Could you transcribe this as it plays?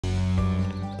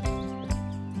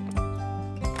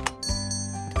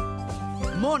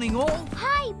Morning, all.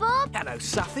 Hi, Bob. Hello,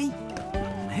 Suffy.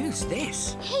 Who's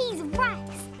this? He's Rex,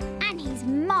 and he's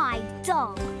my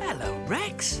dog. Hello,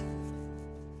 Rex.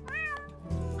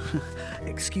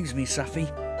 Excuse me, Suffy,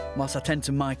 whilst I tend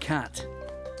to my cat.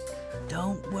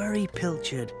 Don't worry,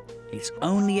 Pilchard. It's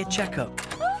only a checkup.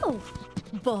 Oh,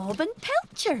 Bob and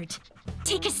Pilchard.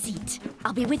 Take a seat.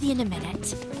 I'll be with you in a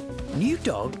minute. New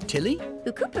dog, Tilly?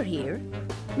 Who, Cooper here?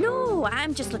 No,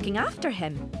 I'm just looking after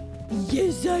him.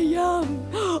 Yes, I am.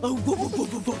 Oh, woof,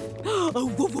 woof, woof, woof. Oh,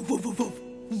 woof, woof, woof, woof.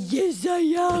 Yes, I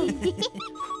am.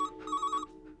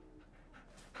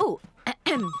 Oh,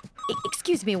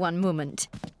 excuse me one moment.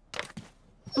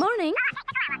 Morning.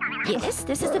 Yes,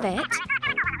 this is the vet.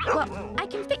 Well, I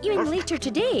can fit you in later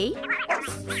today.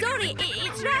 Sorry,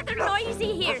 it's rather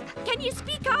noisy here. Can you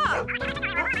speak up?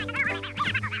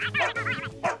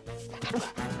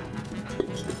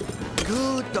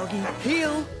 Good doggy.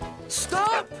 Heel.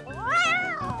 Stop!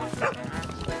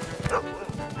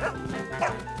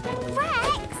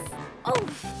 Rex! Oh.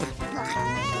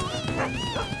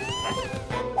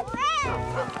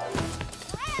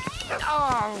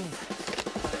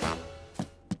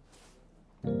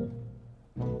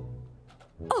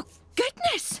 Oh,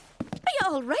 goodness! Are you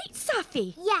all right,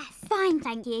 Safi? Yes, fine,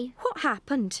 thank you. What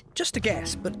happened? Just a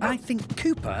guess, but I think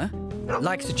Cooper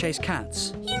likes to chase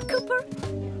cats. Here, Cooper.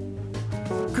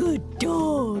 Good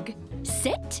dog.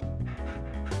 Sit.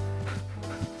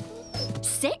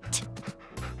 Sit.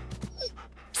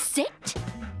 Sit.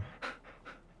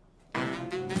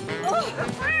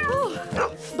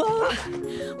 Bob,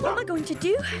 what am I going to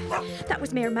do? That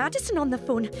was Mayor Madison on the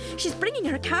phone. She's bringing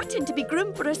her cat in to be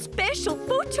groomed for a special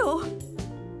photo.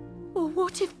 Oh,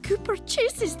 what if Cooper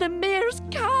chases the mayor's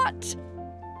cat?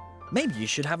 Maybe you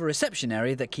should have a reception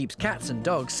area that keeps cats and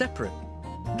dogs separate.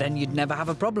 Then you'd never have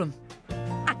a problem.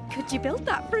 And could you build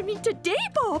that for me today,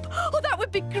 Bob? Oh, that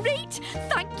would be great.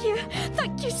 Thank you.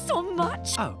 Thank you so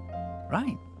much. Oh,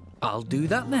 right. I'll do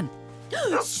that then.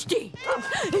 Steve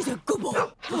is a good boy.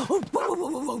 Oh, whoa, whoa,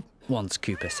 whoa, whoa. Once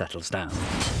Cooper settles down.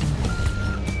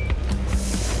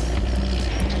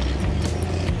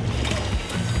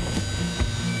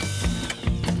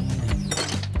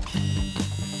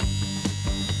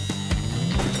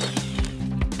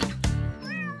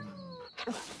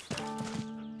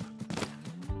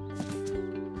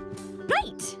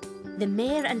 Right. The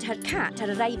mayor and her cat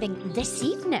are arriving this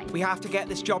evening. We have to get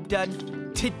this job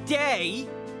done today.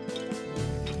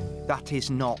 That is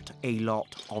not a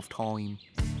lot of time.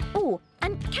 Oh,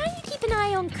 and can you keep an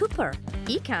eye on Cooper?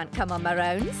 He can't come on my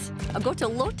rounds. I've got a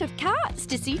lot of cats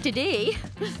to see today.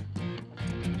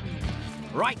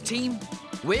 Right, team.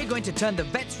 We're going to turn the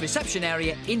vet's reception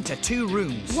area into 2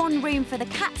 rooms. One room for the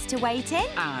cats to wait in.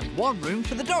 And 1 room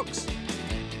for the dogs.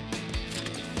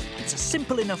 It's a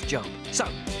simple enough job. So,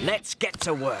 let's get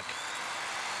to work.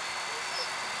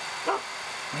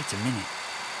 Wait a minute.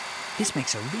 This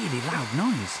makes a really loud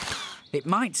noise. It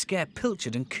might scare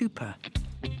Pilchard and Cooper.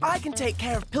 I can take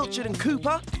care of Pilchard and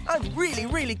Cooper. I'm really,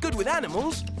 really good with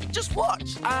animals. Just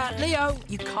watch. Leo,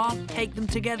 you can't take them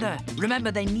together.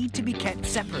 Remember, they need to be kept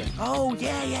separate. Oh,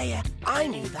 yeah. I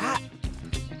knew that.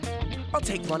 I'll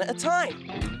take one at a time.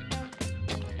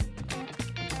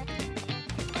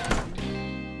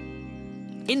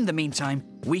 In the meantime,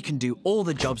 we can do all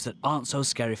the jobs that aren't so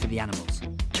scary for the animals.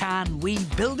 Can we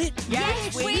build it?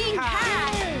 Yes, we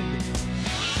can.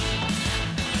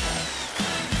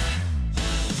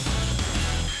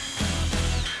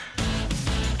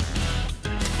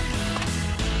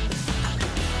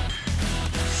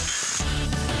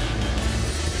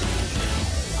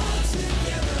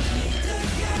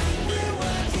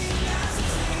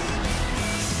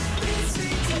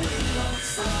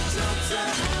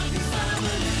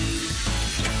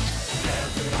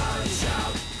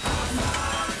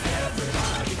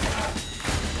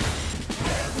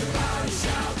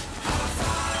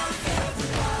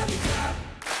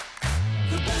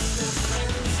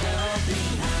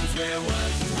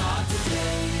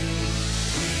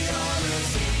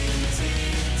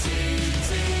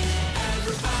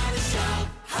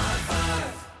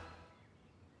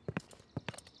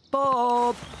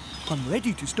 Bob, I'm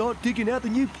ready to start digging out the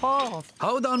new path.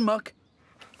 Hold on, Muck.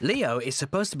 Leo is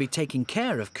supposed to be taking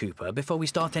care of Cooper before we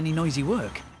start any noisy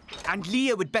work. And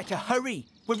Leo would better hurry.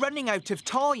 We're running out of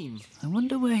time. I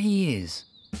wonder where he is.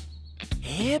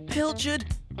 Here, Pilchard.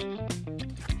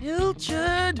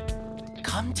 Pilchard,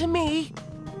 come to me.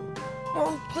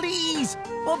 Oh, please.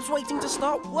 Bob's waiting to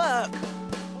start work.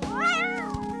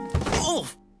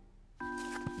 Oof.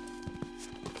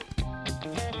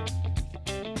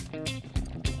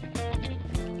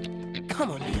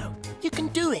 Come on, Leo. You can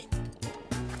do it.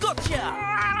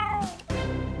 Gotcha!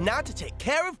 Now to take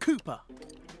care of Cooper.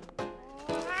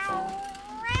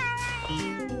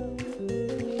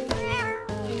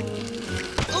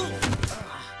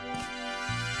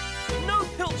 No,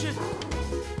 Pilchard!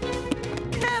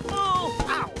 Careful!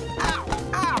 Ow! Ow!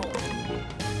 Ow!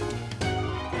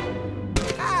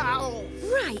 Ow!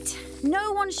 Right.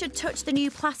 No one should touch the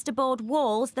new plasterboard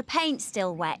walls. The paint's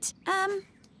still wet.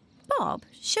 Bob,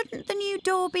 shouldn't the new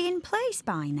door be in place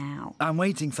by now? I'm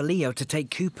waiting for Leo to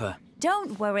take Cooper.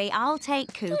 Don't worry, I'll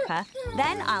take Cooper.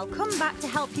 Then I'll come back to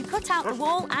help you cut out the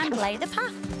wall and lay the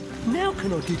path. Now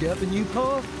can I dig out the new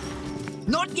path?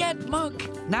 Not yet, Muck.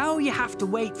 Now you have to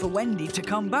wait for Wendy to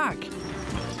come back.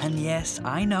 And yes,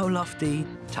 I know, Lofty.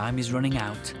 Time is running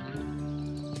out.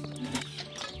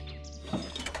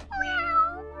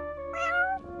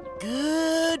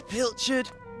 Good,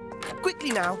 Pilchard.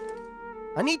 Quickly now.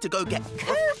 I need to go get...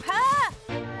 Cooper!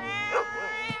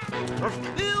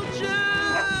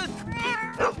 Pilchard!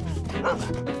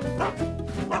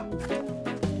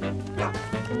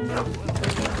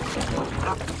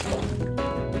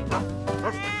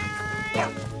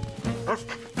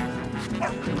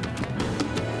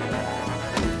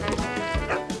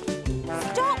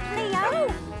 Stop,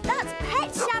 Leo! That's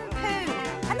pet shampoo!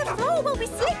 And the floor will be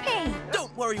slippy!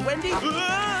 Don't worry, Wendy.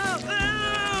 Oh!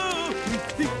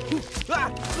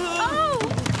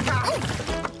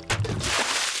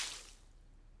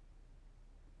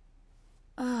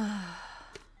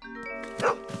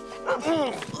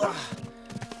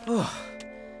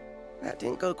 That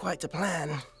didn't go quite to plan.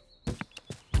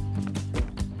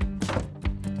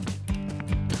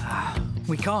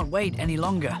 We can't wait any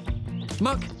longer.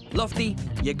 Muck, Lofty,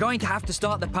 you're going to have to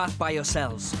start the path by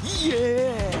yourselves.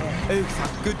 Yeah! Oh,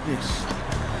 thank goodness.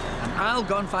 And I'll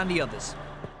go and find the others.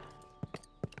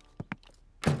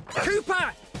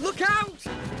 Cooper, look out!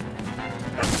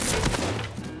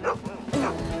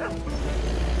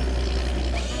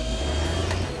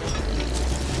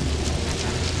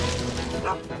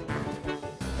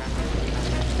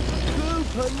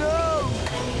 Cooper, no!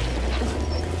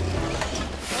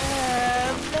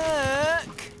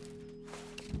 Look!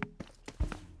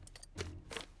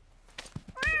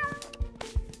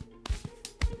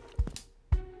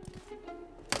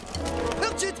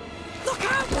 Pilchard, look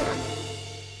out!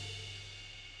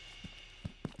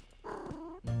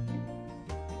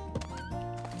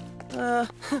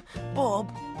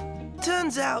 Bob,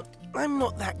 turns out I'm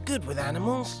not that good with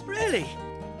animals. Really?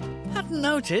 Hadn't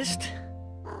noticed.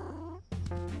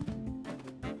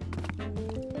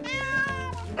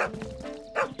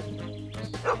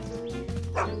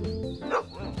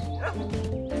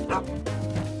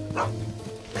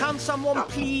 Can someone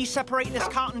please separate this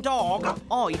cat and dog?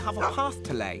 I have a path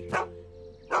to lay.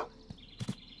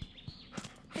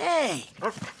 Hey,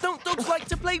 don't dogs like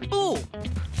to play ball?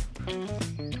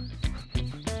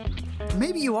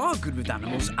 Maybe you are good with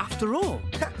animals after all.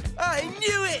 I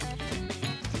knew it!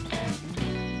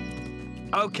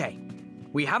 OK,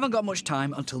 we haven't got much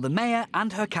time until the mayor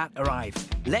and her cat arrive.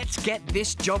 Let's get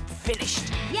this job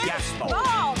finished. Yes, Bob.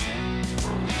 Bob!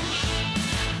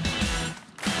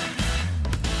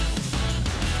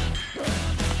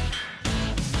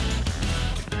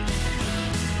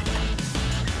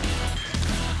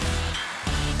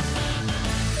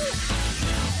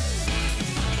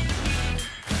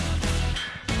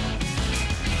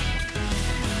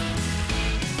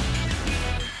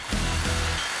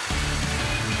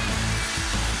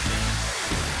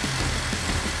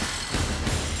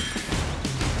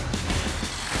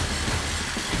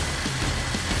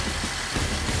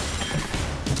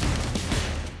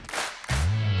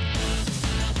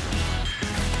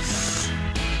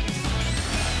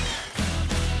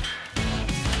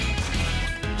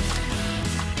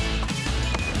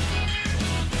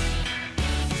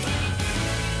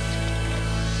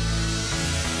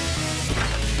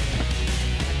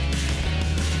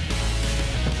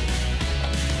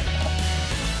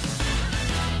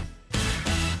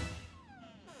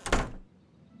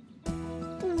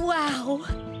 Wow!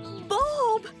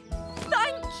 Bob!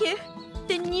 Thank you!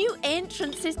 The new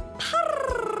entrance is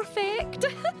perfect!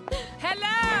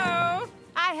 Hello!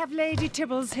 I have Lady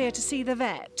Tibbles here to see the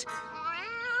vet.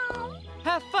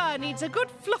 Her fur needs a good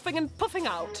fluffing and puffing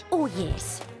out. Oh,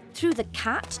 yes. Through the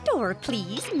cat door,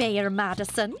 please, Mayor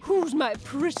Madison. Who's my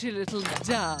pretty little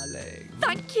darling?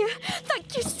 Thank you.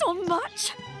 Thank you so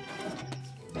much.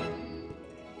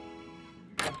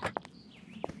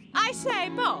 I say,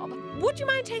 Bob, would you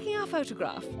mind taking our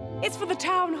photograph? It's for the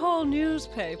town hall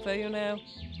newspaper, you know.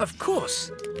 Of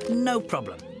course. No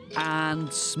problem.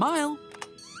 And smile.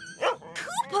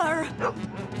 Cooper!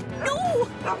 No!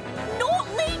 Not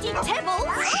Lady Lady Tibbles!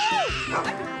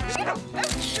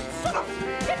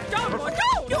 Get down, boy!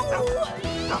 No!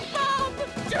 Bob,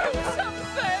 do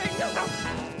something!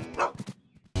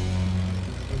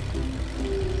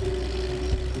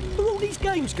 Are all these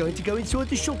games going to go inside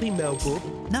the shopping mall,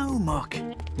 Bob? No, Muck.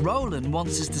 Roland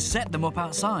wants us to set them up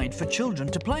outside for children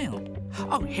to play on.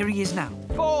 Oh, here he is now.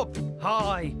 Bob!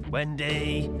 Hi,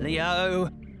 Wendy,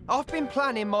 Leo. I've been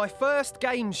planning my first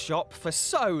games shop for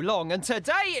so long, and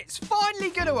today it's finally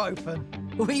going to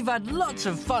open. We've had lots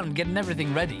of fun getting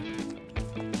everything ready.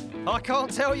 I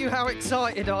can't tell you how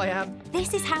excited I am.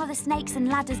 This is how the Snakes and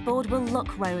Ladders board will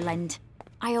look, Roland.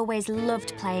 I always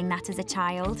loved playing that as a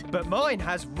child. But mine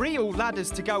has real ladders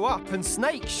to go up and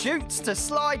snake chutes to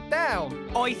slide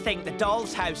down. I think the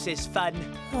doll's house is fun.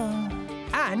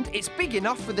 And it's big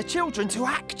enough for the children to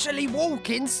actually walk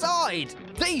inside.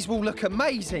 These will look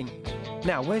amazing.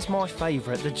 Now, where's my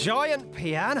favourite? The giant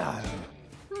piano.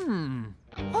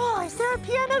 Oh, is there a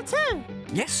piano too?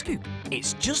 Yes, Scoop.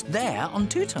 It's just there on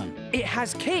Two-Ton. It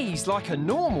has keys like a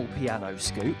normal piano,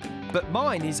 Scoop, but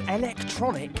mine is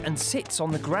electronic and sits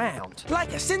on the ground.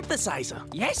 Like a synthesizer.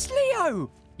 Yes, Leo!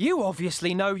 You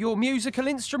obviously know your musical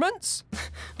instruments.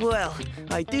 Well,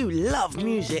 I do love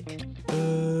music.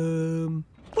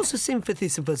 What's a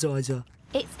synthesizer?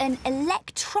 It's an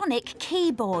electronic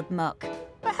keyboard, Muck.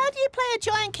 But how do you play a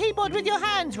giant keyboard with your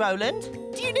hands, Roland?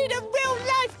 Do you need a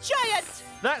real-life giant?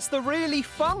 That's the really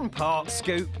fun part,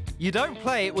 Scoop. You don't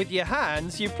play it with your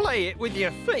hands, you play it with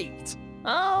your feet.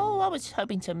 Oh, I was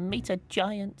hoping to meet a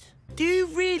giant. Do you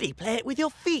really play it with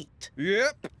your feet?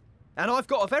 Yep. And I've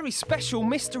got a very special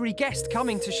mystery guest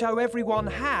coming to show everyone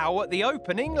how at the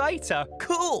opening later.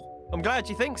 Cool. I'm glad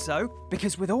you think so,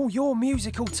 because with all your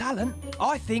musical talent,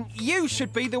 I think you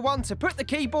should be the one to put the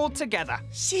keyboard together.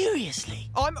 Seriously?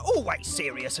 I'm always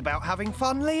serious about having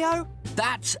fun, Leo.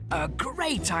 That's a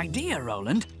great idea,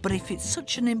 Roland. But if it's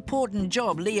such an important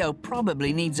job, Leo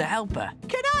probably needs a helper.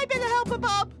 Can I be the helper,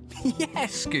 Bob?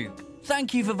 Yes, Scoop.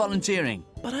 Thank you for volunteering.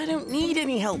 But I don't need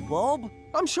any help, Bob.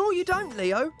 I'm sure you don't,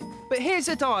 Leo. But here's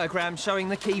a diagram showing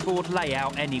the keyboard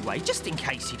layout anyway, just in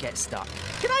case you get stuck.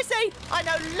 Can I say I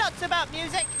know lots about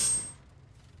music?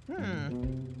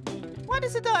 Why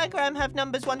does the diagram have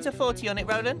numbers 1 to 40 on it,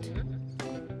 Roland?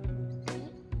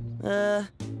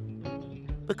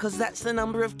 Because that's the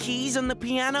number of keys on the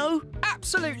piano?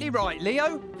 Absolutely right,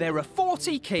 Leo. There are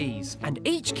 40 keys, and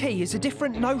each key is a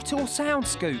different note or sound,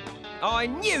 Scoop. I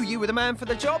knew you were the man for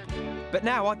the job. But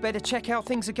now I'd better check how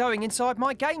things are going inside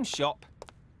my game shop.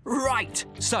 Right.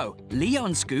 So, Leo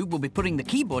and Scoop will be putting the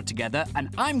keyboard together, and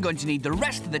I'm going to need the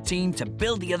rest of the team to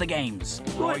build the other games.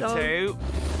 Righto.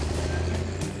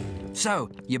 So,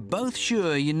 you're both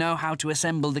sure you know how to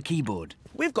assemble the keyboard?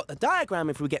 We've got the diagram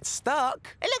if we get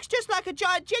stuck. It looks just like a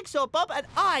giant jigsaw, Bob, and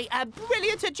I am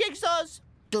brilliant at jigsaws.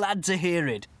 Glad to hear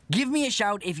it. Give me a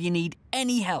shout if you need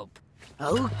any help.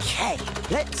 OK,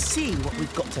 let's see what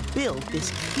we've got to build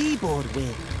this keyboard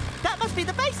with. That must be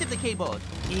the base of the keyboard.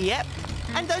 Yep.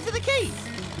 And those are the keys.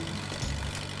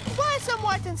 Why are some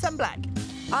white and some black?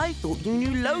 I thought you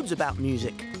knew loads about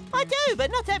music. I do, but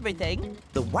not everything.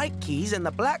 The white keys and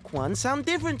the black ones sound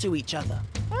different to each other.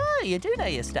 Oh, you do know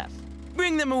your stuff.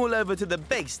 Bring them all over to the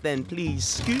base then, please,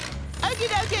 Scoop. Okie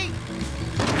dokie.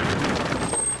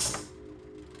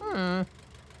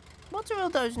 What are all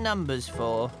those numbers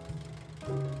for?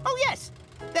 Oh, yes.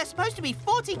 There's supposed to be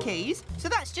 40 keys, so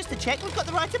that's just to check we've got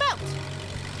the right amount.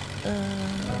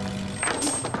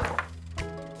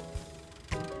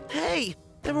 Hey,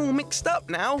 they're all mixed up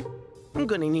now. I'm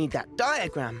going to need that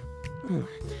diagram.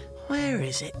 Where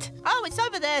is it? Oh, it's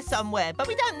over there somewhere, but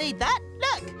we don't need that.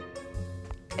 Look.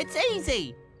 It's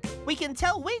easy. We can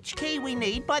tell which key we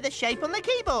need by the shape on the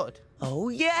keyboard. Oh,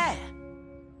 yeah.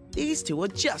 These two are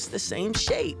just the same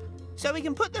shape. So we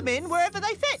can put them in wherever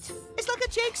they fit. It's like a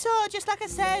jigsaw, just like I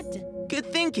said. Good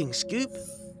thinking, Scoop.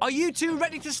 Are you two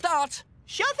ready to start?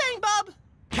 Sure thing, Bob.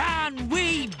 Can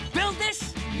we build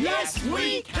this? Yes,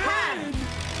 we can!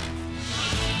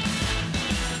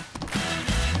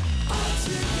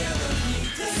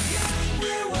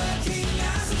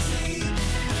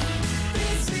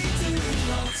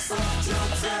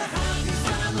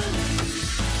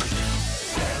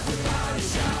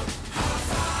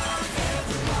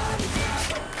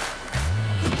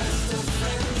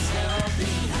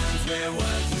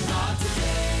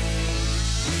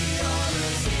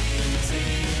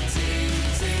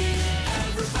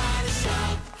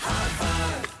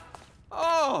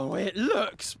 Oh, it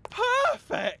looks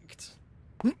perfect!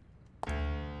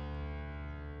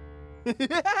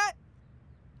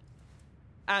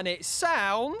 And it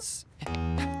sounds...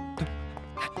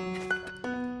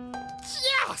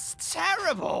 just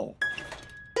terrible!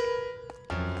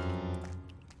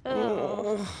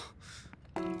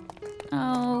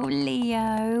 Oh,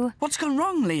 Leo. What's gone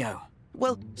wrong, Leo?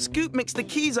 Well, Scoop mixed the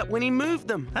keys up when he moved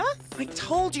them. Huh? I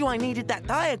told you I needed that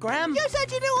diagram. You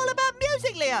said you knew all about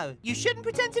music, Leo. You shouldn't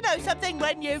pretend to know something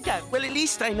when you don't. Well, at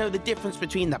least I know the difference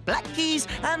between the black keys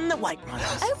and the white ones.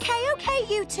 Okay,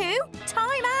 you two.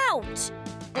 Time out.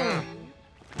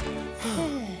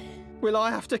 Will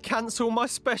I have to cancel my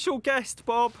special guest,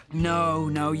 Bob?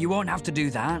 No, you won't have to do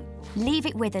that. Leave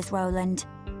it with us, Roland.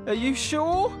 Are you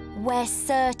sure? We're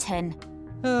certain.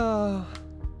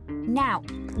 Now,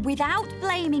 without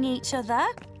blaming each other,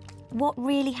 what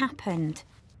really happened?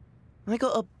 I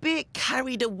got a bit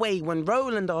carried away when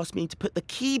Roland asked me to put the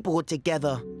keyboard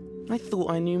together. I thought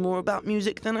I knew more about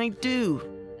music than I do.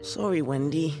 Sorry,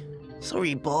 Wendy.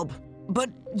 Sorry, Bob. But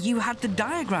you had the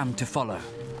diagram to follow.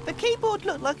 The keyboard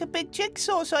looked like a big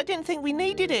jigsaw, so I didn't think we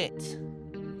needed it.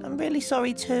 I'm really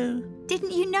sorry too.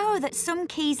 Didn't you know that some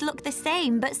keys look the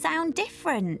same but sound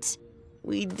different?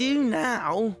 We do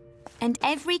now. And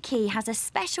every key has a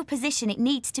special position it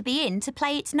needs to be in to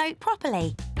play its note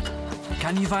properly.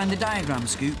 Can you find the diagram,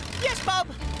 Scoop? Yes, Bob.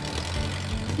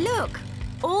 Look,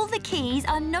 all the keys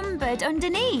are numbered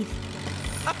underneath.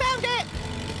 I found it.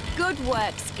 Good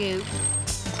work, Scoop.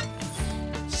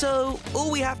 So,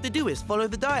 all we have to do is follow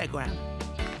the diagram.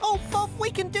 Oh, Bob,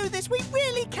 we can do this. We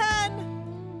really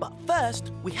can. But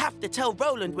first, we have to tell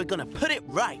Roland we're gonna put it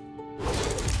right.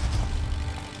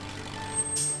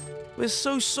 We're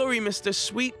so sorry, Mr.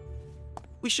 Sweet.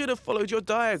 We should have followed your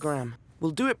diagram.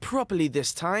 We'll do it properly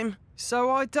this time.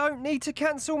 So I don't need to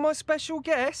cancel my special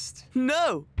guest?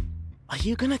 No! Are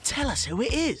you gonna tell us who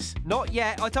it is? Not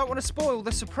yet. I don't want to spoil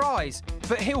the surprise.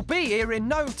 But he'll be here in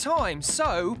no time,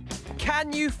 so...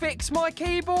 Can you fix my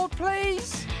keyboard,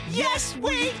 please? Yes,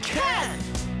 we can.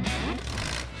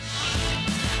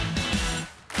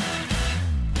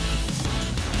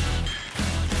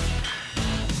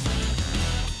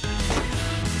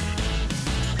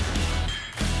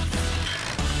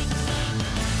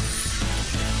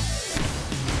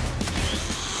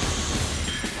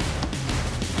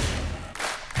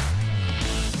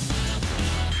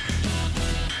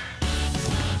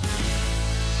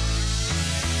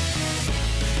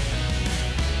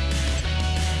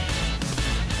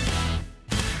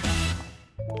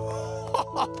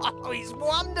 Oh, he's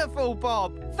wonderful,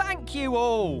 Bob. Thank you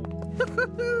all.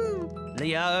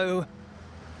 Leo.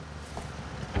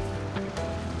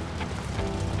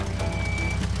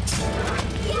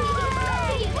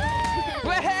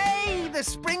 Well, hey, the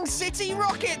Spring City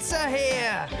Rockets are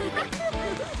here.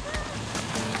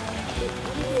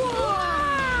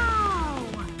 Wow!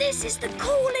 This is the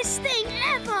coolest thing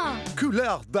ever!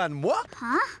 Couleur than moi?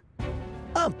 Huh?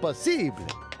 Impossible!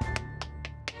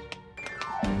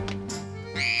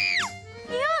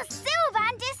 You're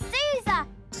Sylvain D'Souza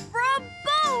from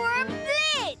Ballroom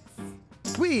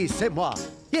Blitz! Oui, c'est moi.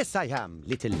 Yes, I am,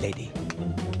 little lady.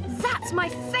 That's my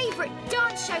favourite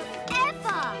dance show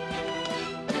ever!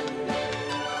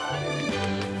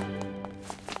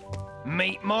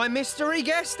 Meet my mystery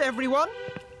guest, everyone.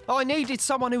 I needed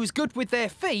someone who was good with their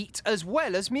feet as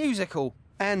well as musical.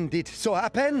 And it so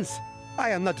happens, I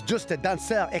am not just a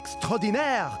dancer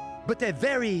extraordinaire, but a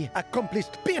very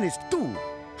accomplished pianist too.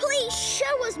 Please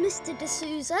show us, Mr.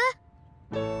 D'Souza.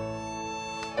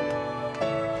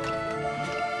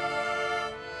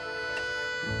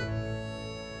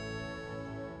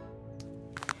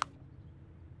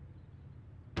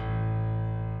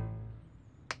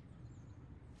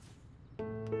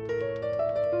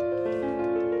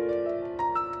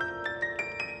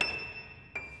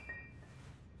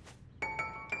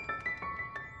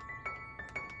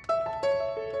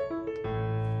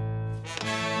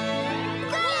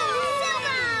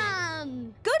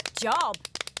 Job.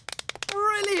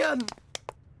 Brilliant!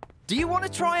 Do you want to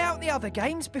try out the other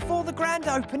games before the grand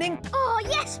opening? Oh,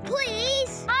 yes,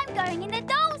 please! I'm going in the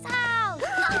doll's house!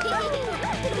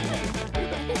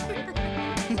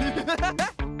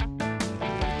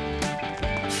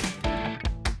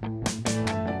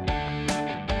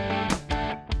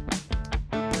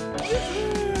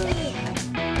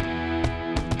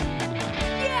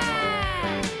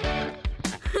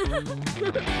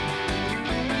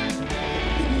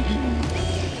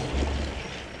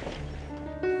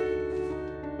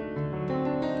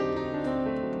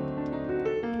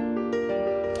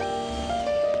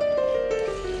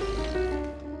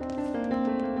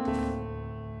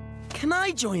 Can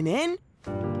I join in?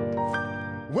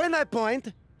 When I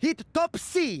point, hit top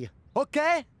C,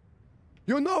 okay?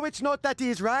 You know which note that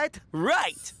is, right?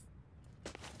 Right!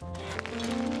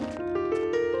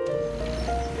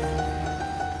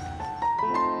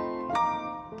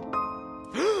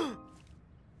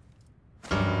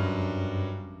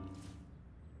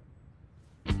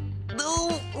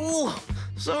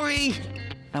 Sorry.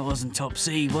 That wasn't top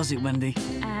C, was it, Wendy?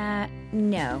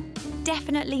 No.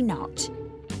 Definitely not.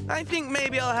 I think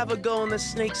maybe I'll have a go on the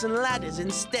snakes and ladders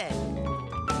instead.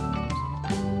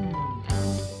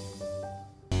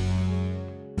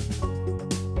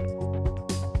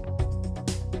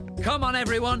 Come on,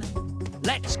 everyone.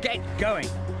 Let's get going.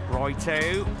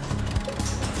 Righto.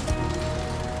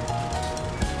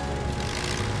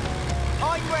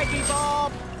 I'm ready,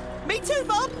 Bob. Me too,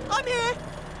 Bob. I'm here.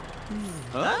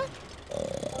 Huh?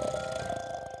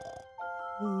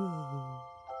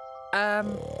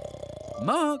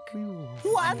 Muck.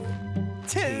 1,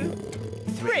 2,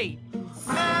 3.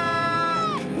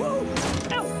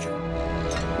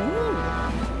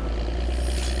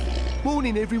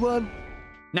 Morning, everyone.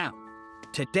 Now,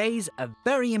 today's a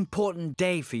very important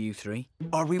day for you three.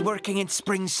 Are we working in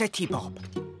Spring City, Bob?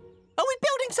 Are we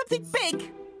building something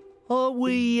big? Are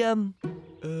we,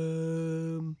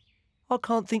 I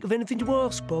can't think of anything to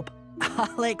ask, Bob.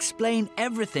 I'll explain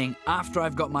everything after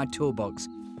I've got my toolbox.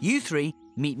 You three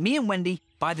meet me and Wendy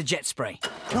by the jet spray.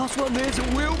 Last one there's a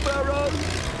wheelbarrow.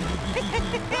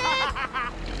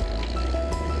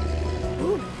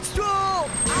 Stop!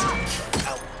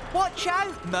 Watch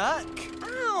out, Muck.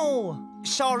 Ow!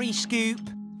 Sorry, Scoop.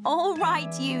 All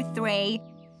right, you three.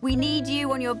 We need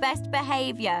you on your best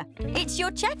behaviour. It's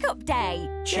your checkup day.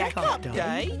 Checkup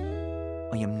day?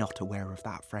 I am not aware of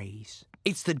that phrase.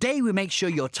 It's the day we make sure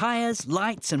your tyres,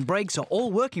 lights and brakes are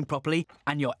all working properly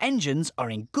and your engines are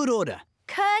in good order.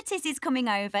 Curtis is coming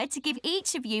over to give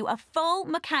each of you a full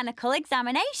mechanical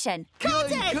examination.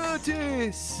 Curtis!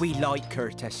 Curtis! We like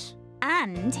Curtis.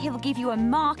 And he'll give you a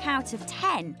mark out of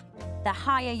 10. The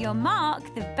higher your mark,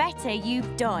 the better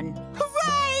you've done.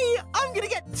 Hooray! I'm going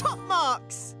to get top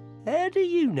marks. How do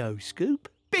you know, Scoop?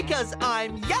 Because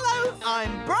I'm yellow,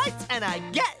 I'm bright, and I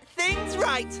get things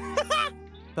right.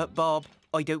 But, Bob,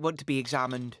 I don't want to be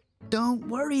examined. Don't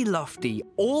worry, Lofty.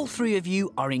 All three of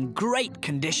you are in great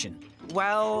condition.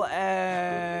 Well,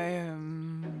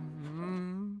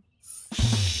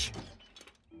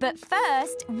 But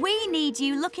first, we need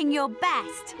you looking your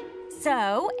best.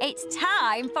 So, it's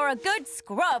time for a good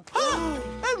scrub. Oh,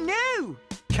 no!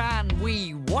 Can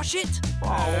we wash it?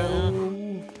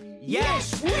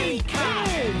 yes, we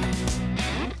can!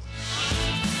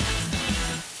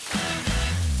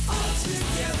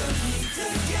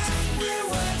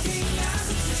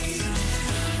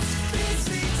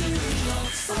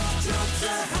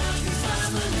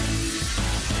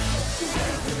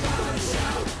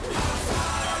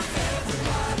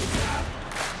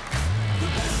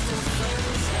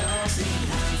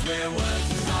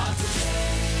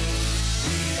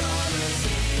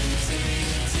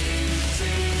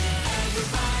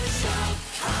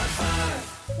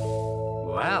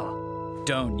 Well,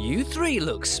 don't you three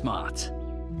look smart?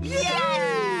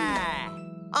 Yeah!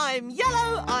 I'm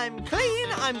yellow, I'm clean,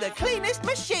 I'm the cleanest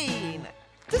machine.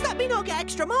 Does that mean I'll get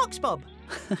extra marks, Bob?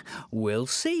 We'll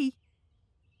see.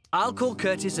 I'll call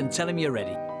Curtis and tell him you're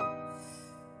ready.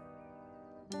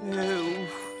 Oh,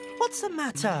 what's the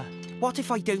matter? What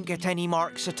if I don't get any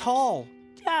marks at all?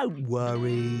 Don't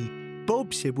worry.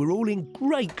 Bob said we're all in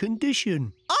great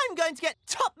condition. I'm going to get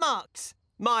top marks.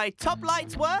 My top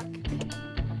lights work.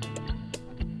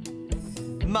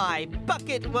 My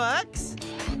bucket works.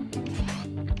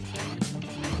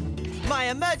 My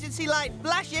emergency light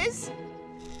flashes.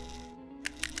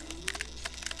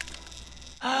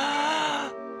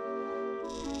 Oh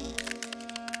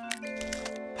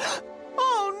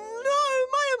no,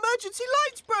 my emergency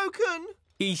light's broken.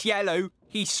 He's yellow,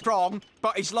 he's strong,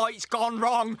 but his light's gone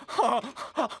wrong.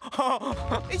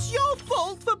 It's your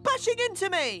fault for bashing into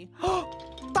me.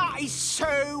 That is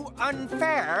so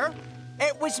unfair.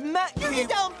 It was Muck You did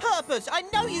that on purpose. I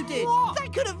know you did. What?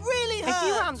 That could have really hurt. If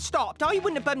you hadn't stopped, I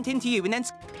wouldn't have bumped into you and then...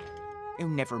 Oh,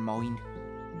 never mind.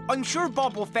 I'm sure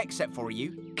Bob will fix it for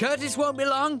you. Curtis won't be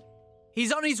long.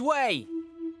 He's on his way.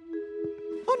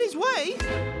 On his way?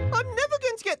 I'm never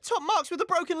going to get top marks with a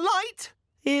broken light.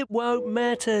 It won't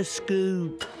matter,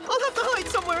 Scoop. I'll have to hide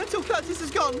somewhere until Curtis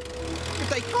is gone. If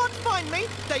they can't find me,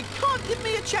 they can't give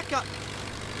me a checkup.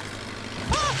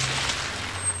 Ah!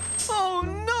 Oh,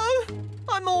 no!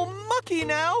 I'm all mucky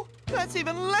now. That's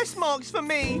even less marks for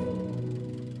me.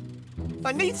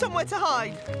 I need somewhere to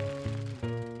hide.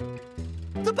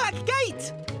 The back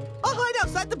gate! I'll hide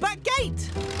outside the back gate.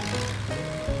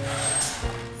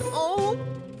 Oh,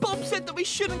 Bob said that we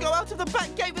shouldn't go out of the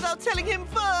back gate without telling him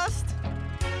first.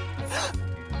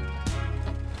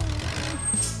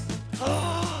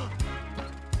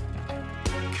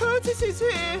 Curtis is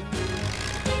here.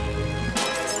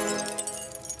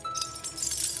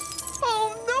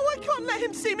 Oh no, I can't let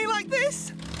him see me like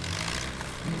this.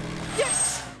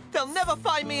 Yes! They'll never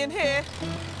find me in here.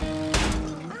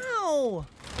 Ow!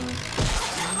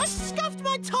 I scuffed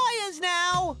my tyres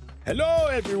now! Hello,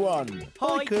 everyone.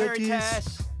 Hi,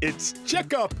 Curtis. It's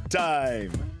checkup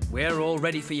time. We're all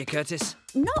ready for you, Curtis.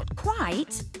 Not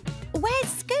quite. Where's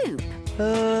Scoop?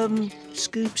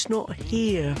 Scoop's not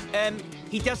here.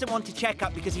 He doesn't want to check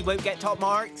up because he won't get top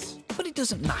marks. But it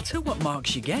doesn't matter what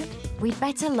marks you get. We'd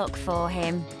better look for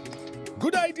him.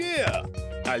 Good idea.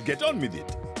 I'll get on with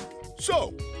it.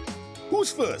 So,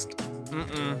 who's first?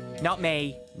 Not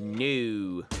me.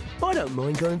 No. I don't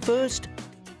mind going first.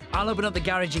 I'll open up the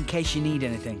garage in case you need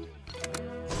anything.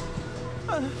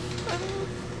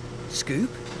 Scoop?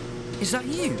 Is that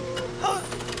you?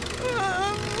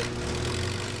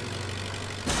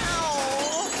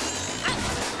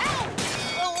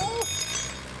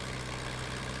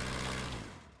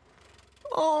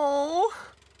 Oh,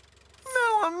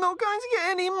 no, I'm not going to get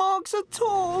any marks at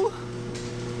all.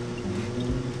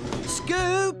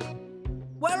 Scoop!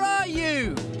 Where are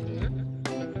you?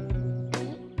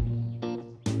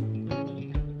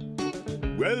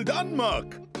 Well done,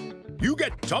 Muck. You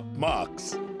get top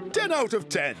marks. 10 out of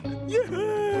 10.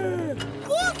 Yeah!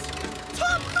 What?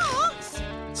 Top marks?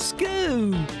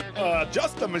 Scoop!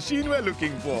 Just the machine we're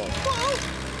looking for.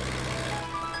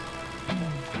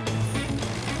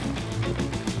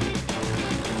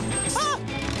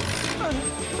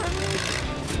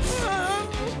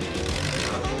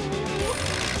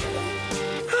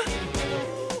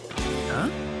 Huh?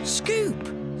 Scoop!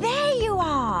 There you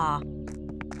are.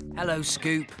 Hello,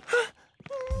 Scoop.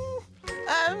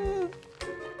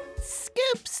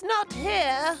 Scoop's not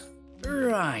here.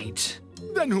 Right.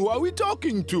 Then who are we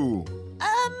talking to?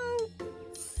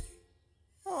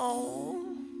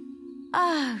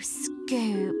 Oh,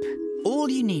 Scoop. All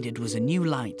you needed was a new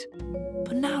light.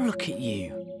 But now look at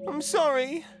you. I'm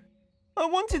sorry. I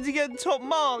wanted to get top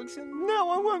marks, and now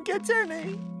I won't get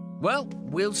any. Well,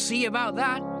 we'll see about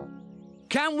that.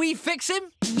 Can we fix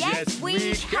him? Yes,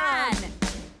 we can.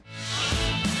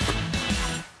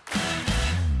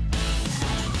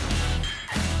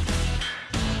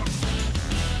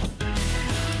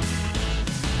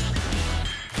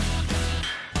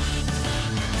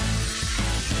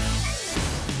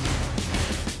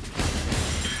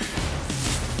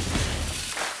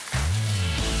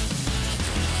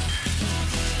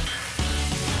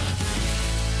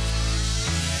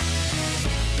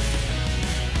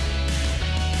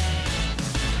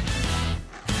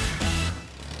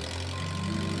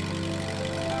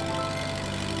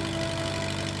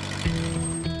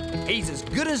 He's as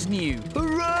good as new.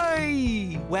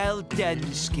 Hooray! Well done,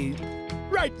 Scoop.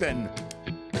 Right then.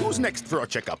 Who's next for a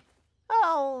checkup?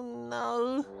 Oh,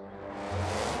 no.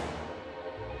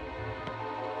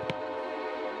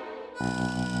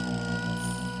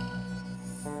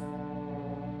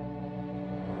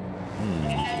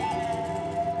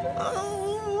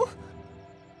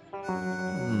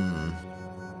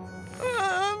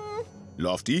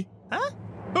 Lofty? Huh?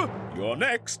 You're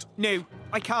next. No,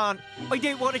 I can't. I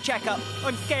don't want to check up.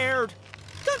 I'm scared.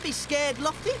 Don't be scared,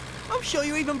 Lofty. I'm sure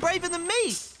you're even braver than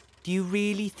me. Do you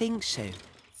really think so?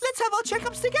 Let's have our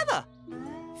checkups together.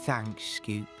 Thanks,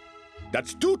 Scoop.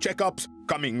 That's 2 checkups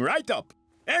coming right up.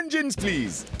 Engines,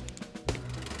 please.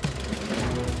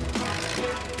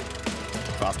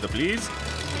 Faster, please.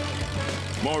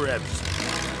 More revs.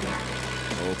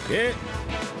 Okay.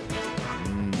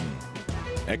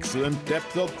 Excellent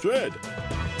depth of tread.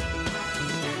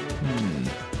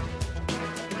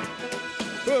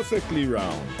 Perfectly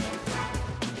round.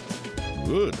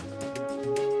 Good.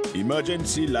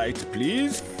 Emergency light,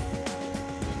 please.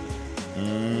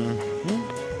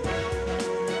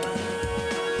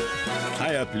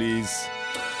 Higher, please.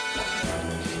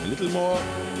 A little more.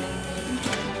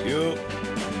 Thank you.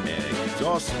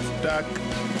 Exhaust stack.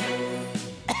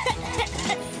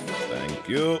 Thank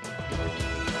you.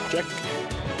 Check.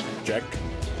 Check.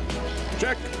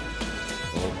 Check.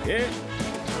 Okay.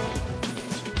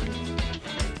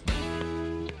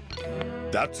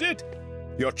 That's it.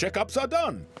 Your checkups are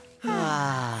done.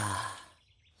 Oh,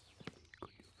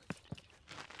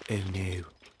 no.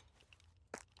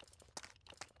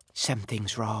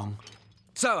 Something's wrong.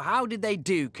 So, how did they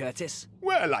do, Curtis?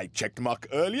 Well, I checked Muck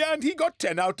earlier and he got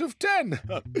 10 out of 10.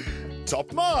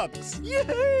 Top marks.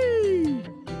 Yay!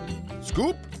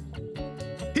 Scoop?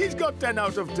 He's got 10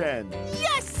 out of 10.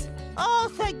 Yes! Oh,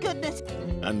 thank goodness.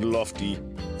 And Lofty?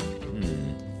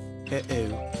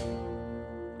 Uh-oh.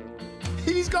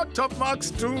 He's got top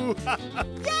marks too.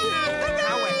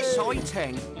 How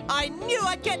exciting. I knew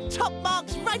I'd get top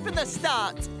marks right from the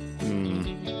start.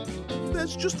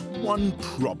 there's just one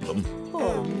problem.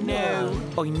 Oh, no.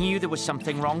 I knew there was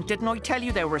something wrong. Didn't I tell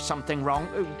you there was something wrong?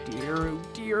 Oh, dear, oh,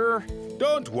 dear.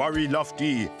 Don't worry,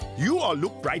 Lofty. You all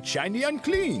look bright, shiny and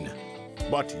clean.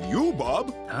 But you,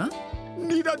 Bob,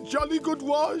 need a jolly good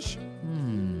wash.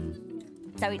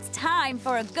 So it's time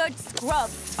for a good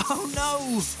scrub. Oh,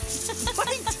 no!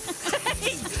 Wait!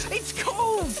 Hey! It's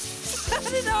cold!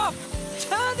 Turn it off!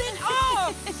 Turn it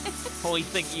off! I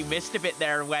think you missed a bit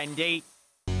there, Wendy.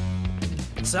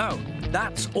 So,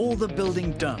 that's all the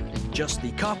building done. Just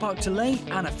the car park to lay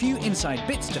and a few inside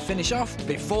bits to finish off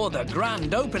before the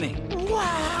grand opening.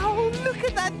 Wow! Look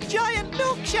at that giant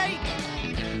milkshake!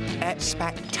 It's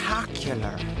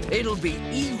spectacular. It'll be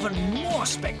even more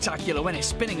spectacular when it's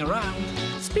spinning around.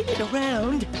 Spin it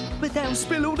around, but that'll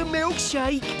spill all the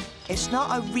milkshake. It's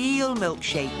not a real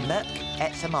milkshake, Muck.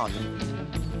 It's a model.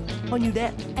 I knew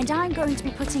that. And I'm going to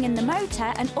be putting in the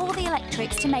motor and all the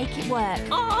electrics to make it work.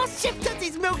 Oh, Chef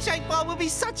Tatty's milkshake bar will be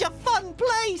such a fun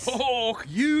place! Oh,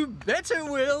 you bet it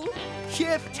will.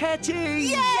 Chef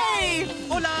Tatty! Yay!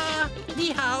 Hola!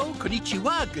 Ni hao,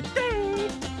 konnichiwa, good day.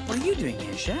 What are you doing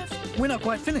here, Chef? We're not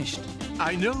quite finished.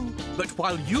 I know, but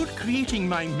while you're creating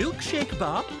my milkshake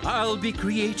bar, I'll be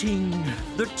creating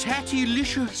the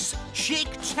Tattylicious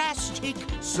Shake-tastic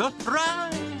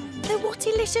Surprise! The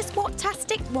Whattylicious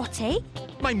What-tastic Watty?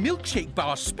 My milkshake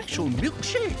bar special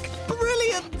milkshake.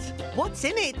 Brilliant! What's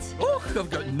in it? Oh, I've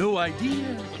got no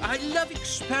idea. I love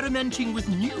experimenting with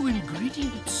new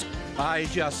ingredients. I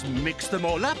just mix them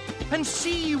all up and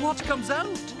see what comes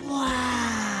out.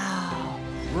 Wow!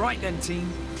 Right then,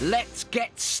 team. Let's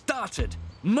get started.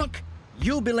 Muck,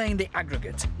 you'll be laying the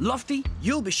aggregate. Lofty,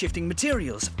 you'll be shifting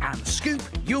materials. And Scoop,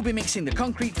 you'll be mixing the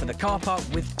concrete for the car park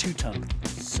with 2 ton.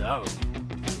 So,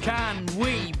 can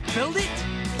we build it?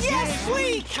 Yes,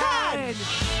 we can!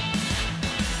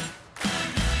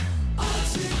 All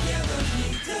together,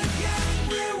 meet again.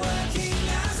 We're working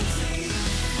as a team.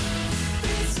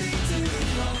 Busy doing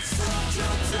lots of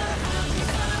jobs, a happy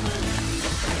family.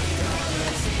 We are a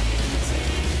team.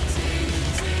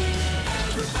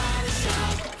 Everybody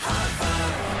shout, high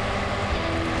five.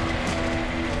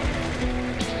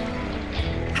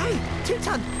 Hey, 2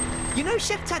 ton! You know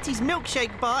Chef Tatty's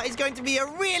milkshake bar is going to be a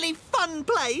really fun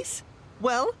place?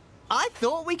 Well, I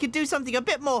thought we could do something a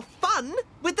bit more fun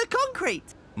with the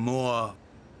concrete. More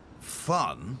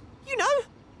fun? You know,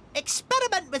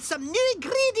 experiment with some new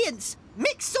ingredients.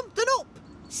 Mix something up.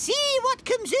 See what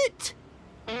comes out.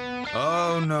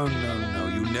 Oh, no.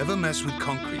 You never mess with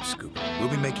concrete, Scoop. We'll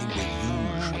be making the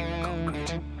usual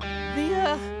concrete.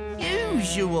 The,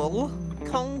 usual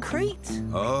concrete?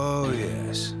 Oh,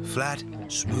 yes. Flat,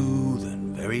 smooth,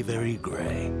 and very, very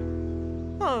grey.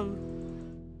 Oh.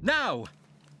 Now,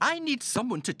 I need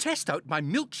someone to test out my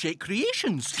milkshake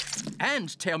creations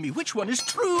and tell me which one is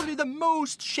truly the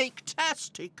most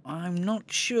shake-tastic. I'm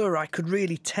not sure I could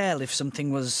really tell if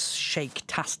something was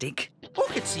shake-tastic.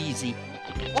 Oh, it's easy.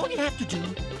 All you have to do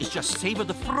is just savour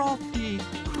the frothy,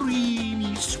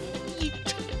 creamy,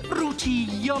 sweet, fruity,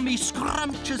 yummy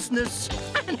scrumptiousness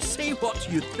and say what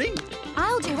you think.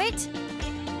 I'll do it.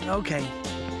 OK,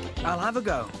 I'll have a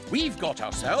go. We've got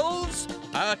ourselves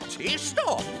a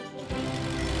taste-off.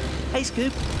 Hey,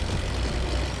 Scoop.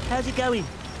 How's it going?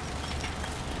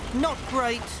 Not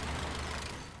great.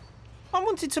 I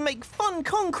wanted to make fun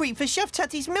concrete for Chef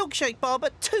Tatty's milkshake bar,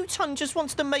 but 2 ton just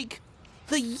wants to make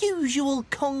the usual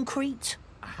concrete.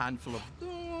 A handful of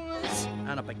those,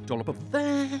 and a big dollop of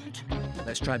that.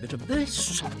 Let's try a bit of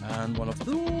this, and one of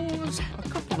those, a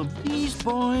couple of these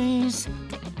boys.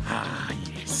 Ah,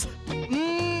 yes.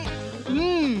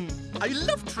 I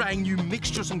love trying new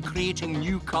mixtures and creating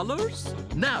new colours.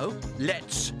 Now,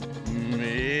 let's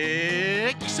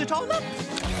mix it all up.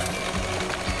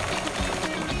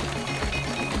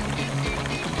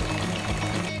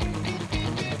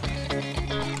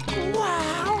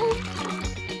 Wow!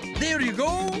 There you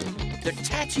go. The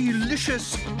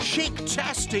Tattylicious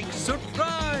Shake-tastic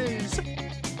Surprise.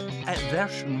 At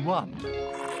version 1.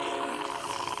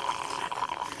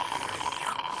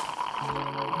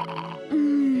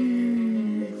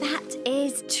 That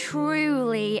is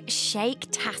truly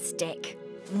shake-tastic.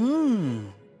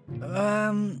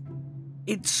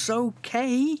 It's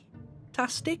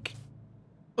okay-tastic?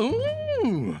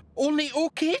 Ooh, only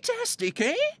okay-tastic,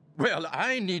 eh? Well,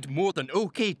 I need more than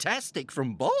okay-tastic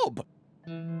from Bob.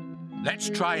 Let's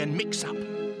try and mix up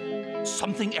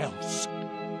something else.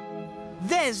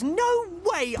 There's no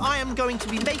way I am going to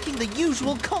be making the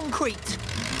usual concrete.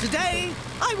 Today,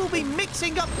 I will be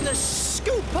mixing up the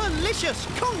Scooperlicious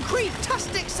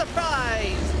Concrete-tastic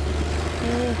Surprise.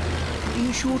 Are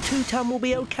you sure 2 ton will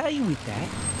be okay with that?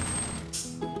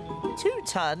 2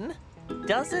 ton?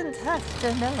 doesn't have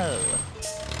to know.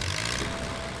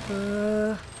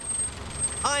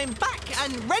 I'm back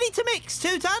and ready to mix,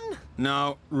 Two-Ton.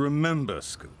 Now, remember,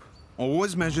 Scoop,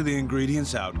 always measure the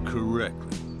ingredients out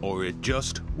correctly, or it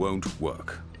just won't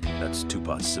work. That's 2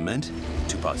 parts cement,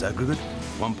 2 parts aggregate,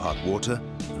 1 part water,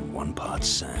 and 1 part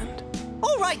sand.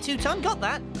 All right, Two-Ton, got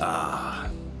that. Ah,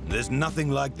 there's nothing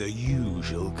like the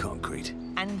usual concrete.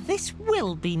 And this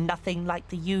will be nothing like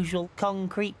the usual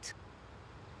concrete.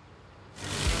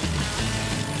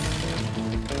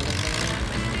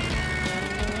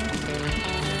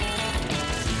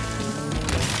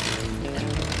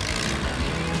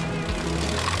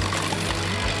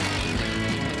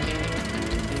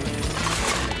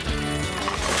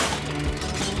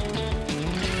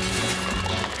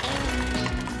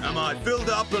 Am I filled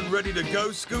up and ready to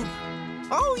go, Scoop?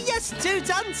 Oh, yes,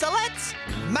 Two-Ton, so let's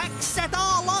max set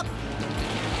all up.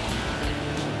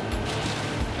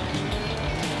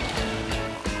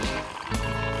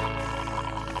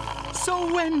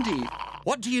 So, Wendy,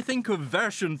 what do you think of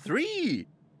version 3?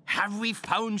 Have we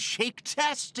found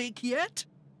Shake-tastic yet?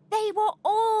 They were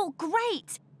all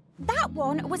great. That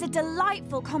one was a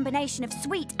delightful combination of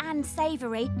sweet and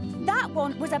savoury. That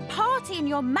one was a party in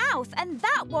your mouth, and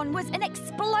that one was an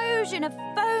explosion of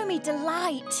foamy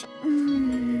delight.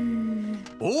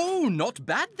 Oh, not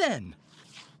bad then.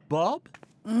 Bob?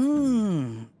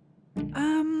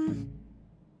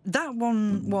 That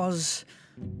one was,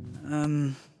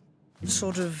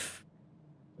 sort of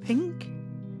pink?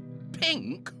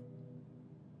 Pink?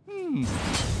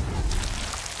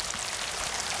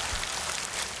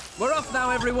 We're off now,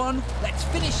 everyone. Let's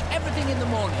finish everything in the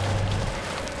morning.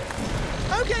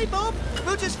 OK, Bob.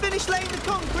 We'll just finish laying the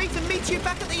concrete and meet you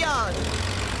back at the yard.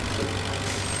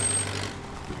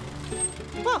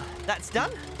 Well, that's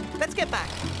done. Let's get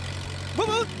back.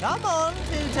 Woo-woo! Come on,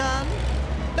 Two-Ton.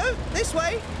 No, this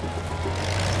way.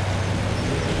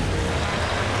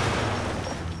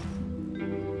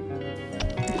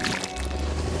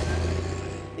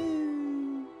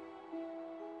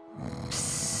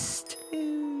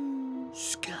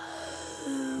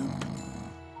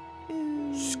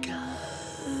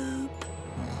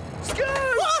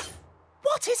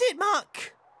 What is it,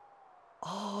 Muck?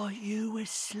 Are you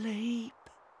asleep?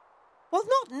 Well,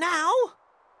 not now.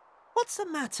 What's the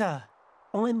matter?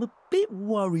 I'm a bit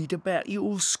worried about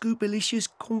your Scoopalicious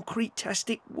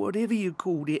concrete-tastic whatever you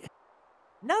called it.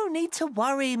 No need to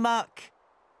worry, Muck.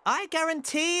 I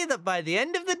guarantee that by the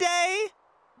end of the day,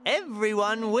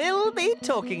 everyone will be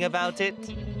talking about it.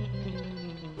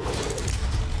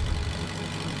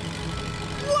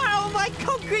 Wow, my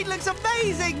concrete looks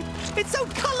amazing! It's so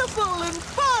colourful and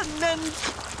fun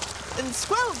and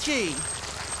squelchy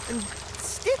and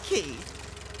sticky.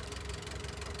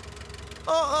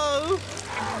 Uh-oh.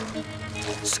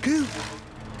 Scoop,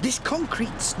 this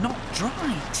concrete's not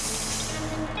dry.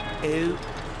 Oh,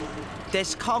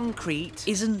 this concrete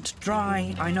isn't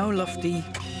dry. I know, Lofty.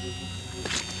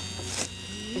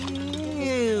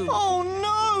 Ew. Oh,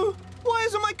 no! Why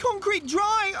isn't my concrete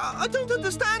dry? I don't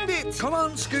understand it. Come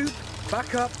on, Scoop.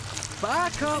 Back up.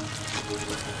 Back up.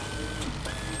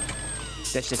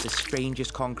 This is the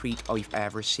strangest concrete I've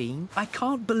ever seen. I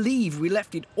can't believe we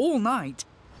left it all night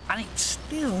and it's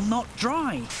still not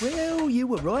dry. Well, you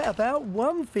were right about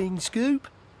one thing, Scoop.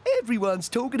 Everyone's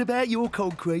talking about your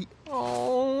concrete.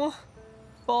 Oh,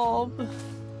 Bob.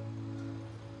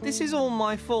 This is all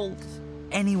my fault.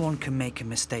 Anyone can make a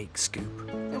mistake, Scoop.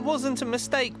 It wasn't a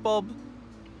mistake, Bob.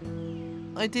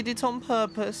 I did it on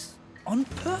purpose. On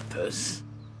purpose?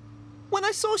 When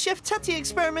I saw Chef Tati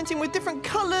experimenting with different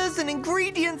colours and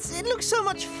ingredients, it looked so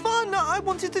much fun. I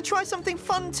wanted to try something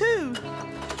fun too.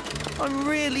 I'm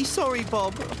really sorry,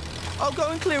 Bob. I'll go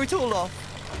and clear it all off.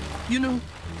 You know,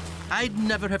 I'd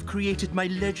never have created my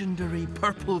legendary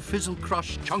purple fizzle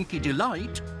crush chunky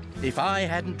delight if I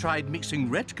hadn't tried mixing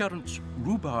red currants,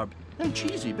 rhubarb, and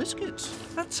cheesy biscuits.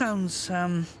 That sounds,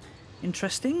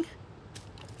 interesting.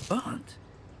 But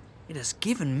it has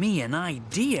given me an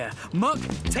idea. Muck,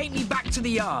 take me back to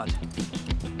the yard.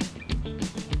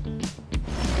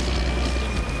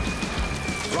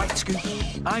 Right, Scoop.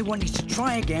 I want you to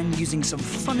try again using some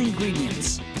fun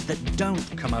ingredients that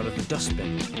don't come out of the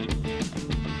dustbin.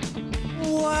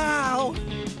 Wow!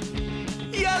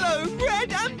 Yellow,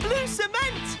 red and blue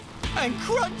cement! And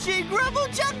crunchy gravel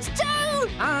chunks too!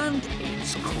 And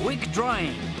it's quick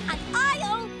drying. And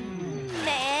I'll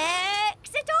mix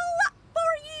it all up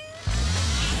for you.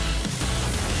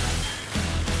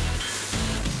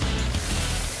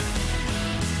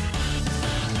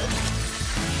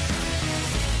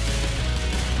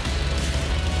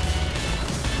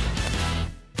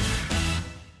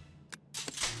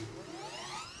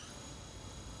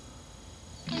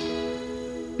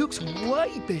 looks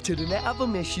way better than that other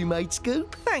mess you made,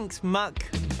 Scoop. Thanks, Muck.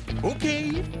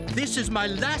 OK, this is my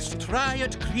last try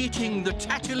at creating the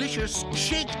Tatilicious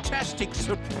Shake-tastic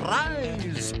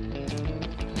surprise.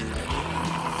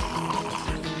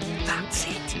 That's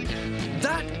it.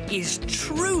 That is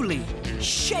truly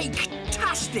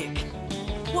shake-tastic.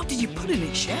 What did you put in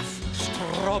it, Chef?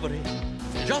 Strawberry.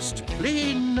 Just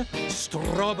plain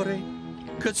strawberry.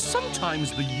 'Cause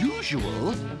sometimes the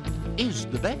usual is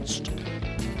the best.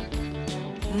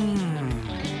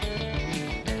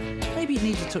 Maybe it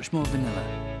needs a touch more vanilla.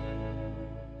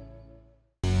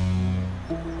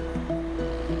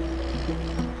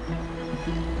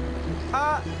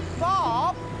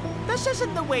 Bob, this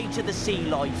isn't the way to the Sea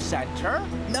Life Centre.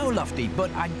 No, Lofty, but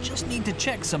I just need to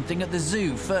check something at the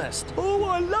zoo first. Oh,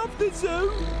 I love the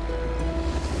zoo.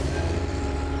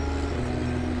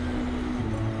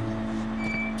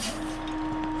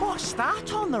 What's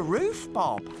that on the roof,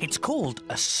 Bob? It's called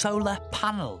a solar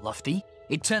panel, Lofty.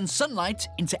 It turns sunlight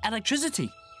into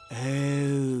electricity.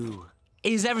 Oh.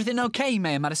 Is everything okay,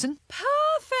 Mayor Madison?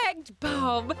 Perfect,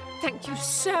 Bob. Thank you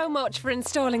so much for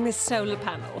installing this solar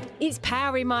panel. It's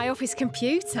powering my office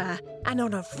computer, and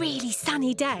on a really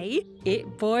sunny day,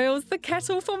 it boils the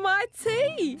kettle for my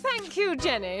tea. Thank you,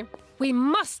 Jenny. We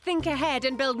must think ahead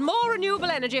and build more renewable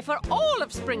energy for all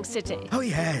of Spring City. Oh,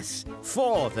 yes,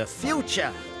 for the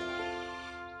future.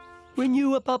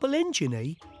 Renewable engine,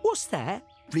 eh? What's that?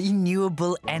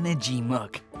 Renewable energy,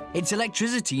 Muck. It's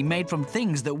electricity made from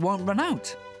things that won't run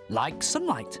out, like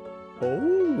sunlight.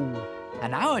 Oh.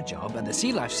 And our job at the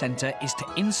Sea Life Centre is to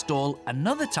install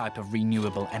another type of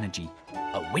renewable energy,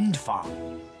 a wind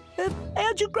farm.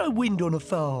 How'd you grow wind on a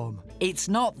farm? It's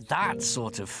not that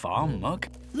sort of farm, Muck.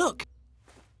 Look.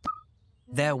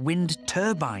 They're wind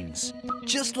turbines,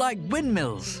 just like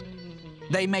windmills.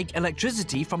 They make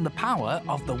electricity from the power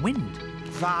of the wind.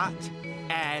 That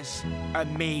is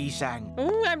amazing.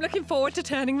 Ooh, I'm looking forward to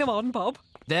turning them on, Bob.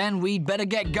 Then we'd better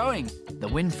get going. The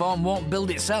wind farm won't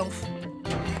build itself.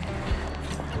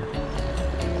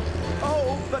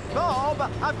 Oh, but Bob,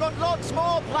 I've got lots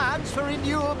more plans for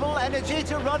renewable energy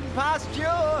to run past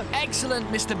you. Excellent,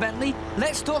 Mr. Bentley.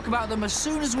 Let's talk about them as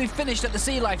soon as we've finished at the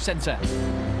Sea Life Centre.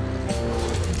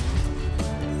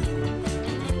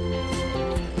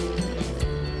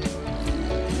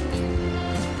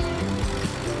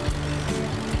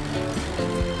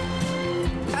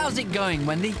 How's it going,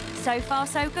 Wendy? So far,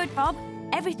 so good, Bob.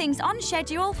 Everything's on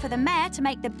schedule for the mayor to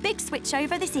make the big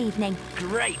switchover this evening.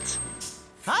 Great.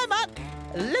 Hi, Muck.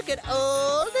 Look at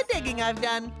all the digging I've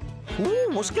done. Ooh,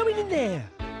 what's going in there?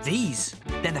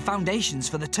 They're the foundations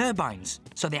for the turbines,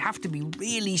 so they have to be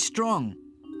really strong.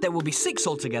 There will be 6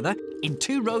 altogether in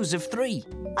 2 rows of 3.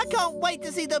 I can't wait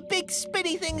to see the big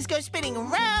spinny things go spinning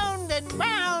round and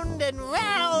round and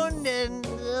round and...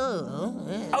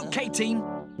 OK, team.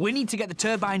 We need to get the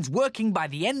turbines working by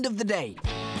the end of the day.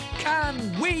 Can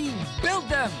we build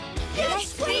them?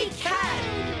 Yes, we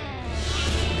can!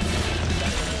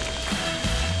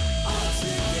 All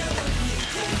together,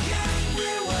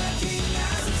 we're working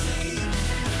as a team.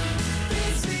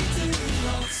 Busy doing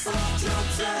lots of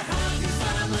jobs to help your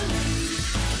family.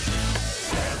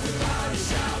 Everybody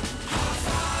shout, high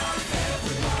five,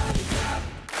 everybody clap.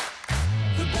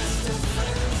 The best of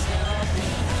friends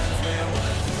helping hands, we're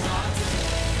working hard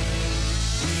today.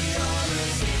 We are a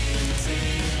team,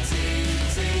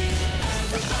 team.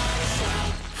 Everybody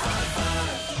shout, high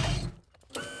five.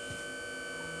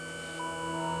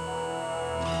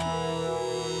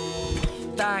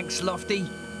 Thanks, Lofty.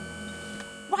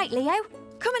 Right, Leo.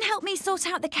 Come and help me sort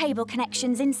out the cable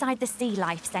connections inside the Sea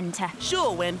Life Centre.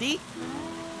 Sure, Wendy.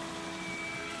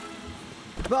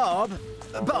 Bob,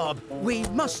 we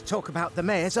must talk about the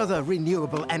mayor's other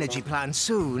renewable energy plans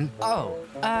soon.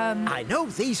 I know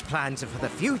these plans are for the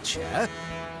future,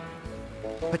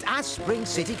 but as Spring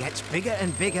City gets bigger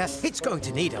and bigger, it's going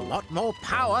to need a lot more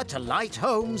power to light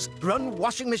homes, run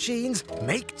washing machines,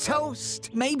 make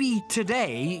toast. Maybe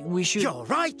today we should... You're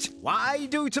right. Why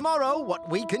do tomorrow what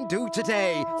we can do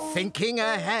today? Thinking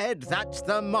ahead, that's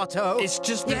the motto. It's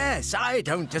just that... Yes, I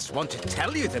don't just want to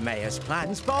tell you the mayor's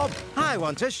plans, Bob. I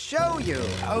want to show you.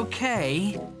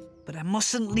 OK, but I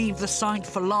mustn't leave the site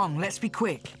for long. Let's be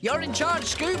quick. You're in charge,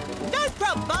 Scoop. No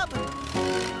problem, Bob.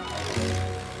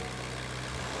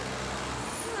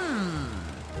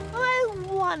 I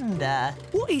wonder...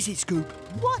 What is it, Scoop?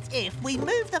 What if we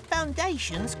move the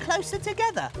foundations closer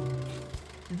together?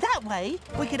 That way,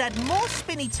 we could add more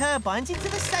spinny turbines into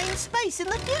the same space in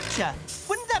the future.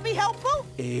 Wouldn't that be helpful?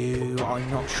 Ew,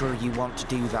 I'm not sure you want to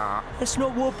do that. That's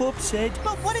not what Bob said.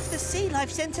 But what if the Sea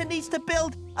Life Centre needs to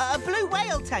build a blue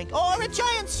whale tank or a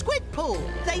giant squid pool?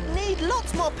 They'd need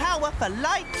lots more power for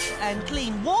light and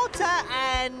clean water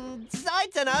and, I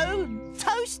don't know,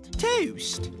 toast?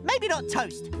 Toast? Maybe not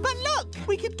toast, but look,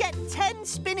 we could get 10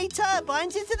 spinny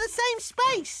turbines into the same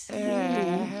space.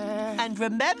 And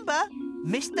remember,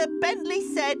 Mr. Bentley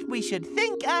said we should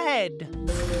think ahead.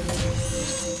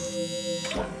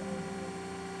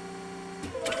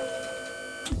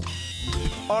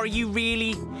 Are you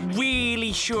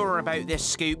really sure about this,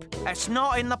 Scoop? It's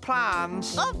not in the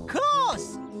plans. Of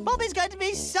course! Bob is going to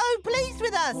be so pleased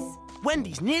with us.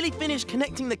 Wendy's nearly finished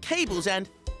connecting the cables and...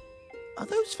 Are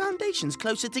those foundations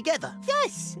closer together?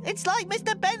 Yes, it's like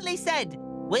Mr. Bentley said.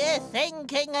 We're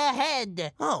thinking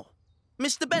ahead. Oh,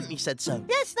 Mr. Bentley said so.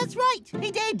 Yes, that's right.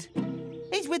 He did.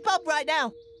 He's with Bob right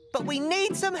now. But we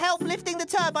need some help lifting the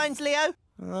turbines, Leo.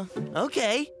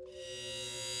 Okay.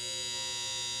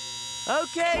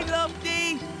 Okay,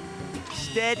 Lofty.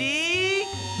 Steady.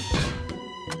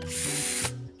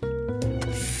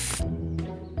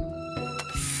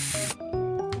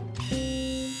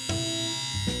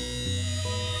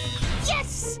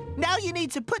 Yes! Now you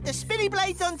need to put the spinny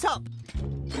blades on top.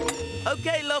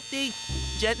 Okay, Lofty.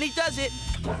 Gently does it.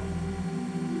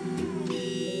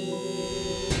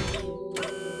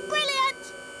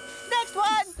 Brilliant! Next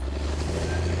one!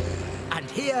 And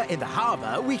here in the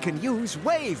harbour, we can use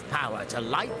wave power to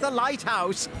light the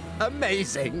lighthouse.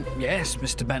 Amazing. Yes,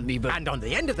 Mr. Bentley, but... And on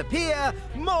the end of the pier,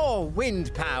 more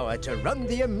wind power to run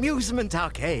the amusement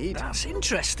arcade. That's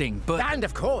interesting, but... And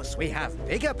of course, we have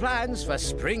bigger plans for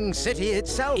Spring City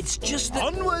itself. It's just that...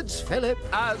 Onwards, Philip.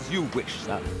 As you wish,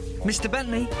 sir. Mr.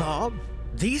 Bentley. Bob?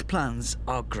 These plans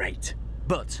are great,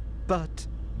 but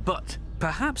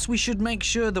perhaps we should make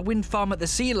sure the wind farm at the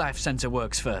Sea Life Centre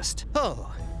works first.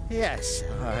 Oh, yes,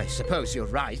 I suppose you're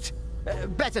right.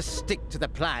 Better stick to the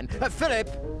plan.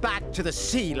 Philip, back to the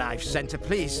Sea Life Centre,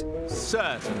 please.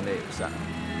 Certainly, sir.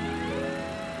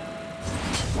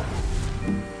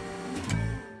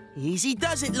 Easy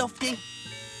does it, Lofty.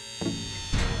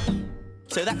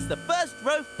 So that's the first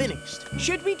row finished.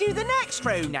 Should we do the next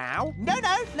row now? No,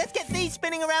 let's get these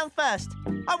spinning around first.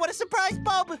 I want to surprise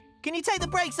Bob. Can you take the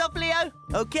brakes off, Leo?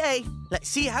 Okay, let's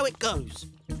see how it goes.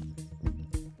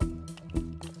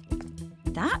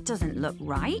 That doesn't look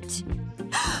right.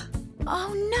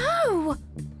 Oh, no!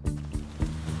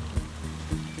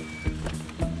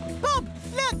 Bob,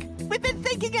 look! We've been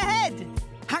thinking ahead.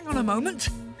 Hang on a moment.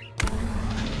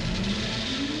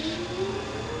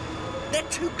 They're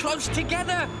too close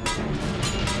together.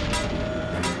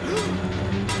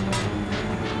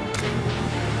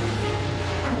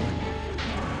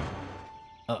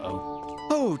 Uh-oh.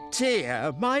 Oh,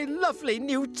 dear, my lovely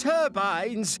new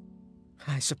turbines.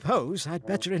 I suppose I'd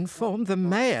better inform the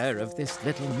mayor of this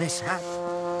little mishap.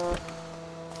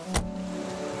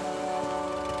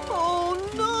 Oh,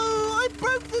 no! I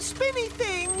broke the spinny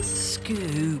things.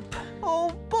 Scoop.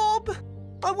 Oh, Bob.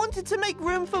 I wanted to make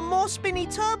room for more spinny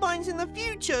turbines in the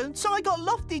future, so I got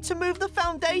Lofty to move the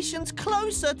foundations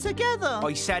closer together.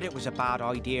 I said it was a bad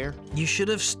idea. You should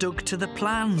have stuck to the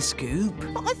plan, Scoop.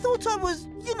 I thought I was,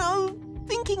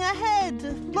 thinking ahead,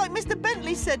 like Mr.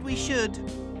 Bentley said we should.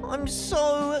 I'm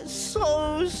so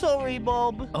sorry,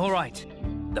 Bob. All right.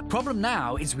 The problem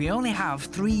now is we only have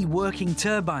 3 working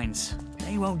turbines.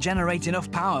 They won't generate enough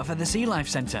power for the Sea Life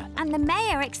Centre. And the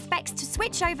mayor expects to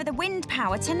switch over the wind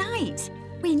power tonight.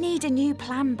 We need a new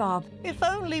plan, Bob. If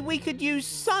only we could use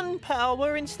sun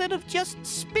power instead of just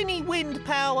spinny wind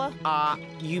power.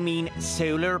 You mean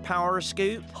solar power,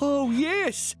 Scoop? Oh,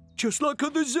 yes. Just like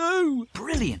at the zoo.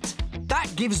 Brilliant.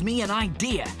 That gives me an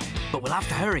idea. But we'll have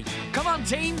to hurry. Come on,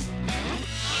 team.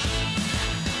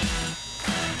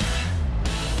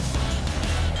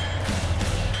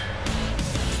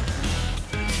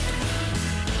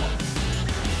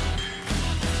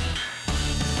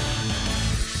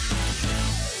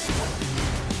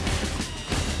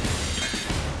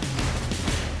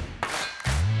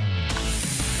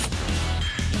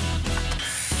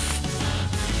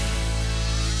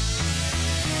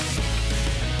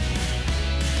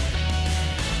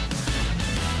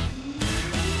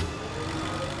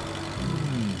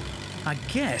 I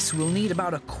guess we'll need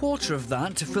about 1/4 of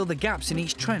that to fill the gaps in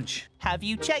each trench. Have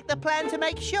you checked the plan to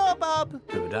make sure, Bob?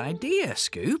 Good idea,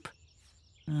 Scoop.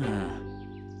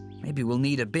 Maybe we'll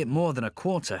need a bit more than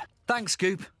 1/4. Thanks,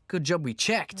 Scoop. Good job we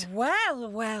checked. Well.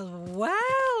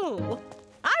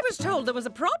 I was told there was a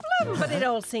problem, but it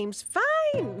all seems fine.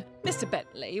 fine. Mr.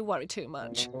 Bentley, you worry too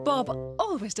much. Bob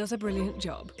always does a brilliant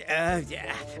job.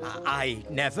 Yeah, I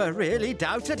never really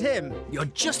doubted him. You're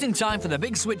just in time for the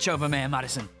big switchover, Mayor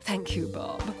Madison. Thank you,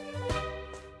 Bob.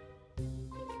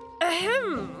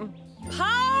 Ahem.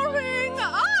 Powering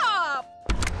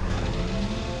up!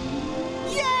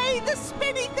 Yay! The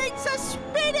spinny things are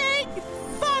spinning!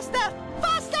 Faster!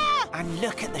 Faster! And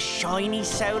look at the shiny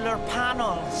solar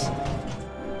panels.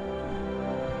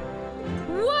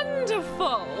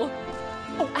 Wonderful!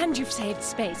 Oh, and you've saved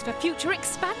space for future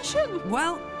expansion.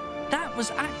 Well, that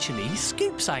was actually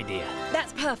Scoop's idea.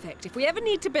 That's perfect if we ever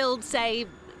need to build, say,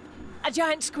 a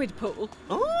giant squid pool.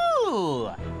 Ooh!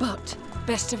 But,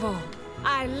 best of all,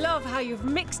 I love how you've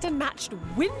mixed and matched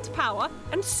wind power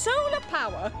and solar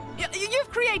power.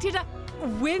 You've created a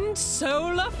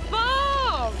wind-solar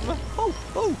farm.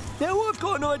 Oh, now I've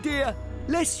got an idea.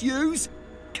 Let's use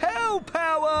cow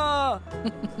power.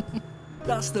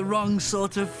 That's the wrong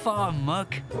sort of farm,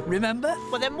 Muck. Remember?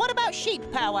 Well, then what about sheep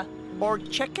power? Or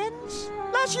chickens?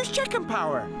 Let's use chicken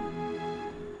power.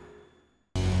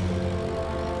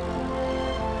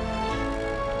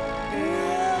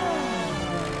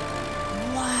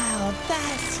 Wow,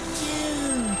 that's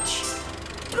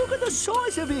huge. Look at the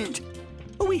size of it.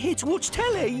 Are we here to watch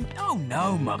telly? Oh,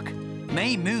 no, Muck.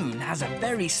 May Moon has a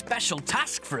very special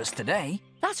task for us today.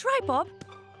 That's right, Bob.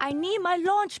 I need my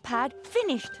launch pad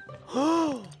finished.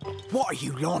 What are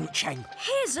you launching?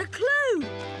 Here's a clue.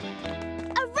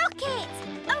 A rocket!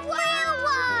 A real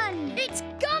one! It's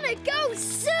gonna go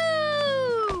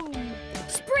soon!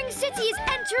 Spring City is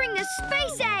entering the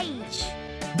space age!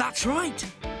 That's right.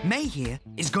 May here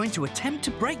is going to attempt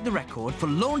to break the record for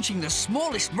launching the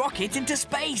smallest rocket into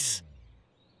space.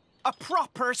 A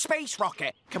proper space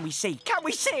rocket. Can we see? Can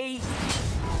we see?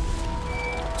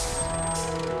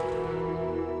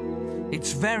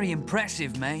 It's very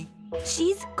impressive, May.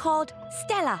 She's called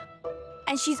Stella,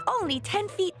 and she's only 10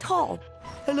 feet tall.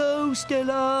 Hello,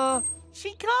 Stella.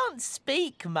 She can't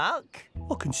speak, Muck.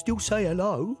 I can still say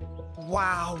hello.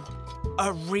 Wow,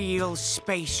 a real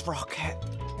space rocket.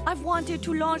 I've wanted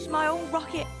to launch my own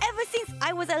rocket ever since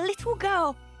I was a little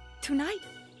girl. Tonight,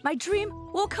 my dream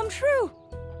will come true.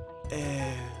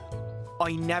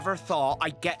 I never thought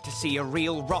I'd get to see a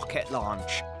real rocket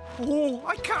launch. Oh,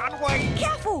 I can't wait.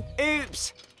 Careful!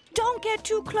 Oops. Don't get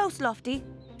too close, Lofty.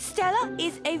 Stella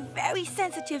is a very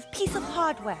sensitive piece of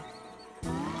hardware.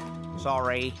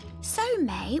 Sorry. So,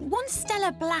 May, once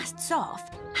Stella blasts off,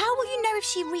 how will you know if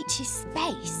she reaches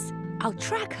space? I'll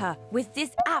track her with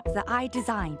this app that I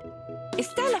designed. If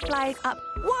Stella flies up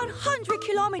 100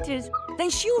 kilometers, then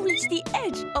she'll reach the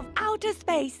edge of outer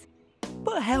space.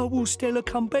 But how will Stella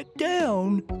come back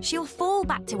down? She'll fall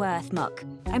back to Earth, Muck,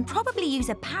 and probably use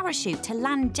a parachute to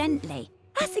land gently.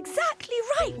 That's exactly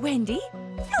right, Wendy.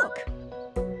 Look.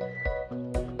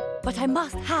 But I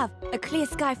must have a clear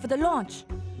sky for the launch.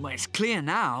 Well, it's clear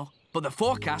now, but the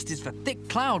forecast is for thick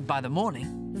cloud by the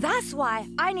morning. That's why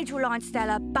I need to launch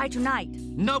Stella by tonight.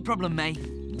 No problem, May.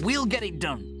 We'll get it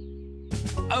done.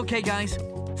 OK, guys.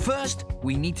 First,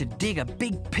 we need to dig a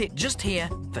big pit just here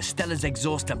for Stella's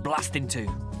exhaust to blast into.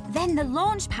 Then the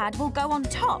launch pad will go on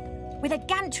top, with a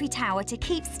gantry tower to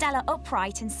keep Stella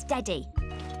upright and steady.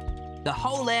 The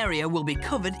whole area will be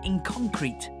covered in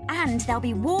concrete. And there'll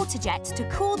be water jets to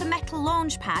cool the metal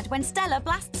launch pad when Stella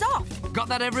blasts off. Got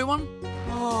that, everyone?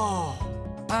 Oh.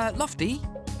 Lofty,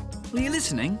 were you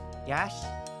listening? Yes?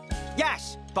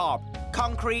 Yes, Bob.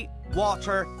 Concrete,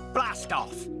 water, blast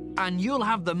off. And you'll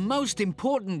have the most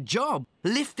important job,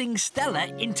 lifting Stella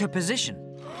into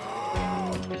position.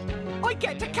 I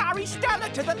get to carry Stella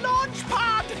to the launch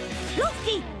pad!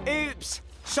 Lofty! Oops.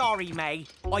 Sorry, May.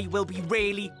 I will be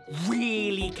really,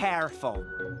 really careful.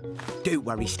 Don't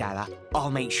worry, Stella. I'll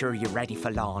make sure you're ready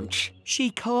for launch. She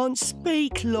can't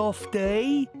speak,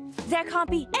 Lofty. There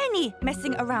can't be any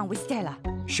messing around with Stella.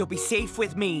 She'll be safe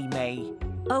with me, May.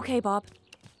 OK, Bob.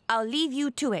 I'll leave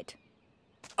you to it.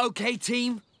 OK,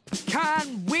 team.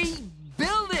 Can we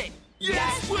build it?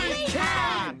 Yes, we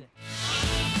can!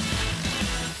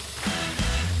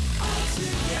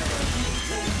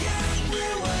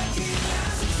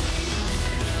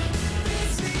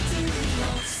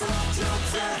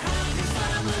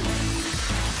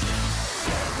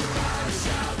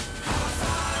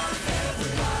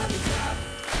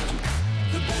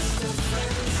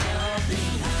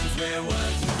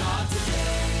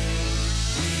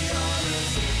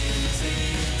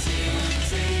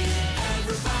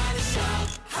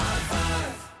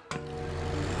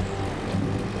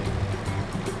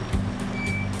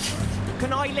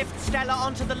 Can I lift Stella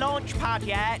onto the launch pad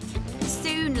yet?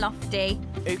 Soon, Lofty.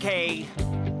 OK.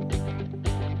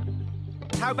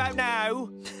 How about now?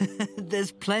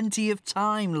 There's plenty of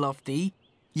time, Lofty.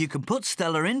 You can put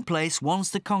Stella in place once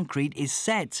the concrete is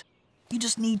set. You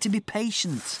just need to be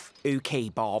patient. OK,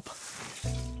 Bob.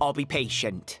 I'll be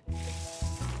patient.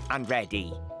 And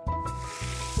ready.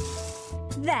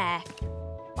 There.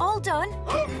 All done.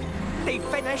 They've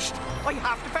finished. I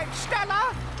have to fetch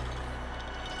Stella.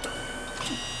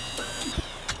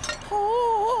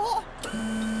 Oh.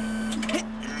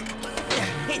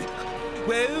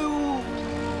 Woo!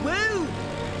 Woo!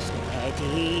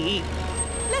 Steady.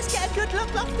 Let's get a good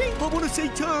look, Lofty. I want to see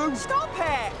too. Stop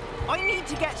it! I need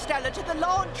to get Stella to the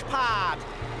launch pad.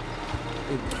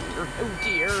 Oh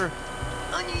dear.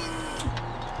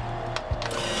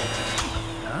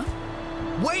 Huh?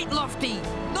 Wait, Lofty!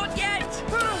 Not yet!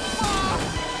 Woo!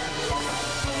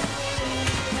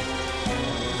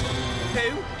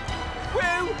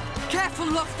 Careful,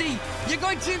 Lofty! You're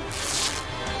going to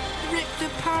rip the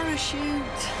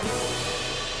parachute.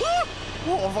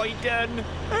 What have I done?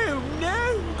 Oh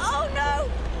no! Oh no!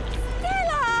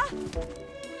 Stella!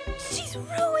 She's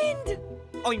ruined!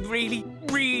 I'm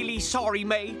really sorry,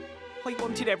 May. I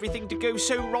wanted everything to go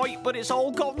so right, but it's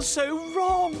all gone so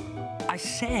wrong. I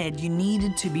said you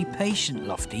needed to be patient,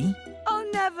 Lofty. I'll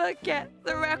never get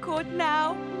the record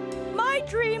now. My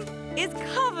dream is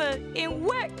covered in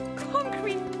wet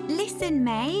concrete. Listen,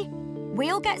 May.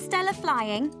 We'll get Stella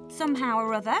flying, somehow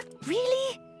or other.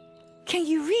 Really? Can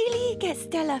you really get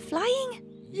Stella flying?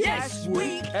 Yes,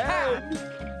 we can!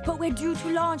 But we're due to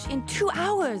launch in 2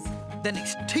 hours. Then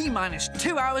it's T-minus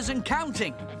 2 hours and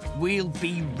counting. We'll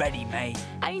be ready, May.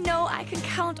 I know I can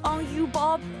count on you,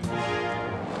 Bob.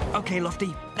 OK,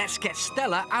 Lofty, let's get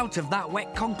Stella out of that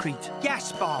wet concrete.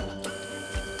 Yes, Bob.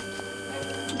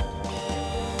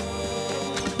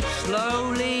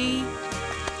 Slowly,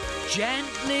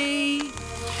 gently.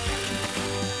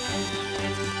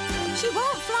 She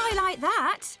won't fly like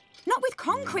that. Not with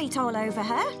concrete all over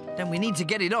her. Then we need to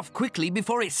get it off quickly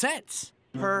before it sets.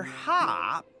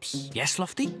 Perhaps... Yes,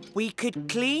 Lofty? We could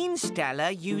clean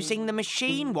Stella using the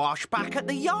machine wash back at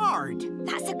the yard.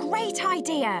 That's a great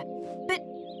idea. But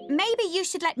maybe you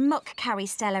should let Muck carry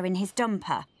Stella in his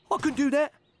dumper. I can do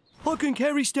that. I can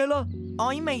carry Stella.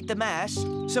 I made the mess,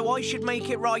 so I should make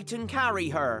it right and carry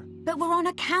her. But we're on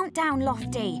a countdown,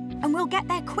 Lofty, and we'll get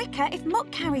there quicker if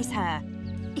Muck carries her.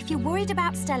 If you're worried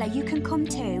about Stella, you can come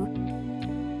too.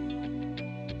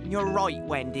 You're right,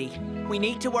 Wendy. We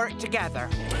need to work together.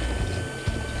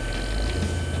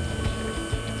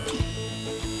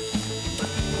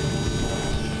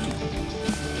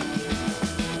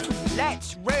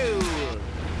 Let's roll!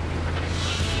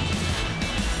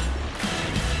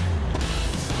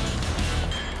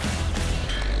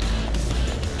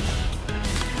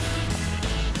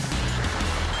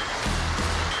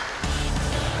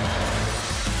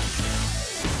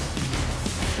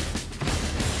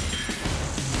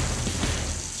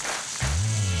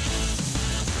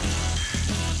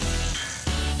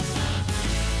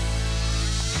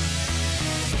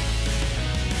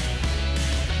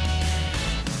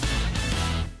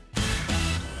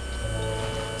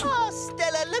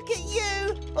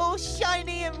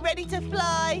 Shiny and ready to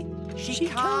fly. She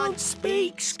can't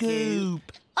speak, Scoop.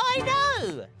 I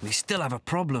know. We still have a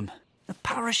problem. The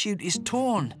parachute is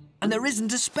torn, and there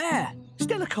isn't a spare.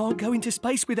 Stella can't go into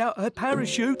space without her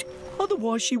parachute.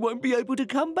 Otherwise, she won't be able to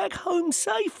come back home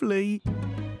safely.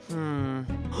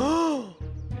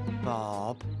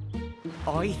 Bob,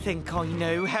 I think I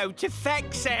know how to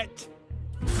fix it.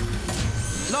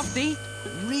 Lofty,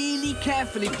 really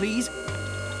carefully, please.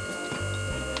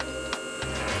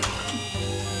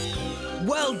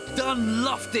 Well done,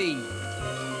 Lofty!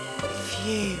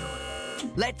 Phew.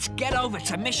 Let's get over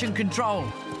to mission control.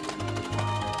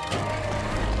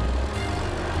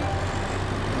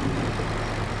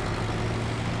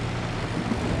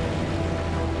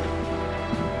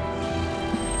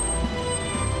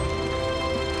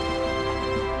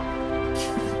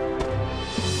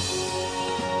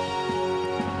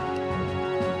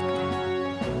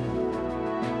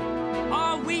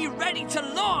 Are we ready to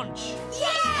launch?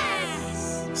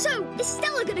 So, is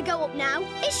Stella going to go up now?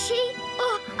 Is she?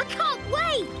 Oh, I can't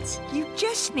wait! You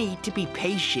just need to be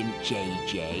patient,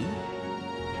 JJ.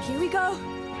 Here we go.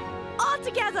 All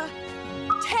together.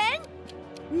 10,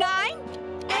 9,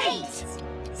 8,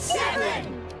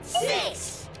 7,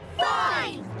 6,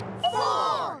 5,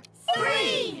 4,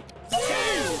 3, 2,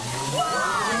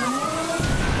 1.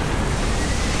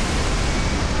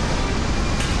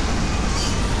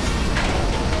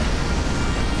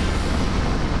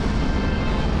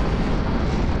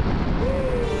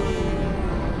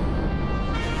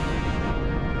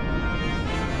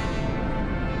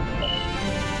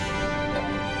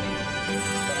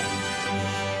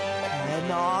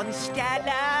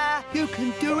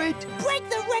 it! Break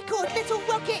the record, little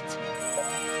rocket!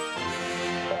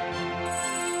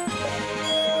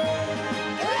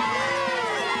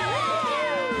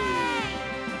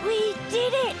 We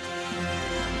did it!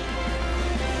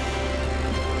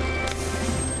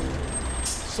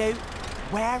 So,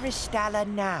 where is Stella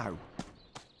now?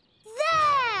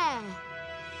 There!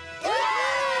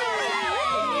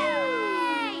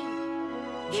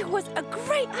 It was a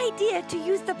great idea to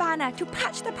use the banner to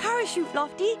patch the parachute,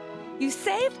 Lofty. You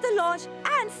saved the launch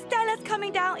and Stella's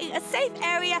coming down in a safe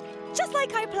area, just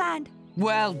like I planned.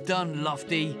 Well done,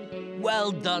 Lofty.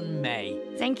 Well done, May.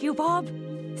 Thank you, Bob.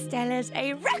 Stella's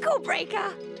a record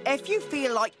breaker. If you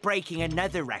feel like breaking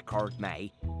another record,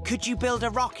 May, could you build a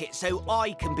rocket so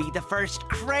I can be the first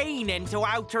crane into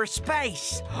outer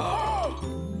space?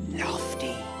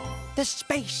 Lofty, the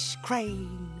space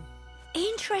crane.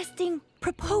 Interesting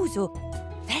proposal.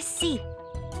 Let's see.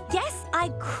 Yes, I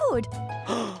could.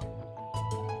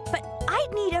 But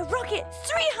I'd need a rocket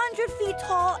 300 feet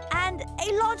tall and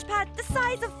a launch pad the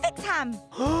size of Fixham.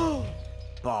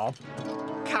 Bob,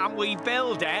 can we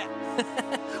build it?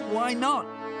 Why not?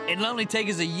 It'll only take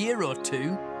us a year or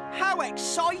two. How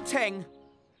exciting!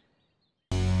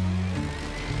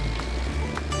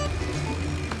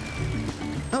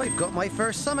 I've got my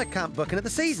first summer camp booking of the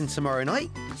season tomorrow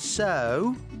night.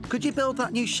 So, could you build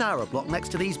that new shower block next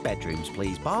to these bedrooms,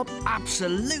 please, Bob?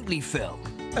 Absolutely, Phil.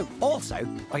 Oh, also,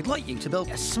 I'd like you to build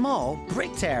a small,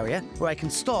 bricked area where I can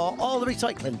store all the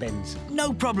recycling bins.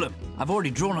 No problem. I've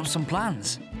already drawn up some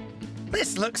plans.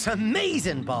 This looks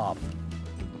amazing, Bob.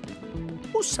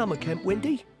 What's summer camp,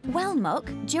 Wendy? Well,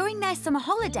 Muck, during their summer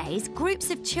holidays,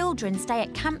 groups of children stay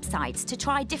at campsites to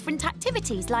try different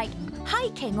activities like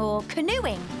hiking or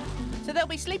canoeing. So they'll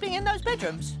be sleeping in those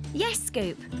bedrooms? Yes,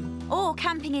 Scoop. Or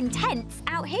camping in tents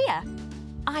out here.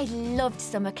 I loved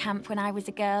summer camp when I was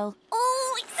a girl.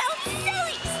 Oh, it sounds so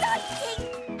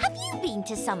exciting! Have you been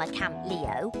to summer camp,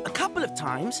 Leo? A couple of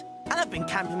times, and I've been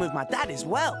camping with my dad as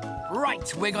well.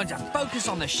 Right, we're going to focus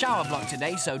on the shower block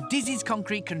today so Dizzy's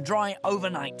concrete can dry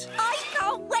overnight. I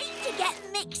can't wait to get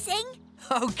mixing.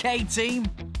 OK, team.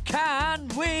 Can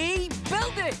we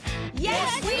build it?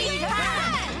 Yes, we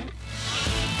can!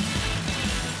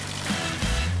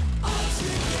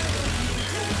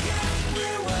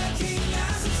 We're working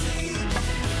as a team.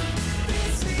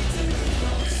 This we do.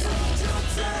 Lots of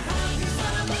jobs to help your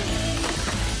family.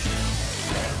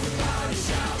 Everybody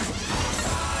shout,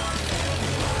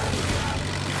 everybody clap.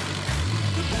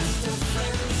 The best of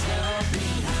friends,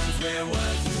 helping hands. We're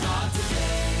working hard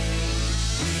today.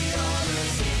 We are a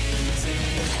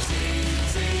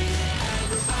team.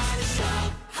 Everybody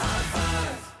shout, high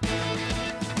five.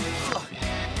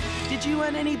 Did you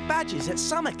earn any badges at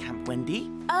summer camp,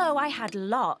 Wendy? Oh, I had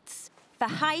lots. For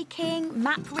hiking,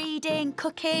 map reading,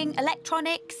 cooking,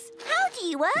 electronics. How do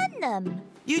you earn them?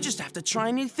 You just have to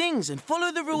try new things and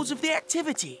follow the rules of the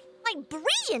activity. I'm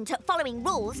brilliant at following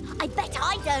rules. I bet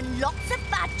I'd earn lots of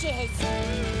badges.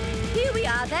 Here we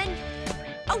are, then.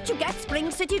 Out you get,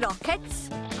 Spring City rockets.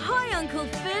 Hi, Uncle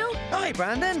Phil. Hi,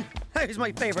 Brandon. How's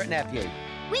my favourite nephew?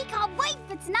 We can't wait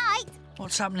for tonight.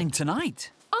 What's happening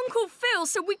tonight? Uncle Phil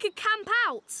said we could camp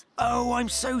out. Oh, I'm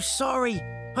so sorry.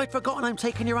 I'd forgotten I'm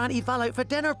taking your Auntie Val out for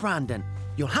dinner, Brandon.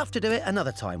 You'll have to do it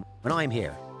another time when I'm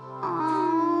here.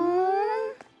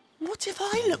 What if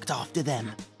I looked after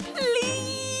them?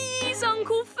 Please,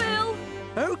 Uncle Phil.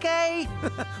 OK.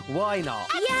 Why not?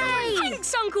 Yay!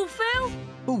 Thanks, Uncle Phil.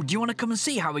 Oh, do you want to come and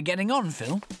see how we're getting on,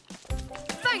 Phil?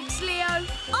 Thanks, Leo.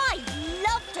 I'd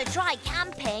love to try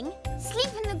camping.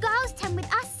 Sleep in the girls' tent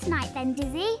with us tonight then,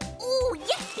 Dizzy. Oh,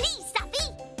 yes, please,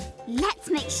 Sappy. Let's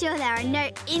make sure there are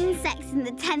no insects in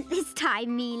the tent this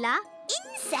time, Mila.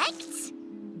 Insects?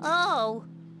 Oh,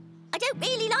 I don't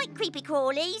really like creepy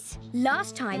crawlies.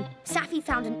 Last time, Sappy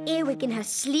found an earwig in her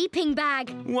sleeping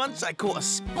bag. Once I caught a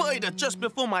spider just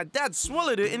before my dad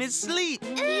swallowed it in his sleep.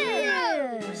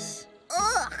 Ugh.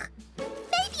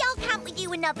 Maybe I'll camp with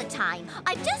you another time.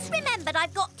 I've just remembered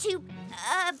I've got to,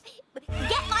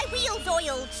 get my wheels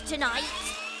oiled tonight.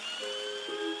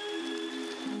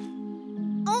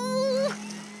 Oh!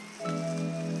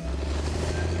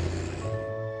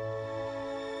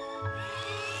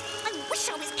 I wish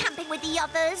I was camping with the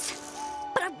others.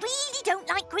 But I really don't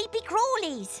like creepy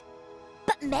crawlies.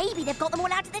 But maybe they've got them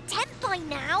all out of the tent by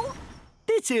now.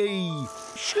 Dizzy!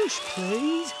 Shush,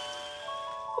 please.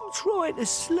 I'm trying to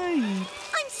sleep.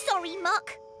 I'm sorry,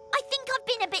 Muck. I think I've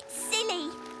been a bit silly.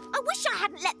 I wish I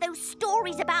hadn't let those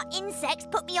stories about insects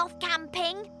put me off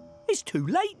camping. It's too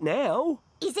late now.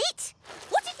 Is it?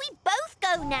 What if we both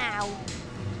go now?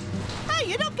 Hey,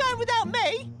 you're not going without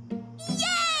me.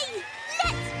 Yay!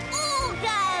 Let's all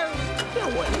go! No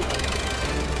way.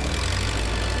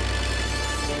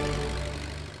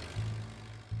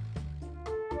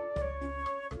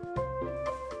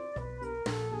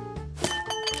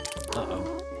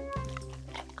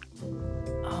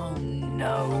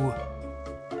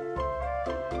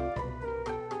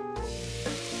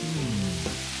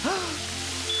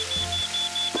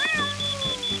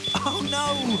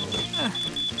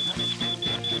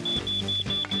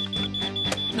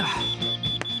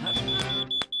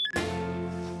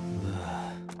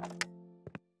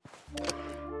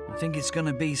 think it's going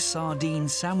to be sardine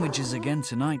sandwiches again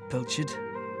tonight, Pilchard.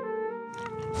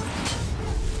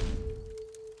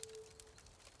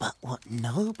 But what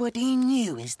nobody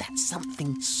knew is that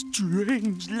something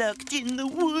strange lurked in the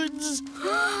woods.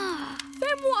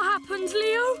 Then what happens,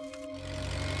 Leo?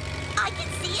 I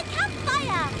can see a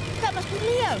campfire. That must be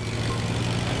Leo.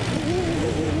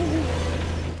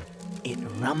 It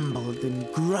rumbled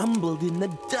and grumbled in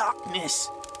the darkness.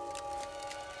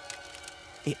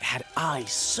 It had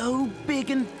eyes so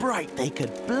big and bright they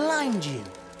could blind you,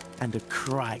 and a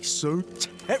cry so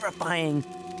terrifying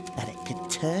that it could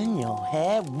turn your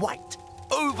hair white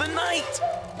overnight.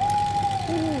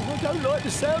 I don't like the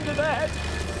sound of that.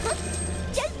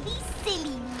 Don't be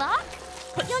silly, Muck.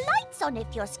 Put your lights on if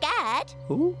you're scared.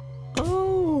 Oh.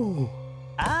 Oh.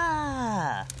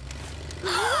 Ah.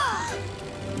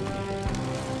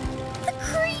 The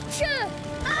creature!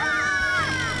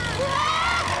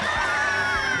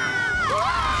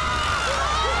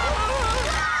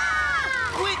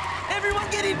 Quick, everyone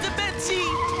get into Betsy!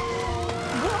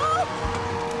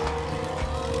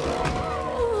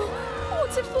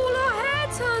 What if all our hair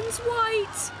turns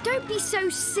white? Don't be so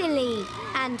silly.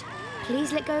 And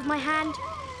please let go of my hand.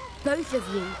 Both of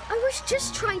you. I was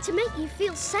just trying to make you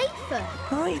feel safer.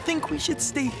 I think we should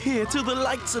stay here till the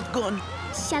lights have gone.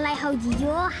 Shall I hold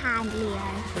your hand, Leo?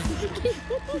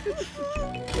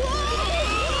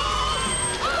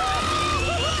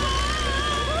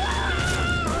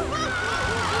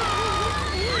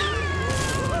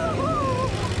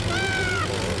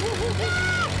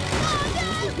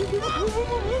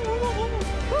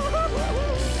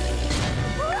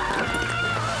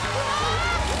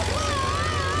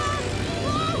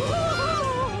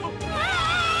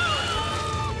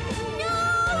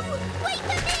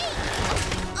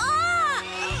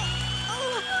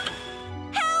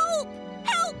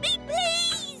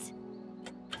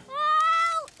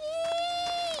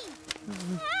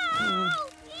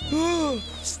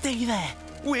 Stay there.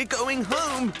 We're going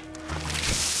home.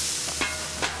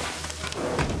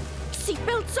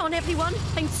 Seatbelts on, everyone.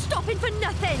 I'm stopping for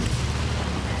nothing.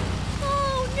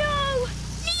 Oh, no!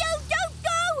 Leo, don't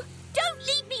go! Don't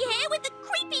leave me here with the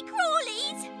creepy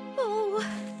crawlies! Oh.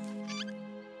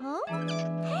 Oh?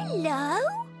 Hello?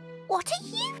 What are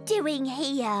you doing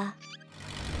here?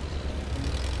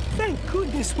 Thank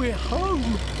goodness we're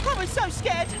home. I was so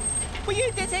scared. Were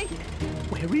you dizzy?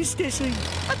 Where is Dizzy?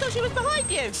 I thought she was behind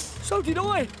you. So did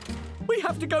I. We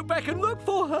have to go back and look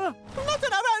for her. Not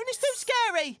on our own. It's too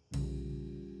scary.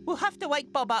 We'll have to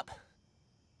wake Bob up.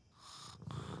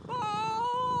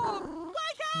 Bob!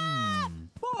 Wake up!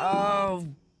 Oh,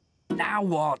 now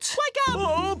what? Wake up!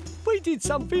 Bob, we did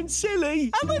something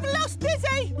silly. And we've lost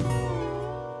Dizzy!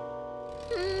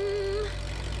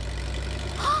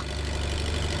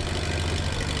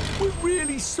 We're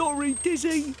really sorry,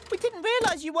 Dizzy. We didn't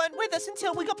realise you weren't with us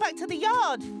until we got back to the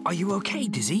yard. Are you okay,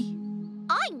 Dizzy?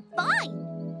 I'm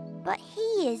fine. But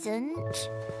he isn't.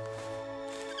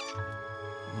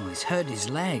 Well, he's hurt his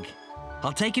leg.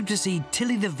 I'll take him to see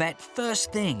Tilly the vet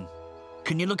first thing.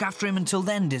 Can you look after him until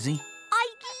then, Dizzy?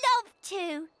 I'd love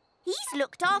to. He's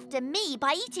looked after me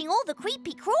by eating all the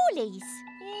creepy crawlies.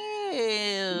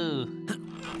 Ew.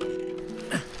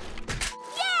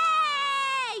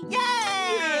 Yay!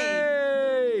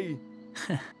 Yay!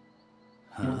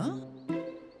 Huh?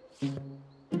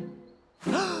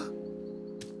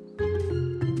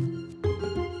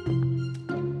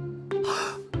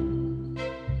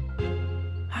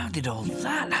 How did all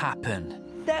that happen?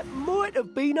 That might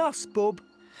have been us, Bob.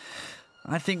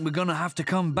 I think we're going to have to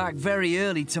come back very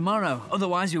early tomorrow.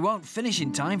 Otherwise, we won't finish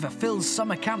in time for Phil's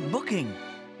summer camp booking.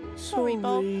 Sorry,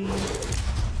 Bob.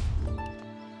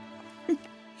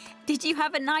 Did you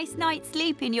have a nice night's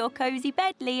sleep in your cosy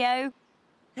bed, Leo?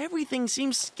 Everything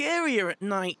seems scarier at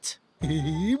night.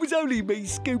 It was only me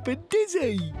scooping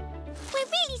Dizzy. We're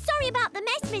really sorry about the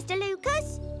mess, Mr.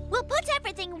 Lucas. We'll put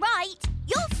everything right.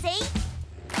 You'll see.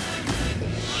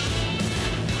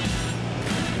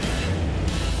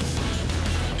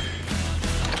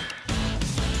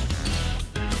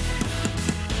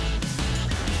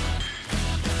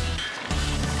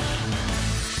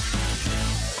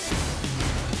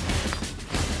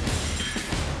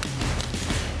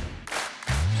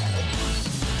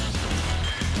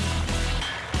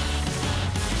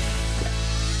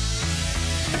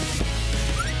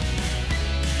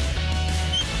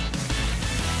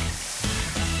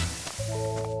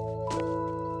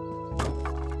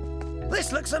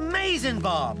 This looks amazing,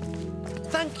 Bob.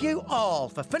 Thank you all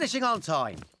for finishing on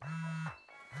time.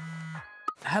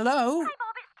 Hello? Hi,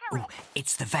 Bob, it's Tilly. Oh,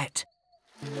 it's the vet.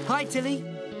 Hi, Tilly.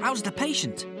 How's the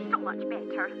patient? So much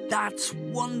better. That's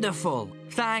wonderful.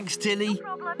 Thanks, Tilly.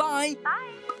 No problem. Bye.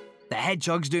 Bye. The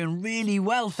hedgehog's doing really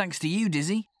well thanks to you,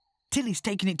 Dizzy. Tilly's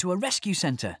taking it to a rescue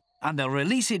centre and they'll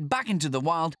release it back into the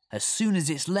wild as soon as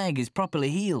its leg is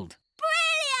properly healed.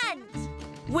 Brilliant!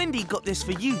 Wendy got this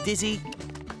for you, Dizzy.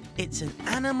 It's an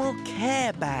animal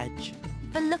care badge.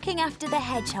 For looking after the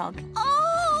hedgehog.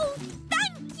 Oh,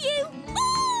 thank you!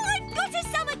 Oh, I've got a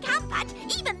summer camp badge,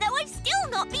 even though I've still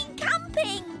not been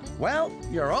camping. Well,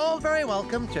 you're all very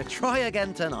welcome to try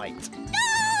again tonight.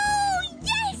 Oh,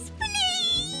 yes,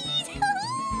 please!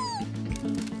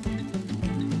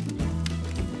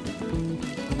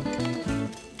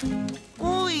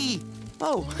 Oi!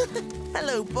 Oh,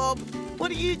 hello, Bob.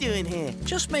 What are you doing here?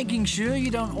 Just making sure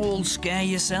you don't all scare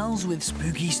yourselves with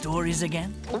spooky stories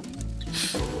again. Oh,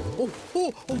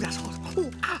 that's hot.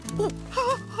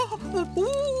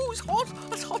 It's hot.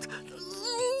 That's hot.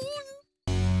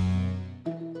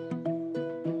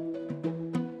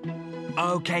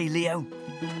 OK, Leo.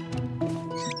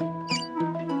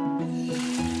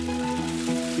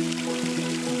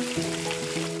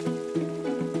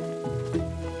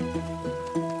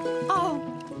 Oh,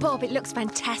 Bob, it looks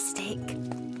fantastic.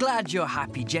 Glad you're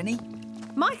happy, Jenny.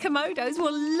 My Komodos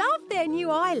will love their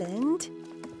new island.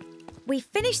 We've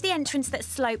finished the entrance that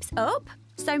slopes up,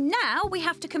 so now we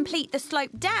have to complete the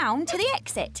slope down to the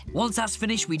exit. Once that's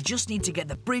finished, we just need to get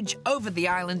the bridge over the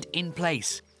island in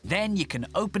place. Then you can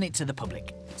open it to the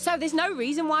public. So there's no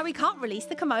reason why we can't release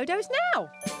the Komodos now.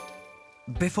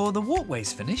 Before the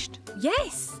walkway's finished?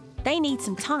 Yes, they need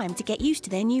some time to get used to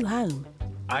their new home.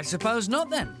 I suppose not,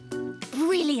 then.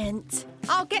 Brilliant.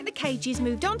 I'll get the cages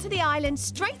moved onto the island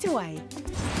straight away.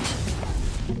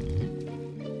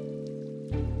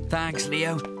 Thanks,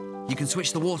 Leo. You can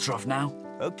switch the water off now.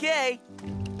 OK.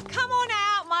 Come on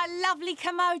out, my lovely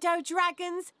Komodo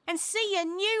dragons, and see your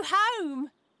new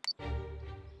home.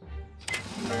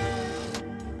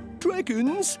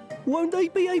 Dragons? Won't they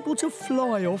be able to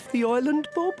fly off the island,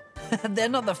 Bob? They're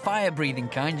not the fire-breathing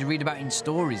kind you read about in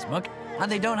stories, Muck,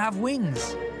 and they don't have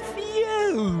wings.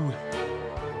 Phew!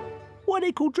 Why are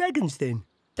they called dragons, then?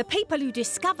 The people who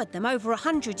discovered them over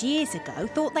 100 years ago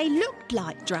thought they looked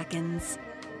like dragons.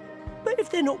 But if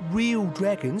they're not real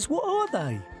dragons, what are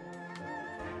they?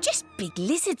 Just big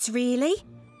lizards, really.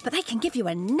 But they can give you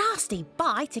a nasty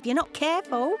bite if you're not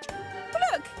careful.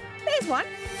 Look, there's one.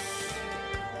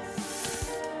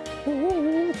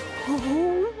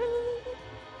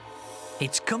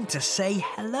 It's come to say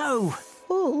hello.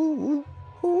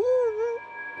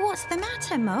 What's the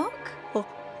matter, Muck?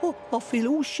 I feel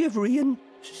all shivery and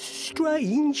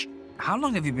strange. How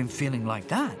long have you been feeling like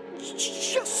that?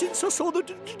 Just since I saw the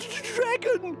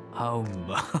dragon. Oh,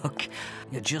 Muck,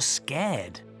 you're just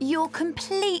scared. You're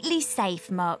completely safe,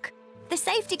 Muck. The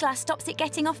safety glass stops it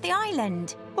getting off the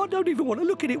island. I don't even want to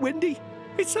look at it, Wendy.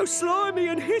 It's so slimy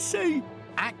and hissy.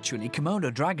 Actually,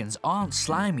 Komodo dragons aren't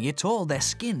slimy at all. Their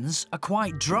skins are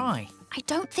quite dry. I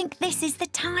don't think this is the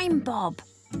time, Bob.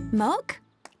 Muck?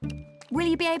 Will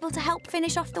you be able to help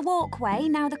finish off the walkway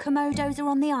now the Komodos are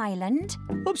on the island?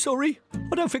 I'm sorry.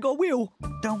 I don't think I will.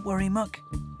 Don't worry, Muck.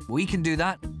 We can do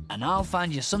that, and I'll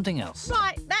find you something else.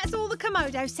 Right, that's all the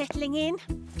Komodos settling in.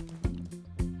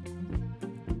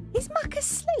 Is Muck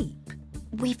asleep?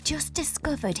 We've just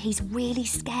discovered he's really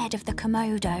scared of the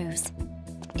Komodos.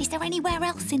 Is there anywhere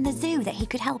else in the zoo that he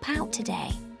could help out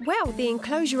today? Well, the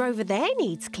enclosure over there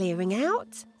needs clearing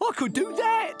out. I could do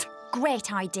that.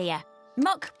 Great idea.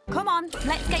 Muck, come on,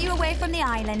 let's get you away from the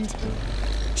island.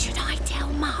 Should I tell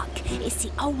Muck it's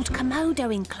the old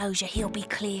Komodo enclosure he'll be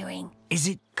clearing? Is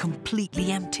it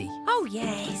completely empty? Oh,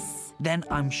 yes. Then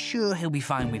I'm sure he'll be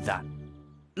fine with that.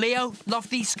 Leo,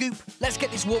 Lofty, Scoop, let's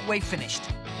get this walkway finished.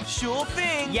 Sure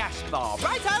thing. Yes, Bob.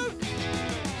 Righto.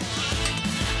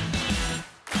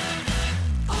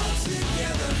 All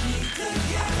together, meet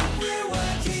again. We're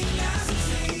working as a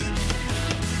team.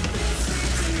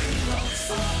 Busy lots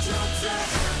of jobs, a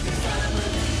happy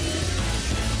family.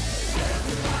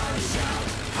 Everybody shout,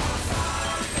 high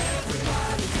five,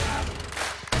 everybody clap.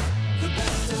 The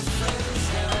best of friends,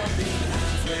 helping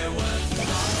hands, we're working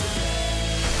hard today.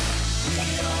 We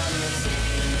are a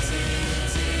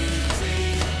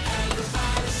team.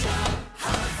 Everybody shout,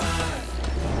 high five.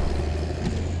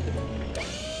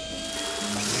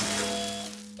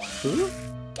 Huh?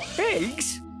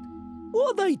 Eggs? What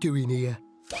are they doing here?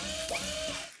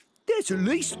 There's at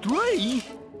least 3.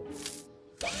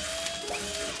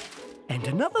 And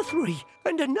another 3.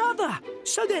 And another.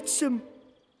 So that's,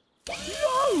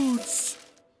 loads.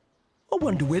 I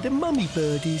wonder where the mummy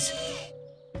bird is.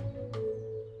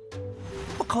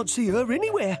 I can't see her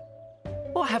anywhere.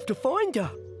 I have to find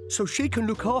her so she can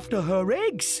look after her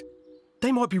eggs.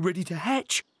 They might be ready to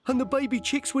hatch and the baby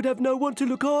chicks would have no one to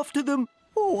look after them.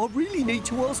 Oh, I really need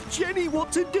to ask Jenny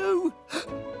what to do.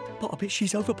 But I bet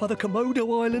she's over by the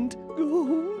Komodo Island.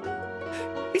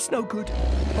 Oh, it's no good.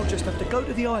 I'll just have to go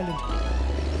to the island.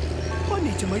 I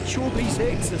need to make sure these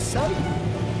eggs are safe.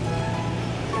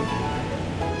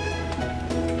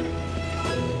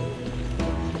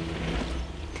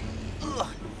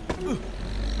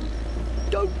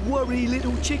 Don't worry,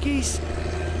 little chickies.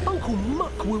 Uncle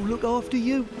Muck will look after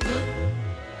you.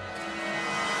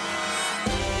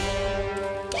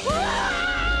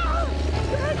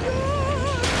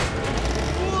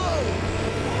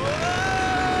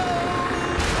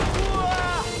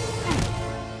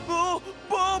 Oh,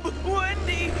 Bob!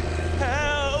 Wendy!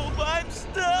 Help! I'm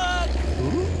stuck!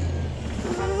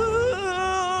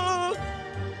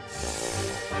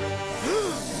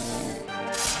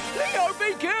 Leo,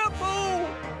 be careful!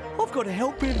 I've got to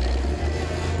help him.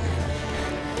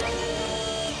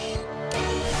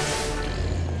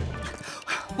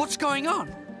 What's going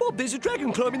on? Bob, there's a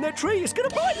dragon climbing that tree. It's going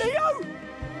to bite Leo.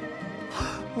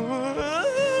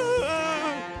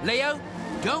 Leo,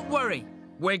 don't worry.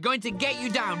 We're going to get you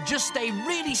down. Just stay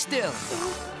really still.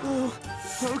 Oh,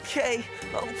 OK,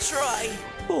 I'll try.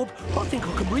 Bob, I think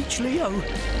I can reach Leo.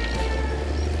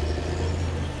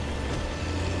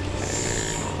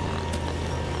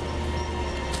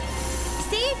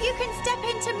 See if you can step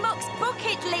into Muck's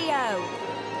bucket, Leo.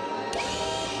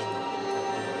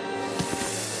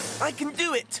 I can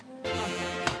do it.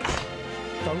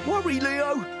 Don't worry,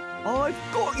 Leo. I've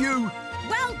got you.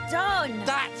 Well done.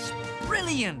 That's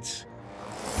brilliant.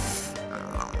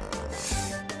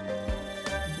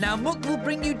 Now Muck will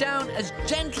bring you down as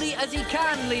gently as he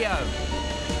can, Leo.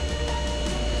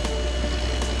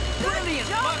 Brilliant,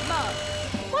 Muck!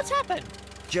 What's happened?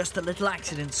 Just a little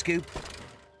accident, Scoop.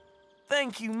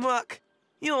 Thank you, Muck.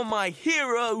 You're my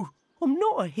hero. I'm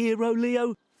not a hero,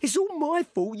 Leo. It's all my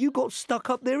fault you got stuck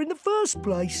up there in the first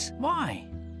place. Why?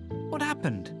 What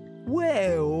happened?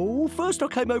 Well, first I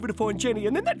came over to find Jenny,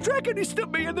 and then that dragon hissed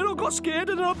at me, and then I got scared,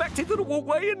 and then I backed into the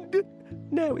walkway, and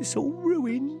now it's all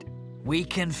ruined. We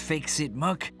can fix it,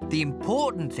 Muck. The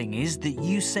important thing is that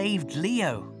you saved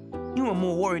Leo. You were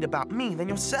more worried about me than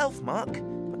yourself, Muck. That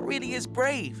really is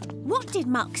brave. What did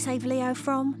Muck save Leo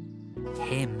from?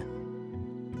 Him.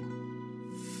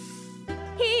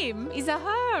 Him is a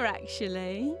her,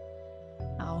 actually.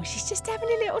 Oh, she's just having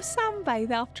a little sunbathe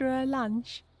after her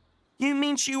lunch. You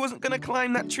mean she wasn't going to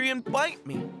climb that tree and bite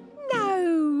me?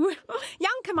 No.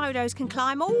 Young Komodos can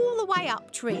climb all the way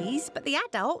up trees, but the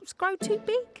adults grow too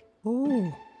big.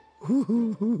 Oh.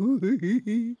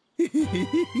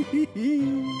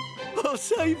 I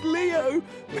saved Leo.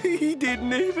 He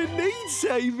didn't even need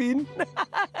saving.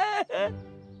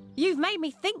 You've made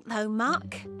me think, though,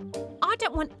 Muck. I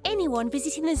don't want anyone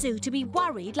visiting the zoo to be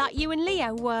worried like you and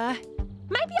Leo were.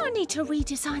 Maybe I need to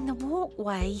redesign the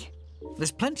walkway.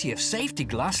 There's plenty of safety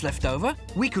glass left over.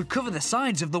 We could cover the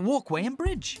sides of the walkway and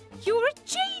bridge. You're a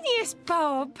genius,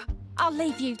 Bob. I'll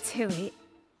leave you to it.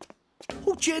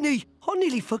 Oh, Jenny, I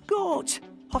nearly forgot.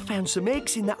 I found some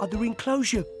eggs in that other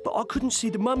enclosure, but I couldn't see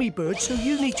the mummy birds, so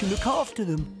you need to look after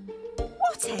them.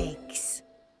 What eggs?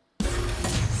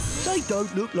 They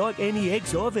don't look like any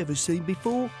eggs I've ever seen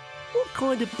before. What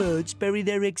kind of birds bury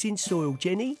their eggs in soil,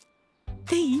 Jenny?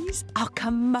 These are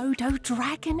Komodo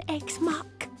dragon eggs,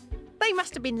 Muck. They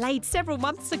must have been laid several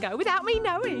months ago without me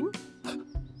knowing.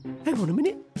 Hang on a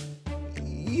minute.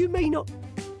 You mean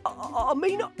I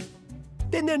mean...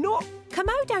 Then they're not...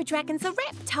 Komodo dragons are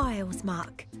reptiles,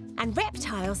 Muck. And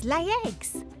reptiles lay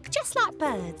eggs, just like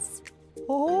birds.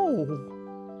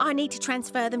 Oh. I need to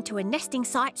transfer them to a nesting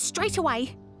site straight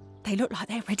away. They look like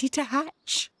they're ready to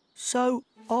hatch. So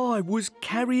I was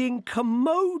carrying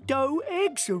Komodo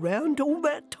eggs around all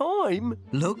that time?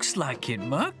 Looks like it,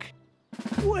 Muck.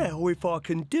 Well, if I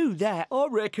can do that, I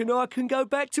reckon I can go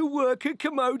back to work at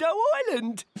Komodo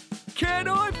Island. Can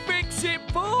I fix it,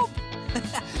 Bob?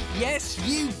 Yes,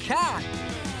 you can.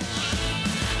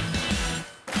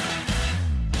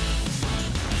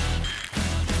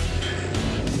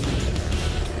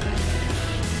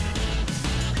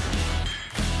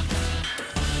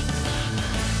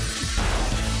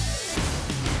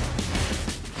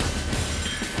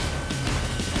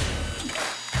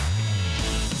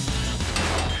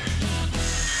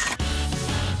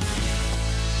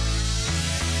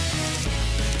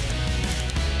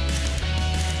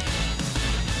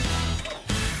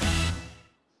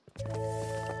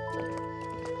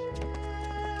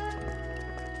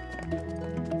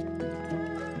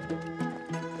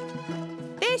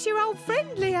 There's your old friend,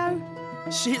 Leo.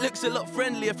 She looks a lot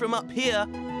friendlier from up here.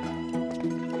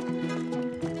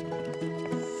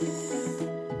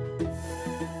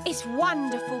 It's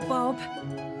wonderful, Bob.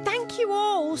 Thank you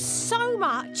all so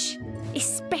much.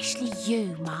 Especially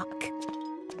you, Muck.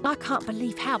 I can't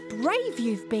believe how brave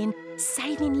you've been,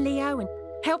 saving Leo and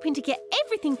helping to get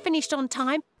everything finished on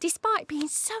time, despite being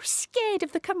so scared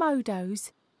of the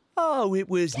Komodos. Oh, it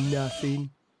was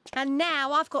nothing. And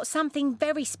now I've got something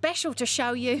very special to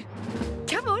show you.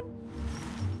 Come on.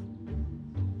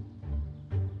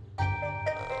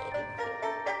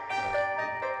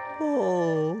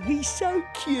 Oh, he's so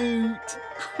cute.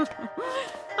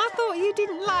 I thought you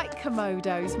didn't like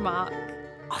Komodos, Muck.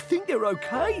 I think they're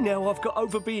okay now I've got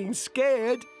over being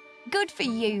scared. Good for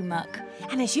you, Muck.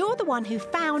 And as you're the one who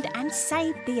found and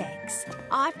saved the eggs,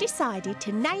 I've decided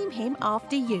to name him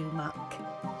after you, Muck.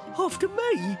 After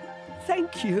me?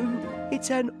 Thank you. It's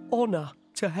an honour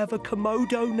to have a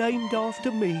Komodo named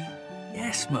after me.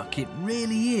 Yes, Muck, it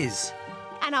really is.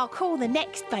 And I'll call the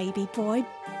next baby boy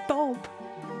Bob.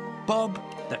 Bob,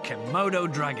 the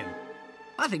Komodo dragon.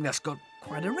 I think that's got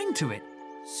quite a ring to it.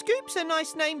 Scoop's a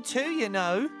nice name too, you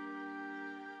know.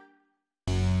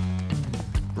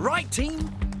 Right, team.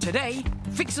 Today,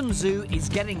 Fixham Zoo is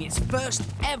getting its first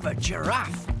ever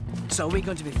giraffe. So we're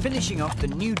going to be finishing off the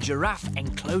new giraffe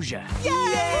enclosure.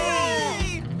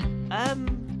 Yay!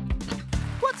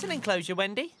 What's an enclosure,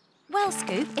 Wendy? Well,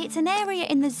 Scoop, it's an area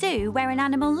in the zoo where an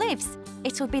animal lives.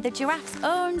 It'll be the giraffe's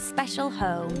own special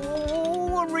home.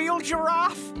 Oh, a real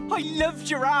giraffe! I love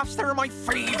giraffes. They're my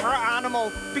favourite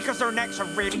animal because their necks are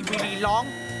really, really long.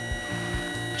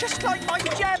 Just like my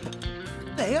Jeb.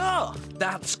 They are.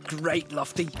 That's great,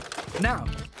 Lofty. Now,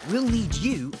 we'll need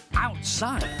you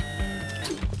outside.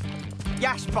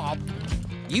 Yes, Bob.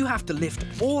 You have to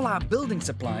lift all our building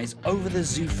supplies over the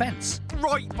zoo fence.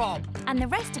 Right, Bob. And the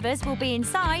rest of us will be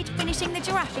inside finishing the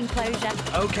giraffe enclosure.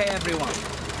 OK, everyone.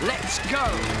 Let's go.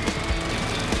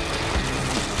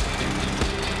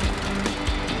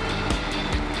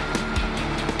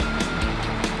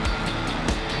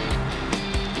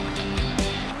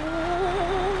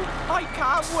 I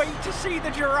can't wait to see the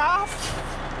giraffe.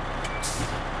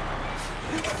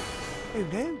 Oh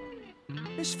no,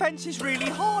 this fence is really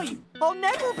high. I'll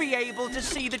never be able to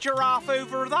see the giraffe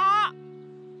over that.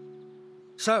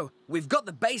 So, we've got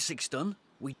the basics done.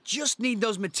 We just need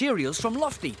those materials from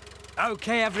Lofty.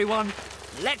 OK, everyone,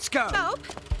 let's go. Bob!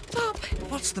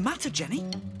 What's the matter, Jenny?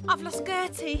 I've lost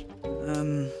Gertie.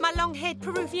 My long-haired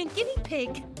Peruvian guinea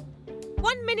pig.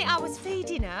 1 minute I was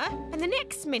feeding her, and the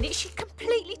next minute she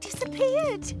completely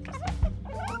disappeared.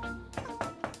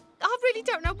 I really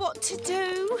don't know what to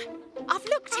do. I've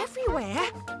looked everywhere.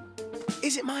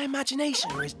 Is it my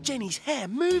imagination or is Jenny's hair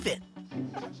moving?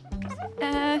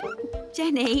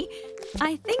 Jenny,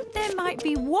 I think there might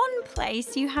be one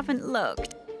place you haven't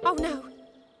looked. Oh, no.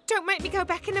 Don't make me go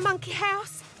back in the monkey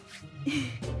house.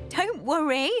 Don't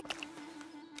worry.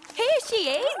 Here she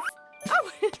is.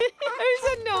 Oh, who's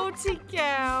a naughty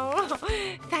girl?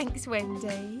 Thanks,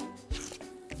 Wendy.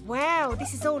 Wow,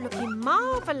 this is all looking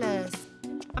marvellous.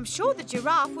 I'm sure the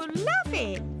giraffe will love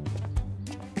it.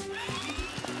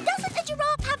 Doesn't the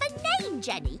giraffe have a name,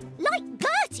 Jenny? Like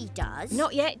Gertie does?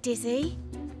 Not yet, Dizzy.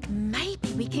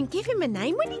 Maybe we can give him a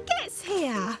name when he gets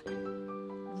here.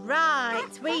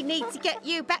 Right, we need to get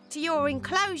you back to your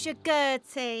enclosure,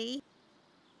 Gertie.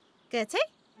 Gertie?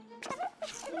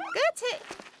 Gertie?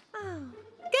 Oh.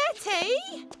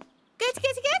 Gertie?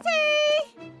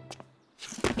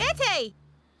 Gertie!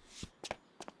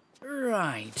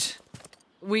 Right.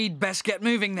 We'd best get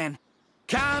moving then.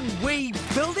 Can we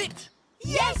build it?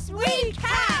 Yes, we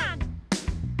can!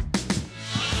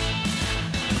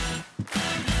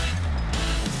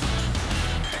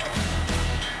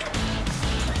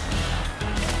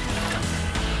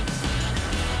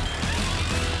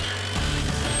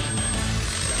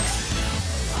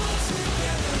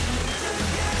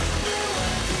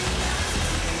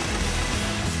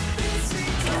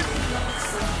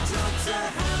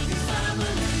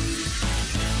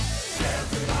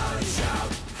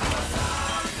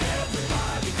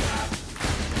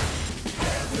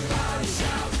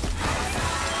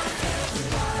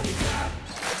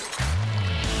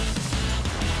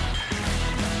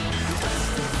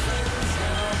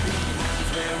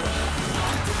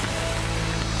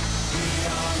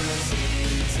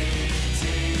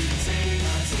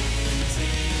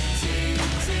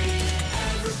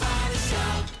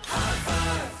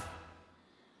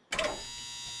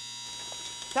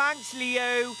 Thanks,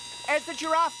 Leo. Is the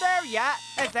giraffe there yet?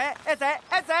 Is it?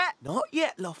 Not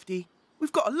yet, Lofty.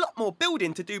 We've got a lot more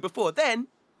building to do before then.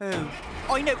 Oh,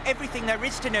 I know everything there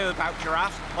is to know about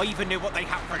giraffes. I even know what they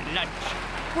have for lunch.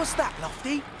 What's that,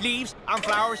 Lofty? Leaves and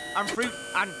flowers and fruit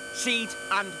and seeds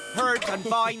and herbs and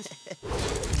vines.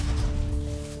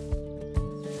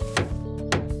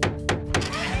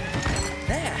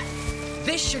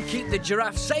 This should keep the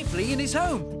giraffe safely in his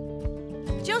home.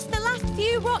 Just the last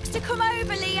few rocks to come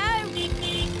over, Leo.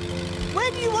 Where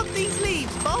do you want these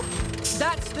leaves, Bob?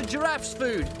 That's the giraffe's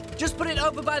food. Just put it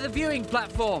over by the viewing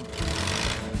platform.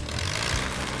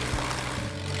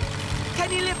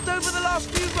 Can you lift over the last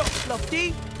few rocks,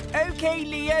 Lofty? OK,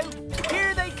 Leo.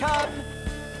 Here they come.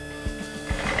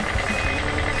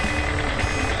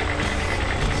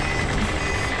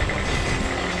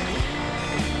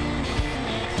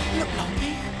 Look,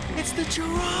 Lofty. It's the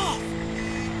giraffe.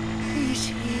 He's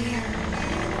here.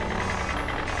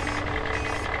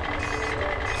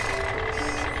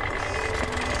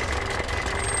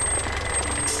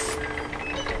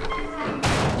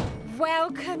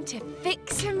 Welcome to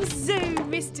Fixham Zoo,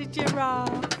 Mr.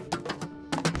 Giraffe.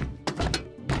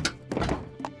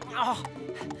 Oh,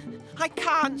 I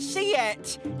can't see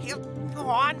it.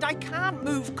 Oh, and I can't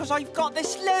move because I've got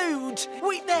this load.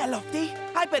 Wait there, Lofty.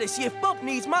 I better see if Bob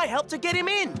needs my help to get him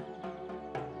in.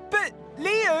 But,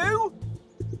 Leo,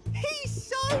 he's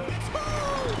so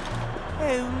tall.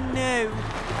 Oh, no.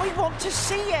 I want to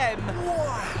see him.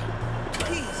 Wow.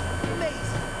 He's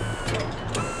amazing.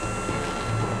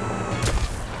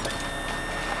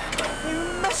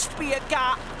 There must be a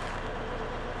gap.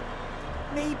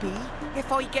 Maybe if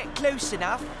I get close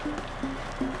enough,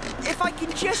 if I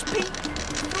can just peek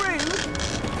through.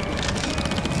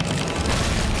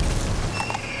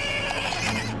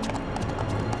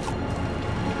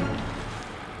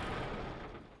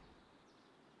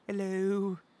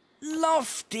 Hello.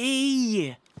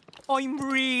 Lofty! I'm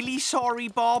really sorry,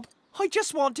 Bob. I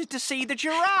just wanted to see the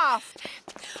giraffe.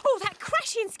 Oh, that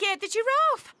crashing scared the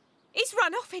giraffe. He's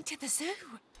run off into the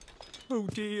zoo. Oh,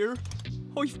 dear.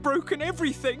 I've broken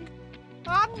everything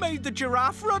and made the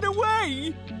giraffe run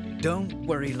away. Don't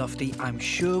worry, Lofty. I'm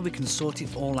sure we can sort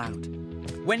it all out.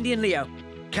 Wendy and Leo,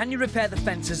 can you repair the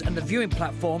fences and the viewing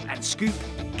platform? And Scoop,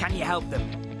 can you help them?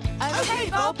 OK,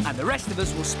 Bob. And the rest of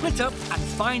us will split up and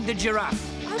find the giraffe.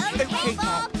 OK,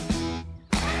 Bob.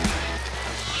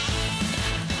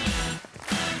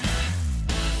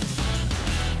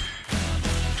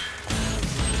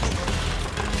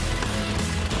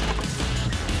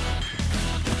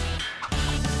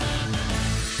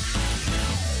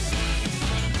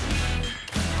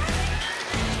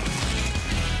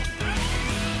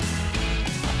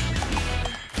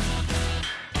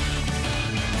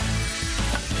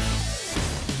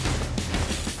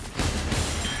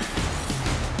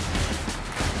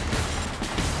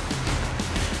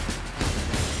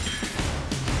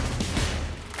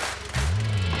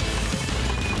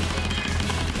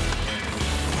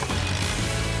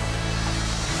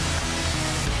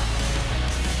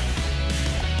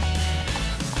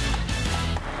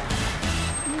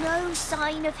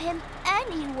 Sign of him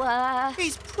anywhere.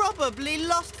 He's probably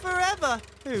lost forever.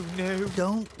 Oh, no.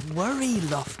 Don't worry,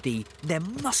 Lofty. There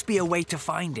must be a way to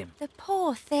find him. The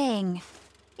poor thing.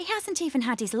 He hasn't even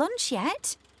had his lunch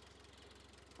yet.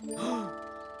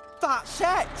 That's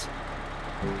it.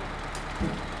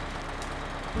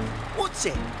 What's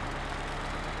it?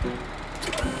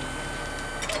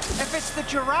 If it's the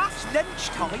giraffe's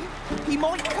lunchtime, he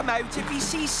might come out if he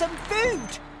sees some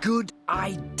food. Good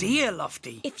idea,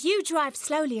 Lofty. If you drive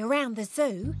slowly around the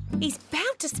zoo, he's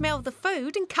bound to smell the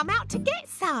food and come out to get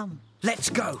some. Let's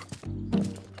go.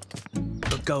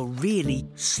 But go really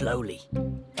slowly.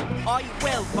 I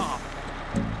will, Bob.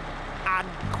 And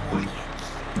quiet.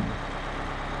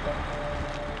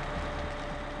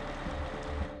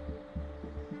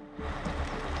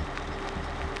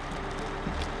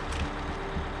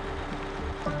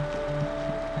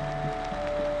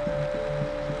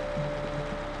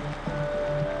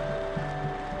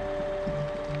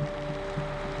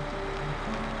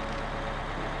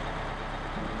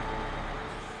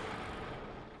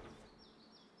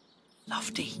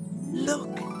 Lofty,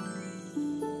 look.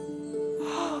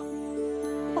 Oh,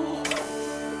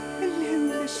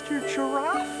 hello, Mr.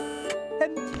 Giraffe.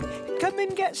 Come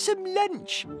and get some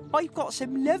lunch. I've got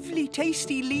some lovely,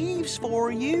 tasty leaves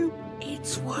for you.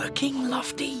 It's working,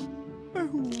 Lofty. Oh,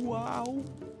 wow.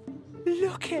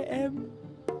 Look at him.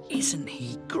 Isn't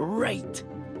he great?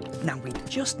 Now we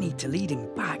just need to lead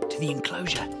him back to the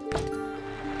enclosure.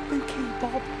 OK,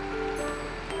 Bob.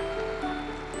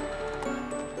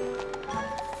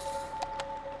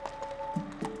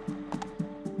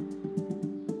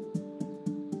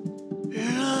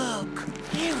 Look,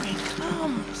 here he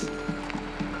comes.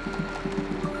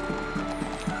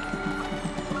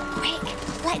 Quick,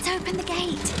 let's open the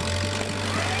gate.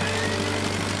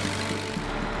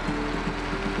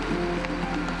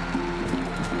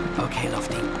 OK,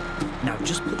 Lofty. Now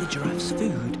just put the giraffe's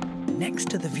food next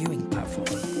to the viewing platform.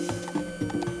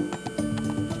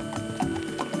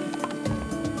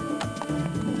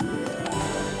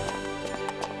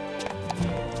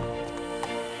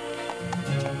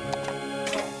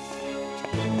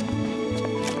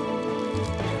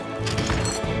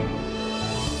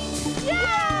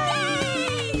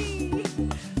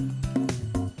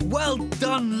 Well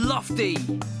done, Lofty!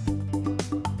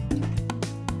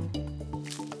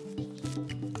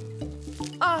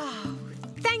 Oh,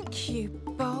 thank you,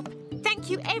 Bob. Thank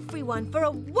you, everyone, for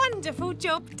a wonderful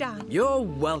job done. You're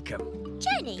welcome.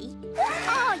 Jenny, what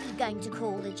are you going to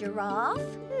call the giraffe?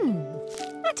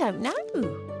 I don't know.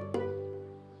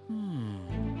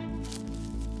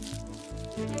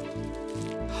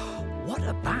 What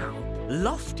about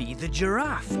Lofty the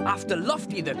giraffe, after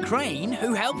Lofty the crane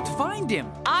who helped find him?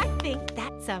 I think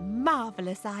that's a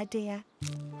marvellous idea.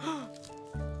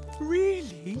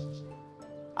 Really?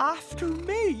 After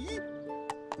me?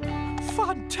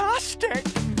 Fantastic!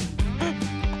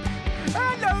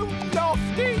 Hello,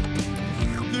 Lofty!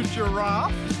 The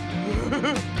giraffe.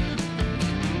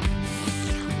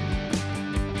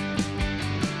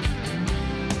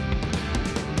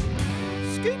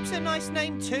 Scoop's a nice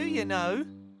name too, you know.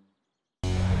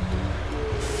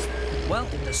 Well,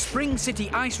 the Spring City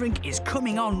ice rink is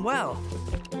coming on well.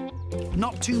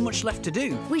 Not too much left to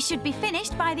do. We should be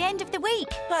finished by the end of the week.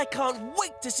 I can't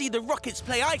wait to see the Rockets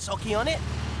play ice hockey on it.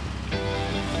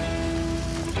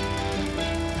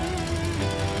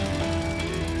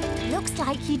 Looks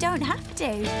like you don't have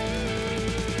to.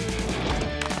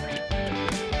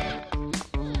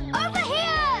 Over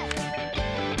here!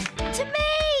 To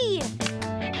me!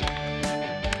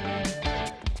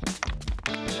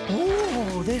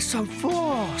 Oh, they're so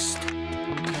fast.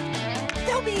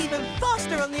 They'll be even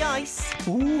faster on the ice.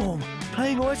 Oh,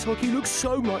 playing ice hockey looks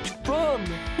so much fun.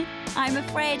 I'm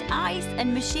afraid ice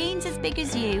and machines as big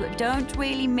as you don't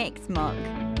really mix, Muck.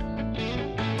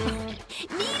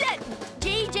 Neela,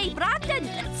 JJ, Brandon,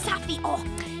 Safi. Oh,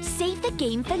 save the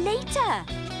game for later.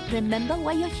 Remember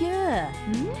why you're here.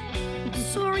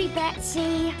 Sorry,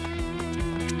 Betsy.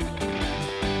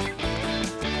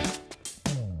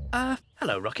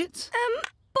 Hello, Rockets.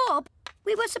 Bob,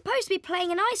 we were supposed to be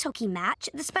playing an ice hockey match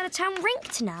at the Spellatown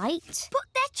rink tonight. But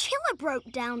their chiller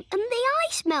broke down and the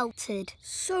ice melted.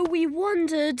 So we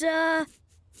wondered,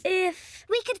 if...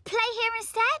 We could play here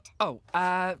instead? Oh,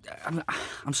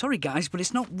 I'm sorry, guys, but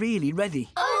it's not really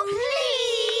ready. Oh,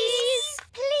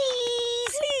 please!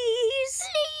 Please!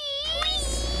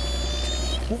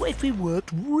 What if we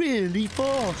worked really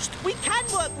fast? We can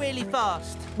work really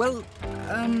fast. Well,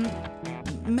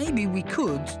 maybe we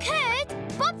could. Could?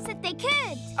 Bob said they could.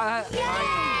 Yay! Yay!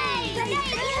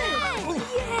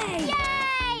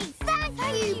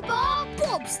 Thank you, Bob.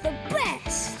 Bob's the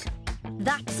best.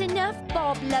 That's enough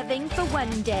Bob-loving for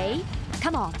one day.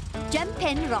 Come on, jump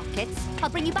in, Rockets. I'll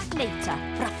bring you back later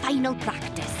for a final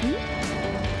practice.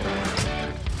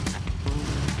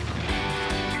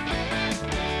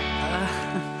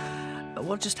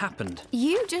 What just happened?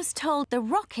 You just told the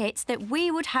Rockets that we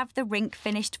would have the rink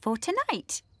finished for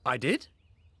tonight. I did?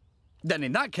 Then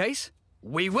in that case,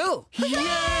 we will.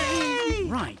 Yay!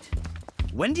 Right.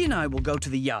 Wendy and I will go to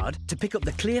the yard to pick up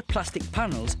the clear plastic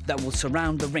panels that will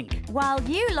surround the rink. While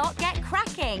you lot get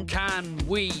cracking. Can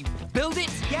we build it?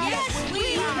 Yes,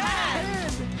 we can!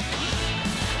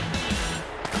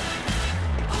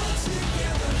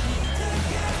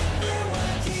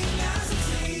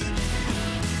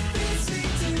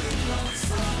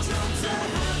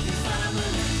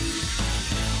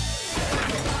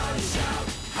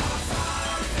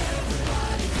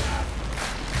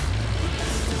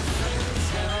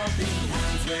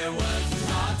 We're working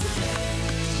hard today.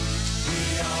 We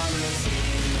are a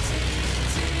team,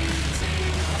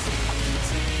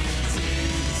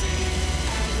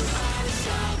 Everybody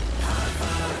shout, high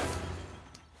five.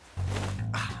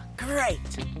 Great.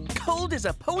 Cold as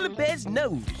a polar bear's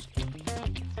nose.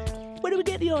 Where do we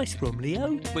get the ice from,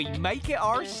 Leo? We make it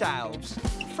ourselves.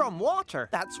 From water.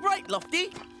 That's right,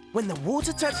 Lofty. When the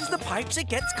water touches the pipes, it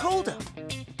gets colder.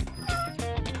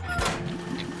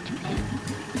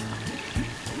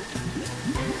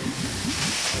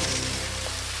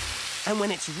 And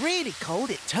when it's really cold,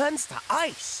 it turns to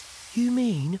ice. You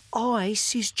mean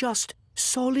ice is just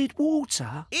solid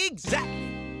water?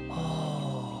 Exactly.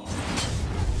 Oh.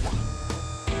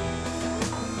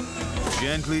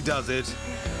 Gently does it.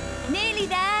 Nearly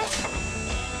there.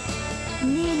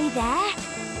 Nearly there.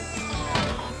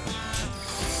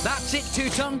 That's it,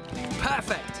 Two-Tongue.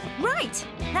 Perfect. Right.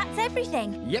 That's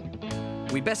everything. Yep.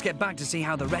 We best get back to see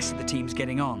how the rest of the team's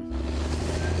getting on.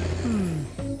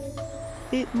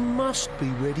 It must be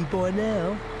ready by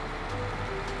now.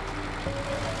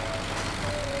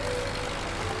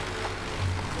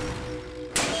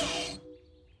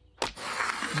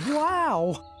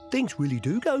 Wow! Things really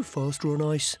do go faster on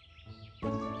ice.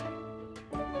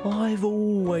 I've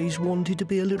always wanted to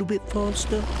be a little bit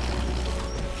faster.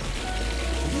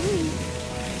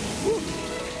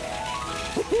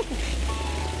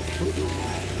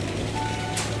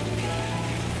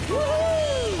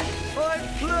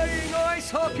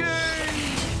 Ice hockey!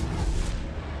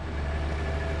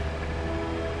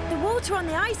 The water on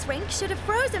the ice rink should have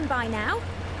frozen by now.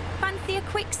 Fancy a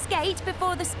quick skate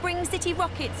before the Spring City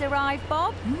Rockets arrive,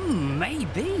 Bob?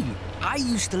 Maybe. I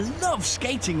used to love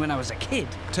skating when I was a kid.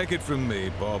 Take it from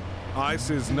me, Bob. Ice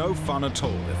is no fun at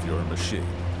all if you're a machine.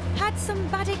 Had some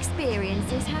bad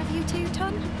experiences, have you,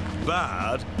 Two-Ton?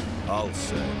 Bad? I'll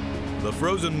say. The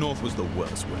frozen north was the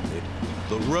worst, Wendy.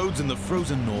 The roads in the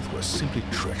frozen north were simply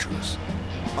treacherous.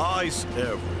 Ice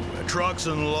everywhere, trucks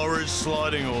and lorries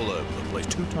sliding all over the place.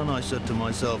 Two-Ton, I said to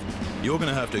myself, you're going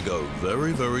to have to go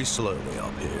very, very slowly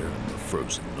up here in the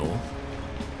frozen north.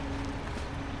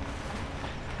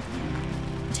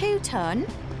 Two-Ton?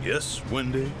 Yes,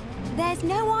 Wendy? There's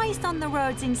no ice on the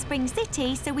roads in Spring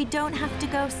City, so we don't have to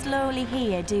go slowly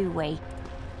here, do we?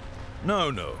 No,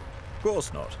 of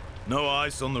course not. No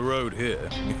ice on the road here.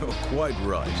 You're quite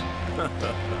right.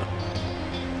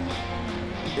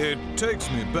 It takes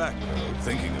me back, though,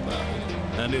 thinking about it.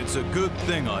 And it's a good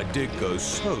thing I did go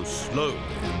so slowly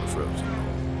in the frozen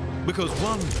north. Because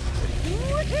one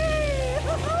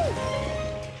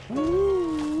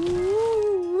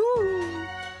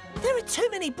There are too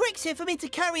many bricks here for me to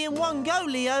carry in one go,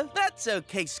 Leo. That's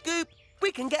okay, Scoop.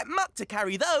 We can get Muck to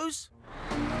carry those.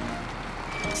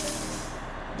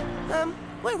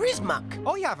 Where is Muck?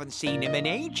 I haven't seen him in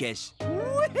ages.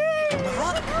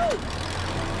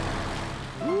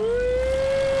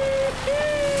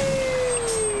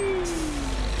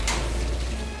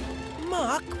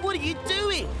 Muck, what are you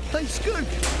doing? Hey, Scoop,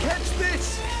 catch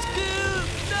this. Scoop,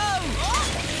 no! Oh,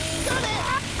 got it!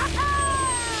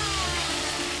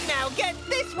 Now get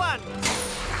this one!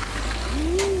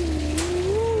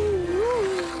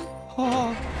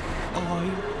 Oh, I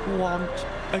want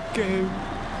a go.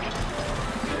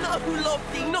 No,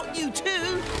 Lofty, not you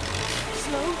too!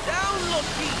 Slow down,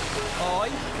 Lofty! I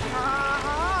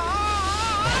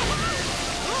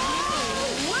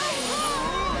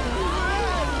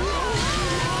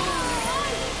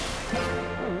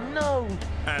No!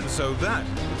 And so that,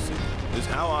 you see, is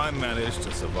how I managed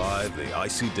to survive the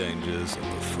icy dangers of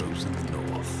the frozen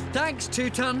north. Thanks,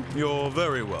 Two-Ton. You're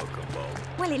very welcome, Bob.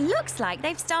 Well, it looks like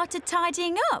they've started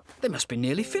tidying up. They must be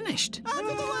nearly finished. Out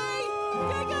of the way!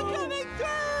 You're coming through!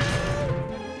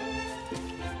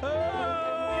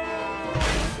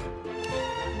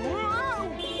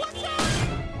 Whoa! What's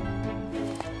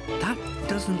That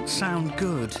doesn't sound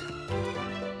good.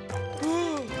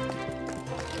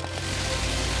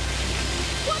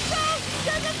 What's up?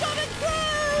 They're coming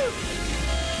through!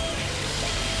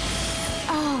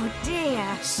 Oh,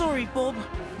 dear. Sorry, Bob.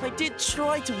 I did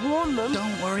try to warn them.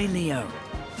 Don't worry, Leo.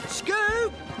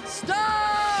 Scoop!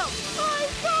 Stop! I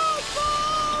can't,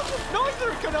 Bob!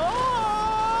 Neither can I!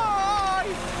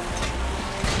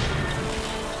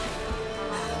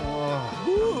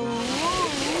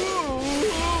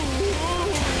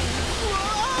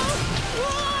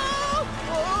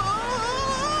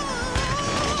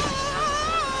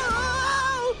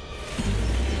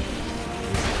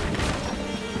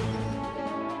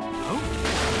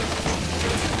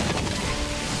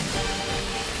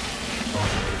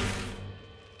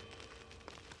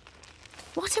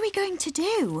 What are we going to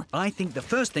do? I think the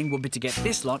first thing would be to get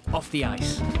this lot off the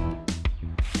ice.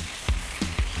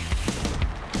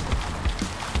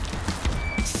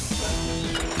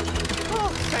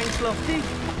 Oh, thanks, Lofty.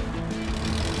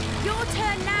 Your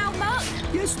turn now, Muck.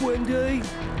 Yes, Wendy.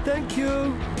 Thank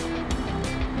you.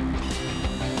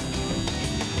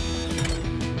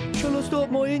 Shall I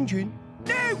start my engine?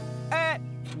 No!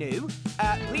 No.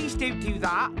 Please don't do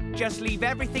that. Just leave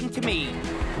everything to me.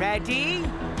 Ready?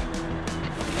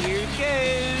 Here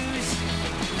goes.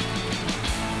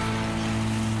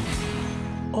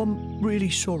 I'm really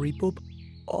sorry, Bob.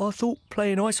 I thought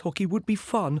playing ice hockey would be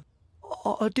fun.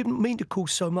 I didn't mean to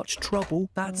cause so much trouble.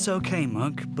 That's okay,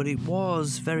 Muck, but it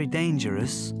was very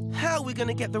dangerous. How are we going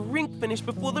to get the rink finished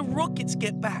before the Rockets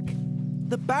get back?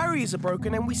 The barriers are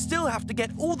broken and we still have to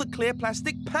get all the clear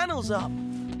plastic panels up.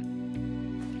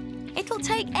 It'll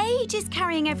take ages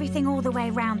carrying everything all the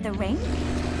way round the rink.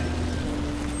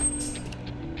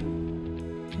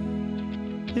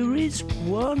 There is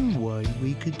one way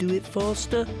we could do it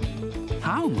faster.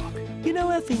 How, Muck? You know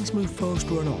how things move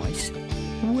faster on ice?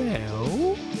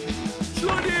 Well...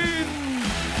 Slide in!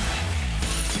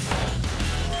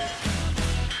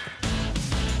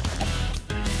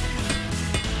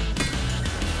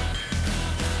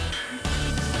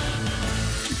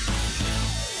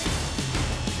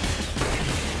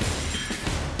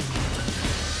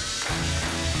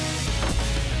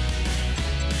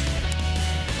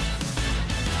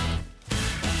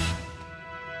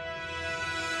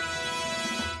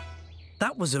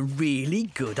 That was a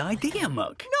really good idea,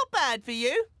 Muck. Not bad for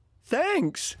you.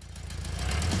 Thanks.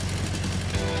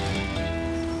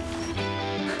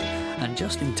 And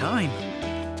just in time.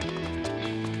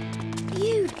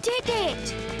 You did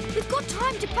it! We've got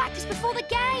time to practice before the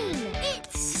game.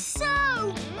 It's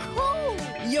so cool!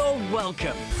 You're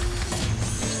welcome.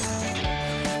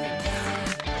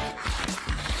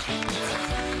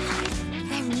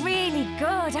 They're really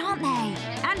good, aren't they?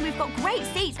 And we've got great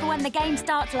seats for when the game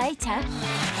starts later.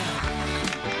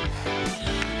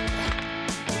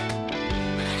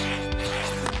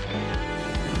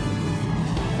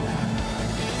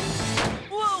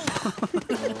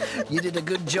 You did a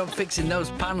good job fixing those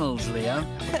panels, Leo.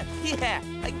 Yeah,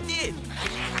 I did.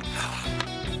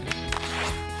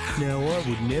 Now, I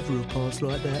would never have passed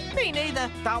like that. Me neither.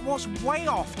 That was way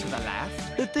off to the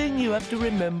left. The thing you have to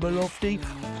remember, Lofty,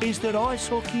 is that ice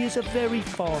hockey is a very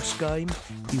fast game.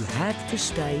 You have to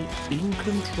stay in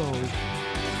control.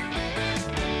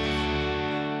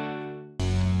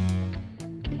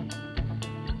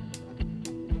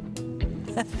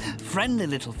 Friendly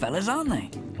little fellas, aren't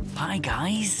they? Hi,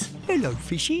 guys. Hello,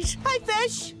 fishies. Hi,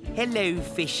 fish. Hello,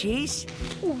 fishies.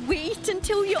 Wait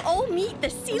until you all meet the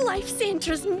Sea Life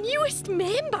Centre's newest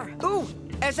member. Ooh,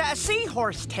 is that a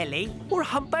seahorse, Tilly? Or a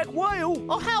humpback whale.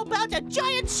 Or how about a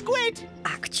giant squid?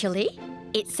 Actually,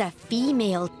 it's a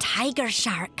female tiger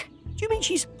shark. Do you mean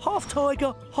she's half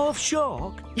tiger, half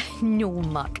shark? No,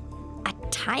 Muck. A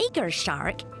tiger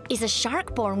shark is a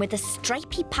shark born with a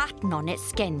stripy pattern on its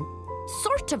skin.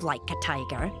 Sort of like a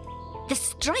tiger. The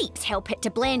stripes help it to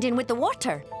blend in with the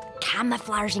water,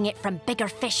 camouflaging it from bigger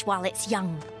fish while it's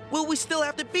young. Will we still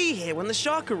have to be here when the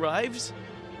shark arrives?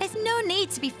 There's no need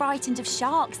to be frightened of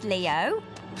sharks, Leo.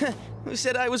 Who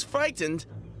said I was frightened?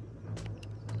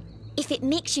 If it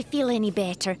makes you feel any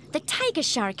better, the tiger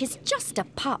shark is just a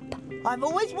pup. I've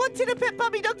always wanted a pet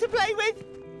puppy dog to play with.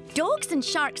 Dogs and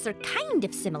sharks are kind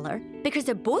of similar because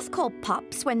they're both called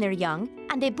pups when they're young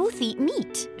and they both eat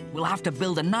meat. We'll have to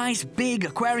build a nice big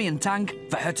aquarium tank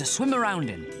for her to swim around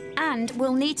in. And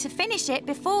we'll need to finish it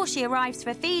before she arrives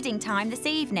for feeding time this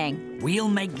evening. We'll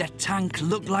make the tank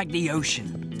look like the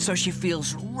ocean, so she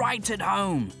feels right at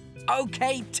home.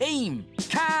 OK, team,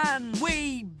 can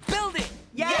we build it?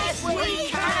 Yes, we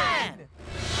can!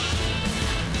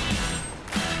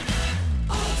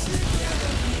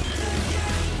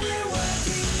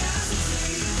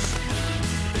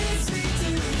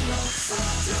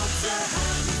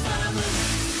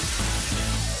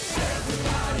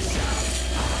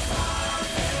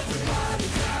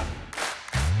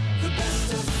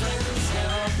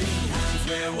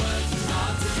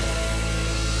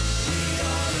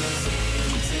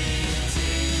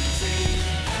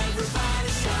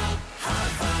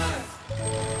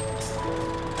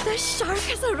 The shark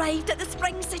has arrived at the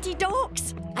Spring City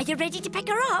docks. Are you ready to pick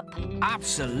her up?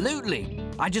 Absolutely.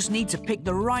 I just need to pick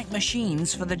the right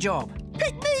machines for the job.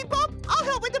 Pick me, Bob. I'll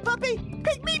help with the puppy.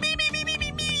 Pick me.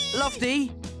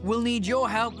 Lofty, we'll need your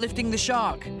help lifting the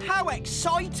shark. How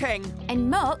exciting! And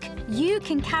Muck, you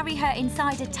can carry her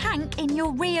inside a tank in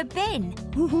your rear bin.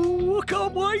 Ooh, I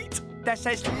can't wait. This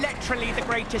is literally the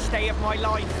greatest day of my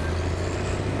life.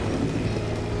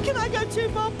 Can I go too,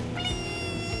 Bob?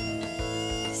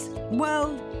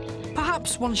 Well,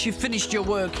 perhaps once you've finished your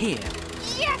work here.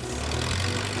 Yes!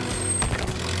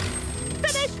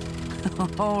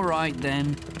 Finished! All right,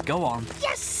 then. Go on.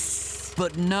 Yes!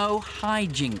 But no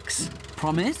hijinks.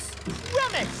 Promise?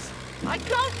 Promise! I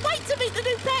can't wait to meet the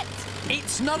new pet!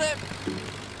 It's not a...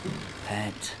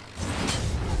 pet.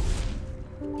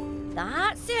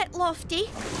 That's it, Lofty.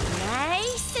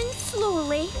 Nice and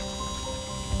slowly.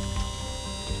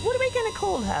 What are we going to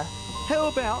call her? How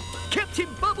about Captain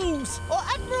Bubbles? Or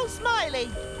Admiral Smiley?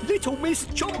 Little Miss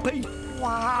Chompy?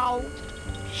 Wow,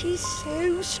 she's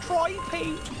so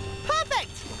stripy.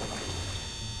 Perfect!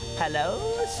 Hello,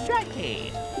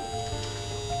 Stripey.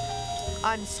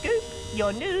 I'm Scoop,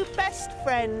 your new best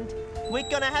friend. We're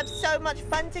gonna have so much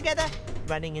fun together.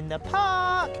 Running in the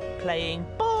park, playing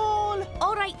ball.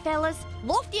 All right, fellas.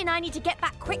 Lofty and I need to get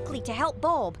back quickly to help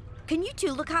Bob. Can you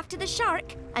two look after the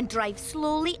shark and drive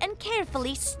slowly and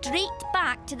carefully straight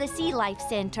back to the Sea Life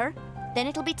Centre? Then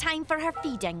it'll be time for her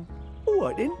feeding. All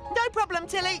right, then. No problem,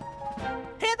 Tilly.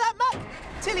 Hear that, Muck?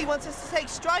 Tilly wants us to take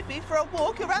Stripey for a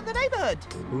walk around the neighbourhood.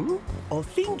 I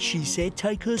think she said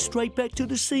take her straight back to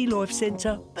the Sea Life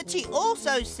Centre. But she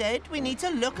also said we need to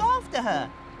look after her.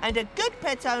 And a good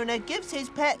pet owner gives his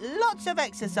pet lots of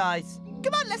exercise.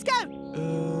 Come on, let's go.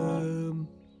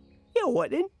 Yeah, all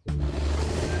right, then.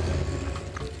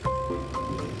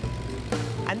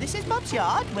 And this is Bob's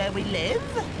yard, where we live.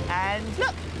 And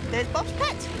look, there's Bob's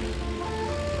pet.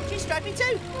 She's Stripey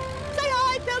too. Say hi.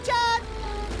 Pilchard!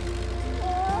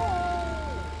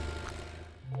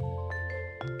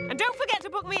 And don't forget to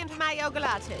book me in for my yoga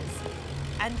lattes.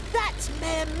 And that's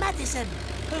Mayor Madison,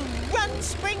 who runs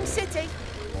Spring City.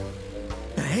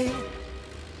 Hey?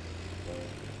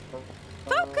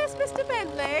 Focus, Mr.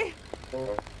 Bentley.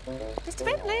 Mr.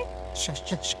 Bentley?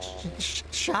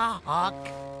 Shark.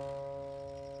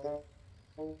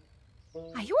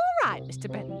 Are you all right, Mr.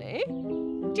 Bentley?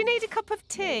 Do you need a cup of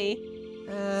tea?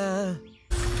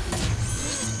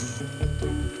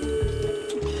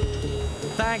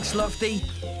 Thanks, Lofty.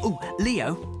 Oh,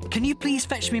 Leo, can you please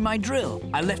fetch me my drill?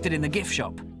 I left it in the gift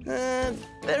shop.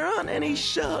 There aren't any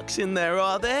sharks in there,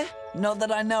 are there? Not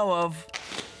that I know of.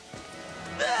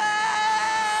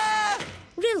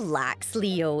 Relax,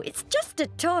 Leo. It's just a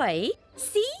toy.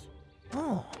 See?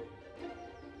 Oh.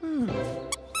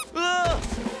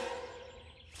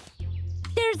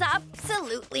 There's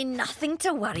absolutely nothing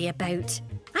to worry about.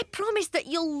 I promise that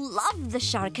you'll love the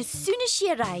shark as soon as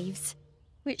she arrives.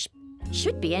 Which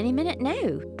should be any minute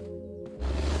now.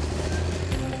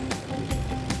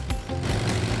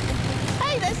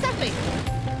 Hey, there's something.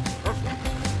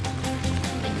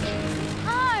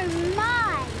 Oh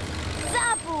my!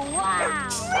 Double wow!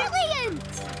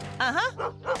 Brilliant!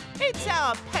 Uh-huh. It's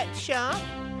our pet shark.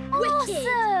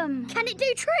 Awesome! Can it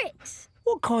do tricks?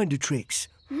 What kind of tricks?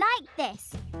 Like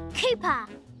this. Cooper,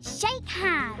 shake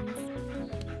hands.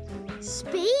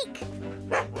 Speak.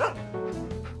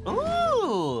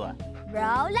 Ooh!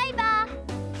 Roll over.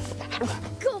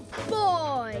 Good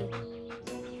boy.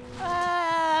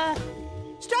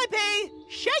 Stripey,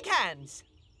 shake hands.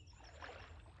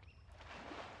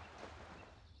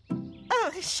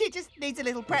 Oh, she just needs a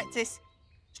little practice.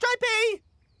 Stripey,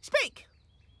 speak.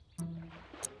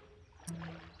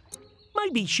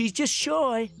 Maybe she's just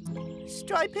shy.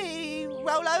 Stripey,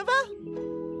 roll over.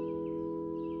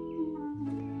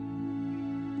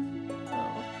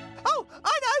 Oh,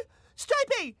 I know!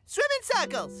 Stripey, swim in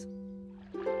circles.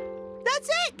 That's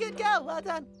it. Good girl. Well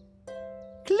done.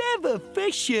 Clever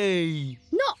fishy.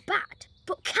 Not bad,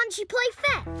 but can she play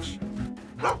fetch?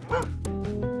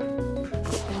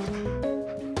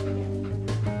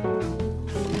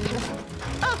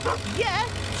 Oh, yeah,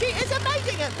 she is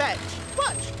amazing at fetch.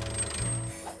 Watch.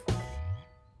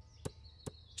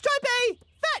 Stripey,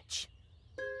 fetch.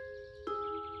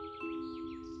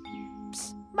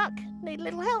 Psst, Muck, need a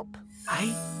little help.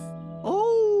 Hey?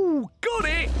 Oh, got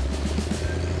it!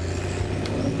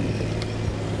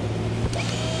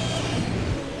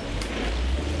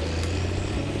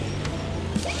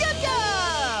 Good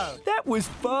girl! That was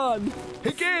fun.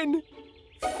 Again.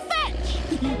 Fetch!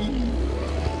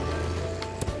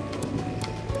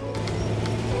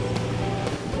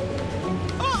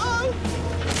 Uh-oh!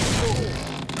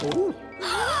 Oh.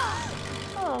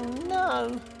 Oh,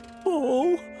 no.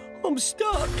 Oh, I'm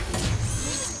stuck.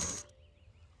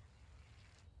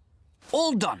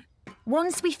 All done.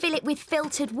 Once we fill it with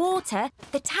filtered water,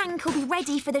 the tank will be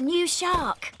ready for the new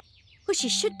shark. Well, she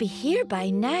should be here by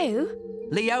now.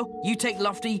 Leo, you take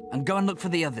Lofty and go and look for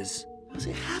the others. Does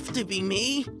it have to be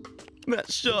me?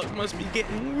 That shark must be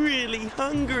getting really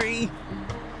hungry.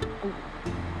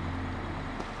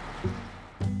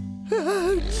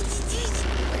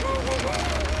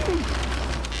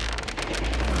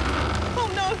 Oh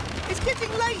no, it's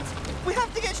getting late. We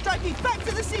have to get Stripey back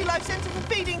to the Sea Life Centre for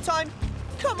feeding time.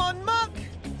 Come on, Muck.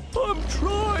 I'm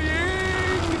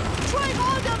trying. Try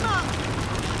harder, Muck.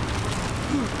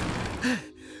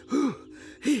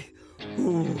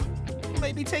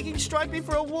 Maybe taking Stripey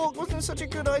for a walk wasn't such a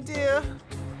good idea.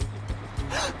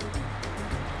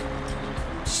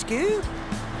 Scoop?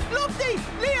 Lofty!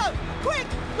 Leo! Quick!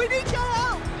 We need your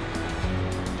help!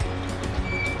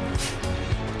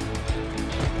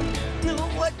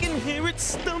 Oh, I can hear its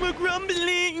stomach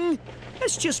rumbling.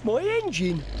 That's just my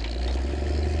engine.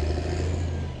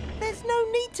 There's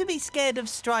no need to be scared of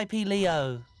Stripey,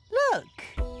 Leo. Look.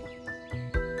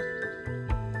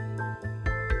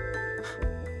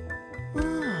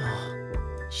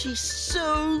 She's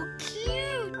so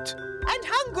cute. And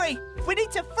hungry. We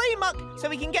need to free Muck so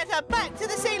we can get her back to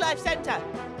the Sea Life Centre.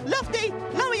 Lofty,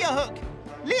 lower your hook.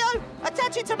 Leo,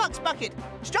 attach it to Muck's bucket.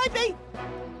 Stripey,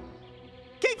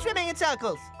 keep swimming in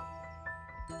circles.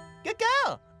 Good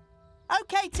girl.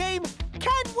 OK, team,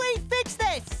 can we fix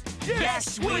this?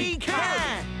 Yes, we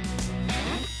can.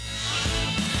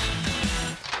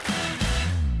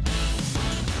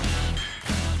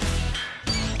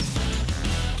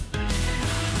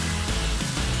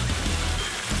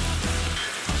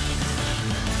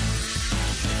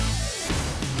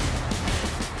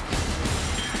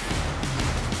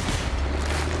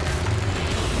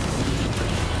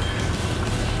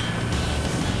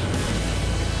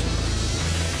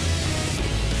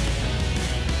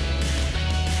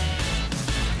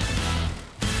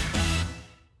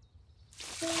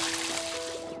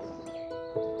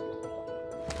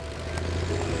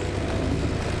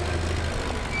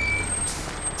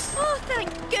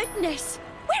 goodness!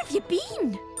 Where have you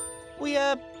been? We,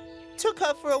 took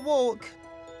her for a walk.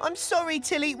 I'm sorry,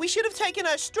 Tilly. We should have taken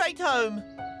her straight home.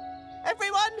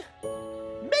 Everyone,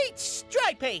 meet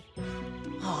Stripey!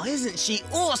 Oh, isn't she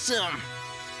awesome?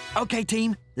 OK,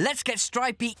 team, let's get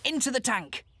Stripey into the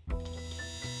tank.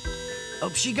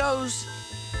 Up she goes.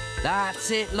 That's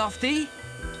it, Lofty.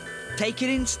 Take it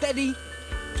in steady.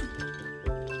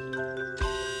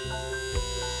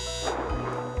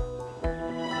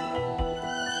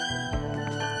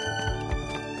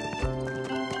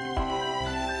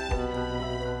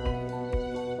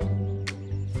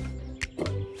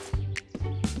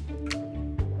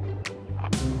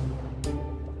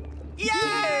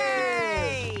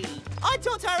 Yay! I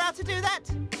taught her how to do that.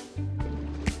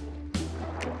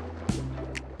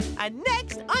 And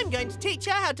next, I'm going to teach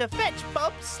her how to fetch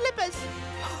Bob's slippers.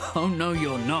 Oh, no,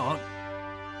 you're not.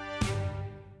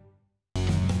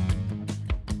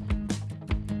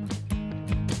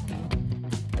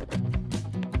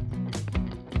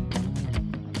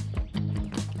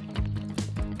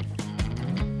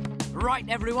 Right,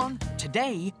 everyone.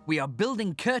 Today, we are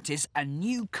building Curtis a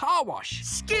new car wash.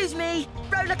 Excuse me,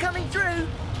 roller coming through.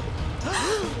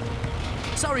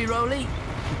 Sorry, Roley.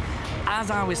 As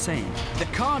I was saying, the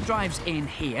car drives in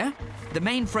here, the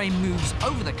mainframe moves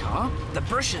over the car, the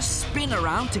brushes spin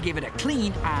around to give it a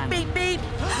clean and... Beep, beep.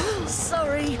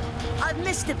 Sorry, I've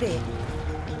missed a bit.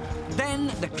 Then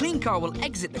the clean car will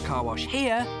exit the car wash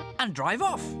here and drive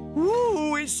off.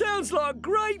 Ooh, it sounds like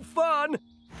great fun.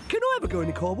 Can I ever go in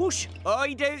a car wash?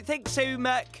 I don't think so,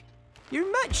 Muck. You're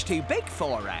much too big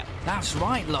for it. That's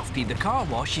right, Lofty. The car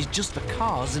wash is just for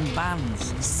cars and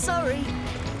vans. Sorry,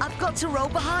 I've got to roll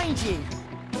behind you.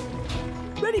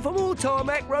 Ready for more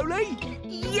tarmac, Roley?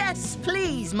 Yes,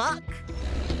 please, Muck.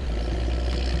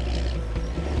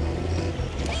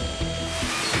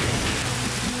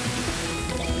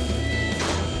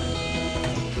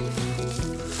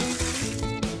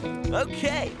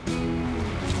 Okay.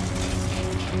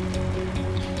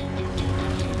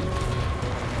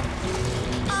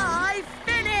 I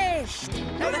finished!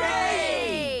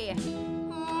 Hooray!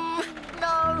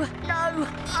 No,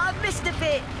 I've missed a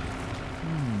bit.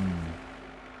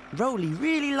 Roley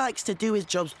really likes to do his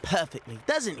jobs perfectly,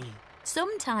 doesn't he?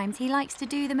 Sometimes he likes to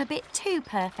do them a bit too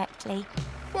perfectly.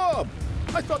 Bob,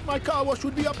 I thought my car wash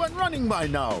would be up and running by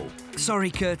now. Sorry,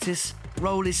 Curtis.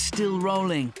 Roll is still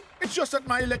rolling. It's just that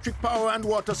my electric power and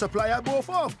water supply are both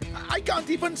off. I can't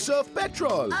even serve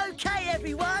petrol. Okay,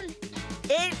 everyone.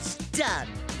 It's done.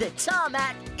 The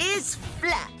tarmac is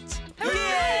flat.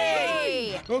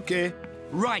 Hooray! Okay.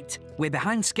 Right, we're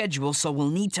behind schedule, so we'll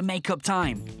need to make up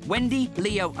time. Wendy,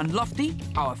 Leo and Lofty,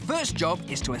 our first job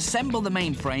is to assemble the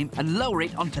mainframe and lower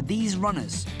it onto these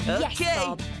runners. Yes,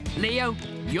 Bob. Leo,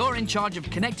 you're in charge of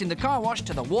connecting the car wash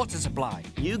to the water supply.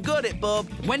 You got it, Bob.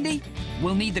 Wendy,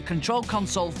 we'll need the control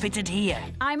console fitted here.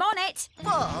 I'm on it.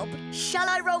 Bob, shall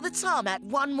I roll the tarmac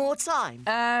one more time?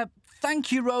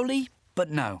 Thank you, Roley,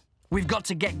 but no. We've got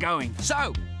to get going.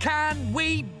 So, can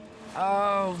we...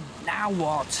 Oh, now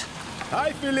what?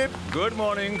 Hi, Philip. Good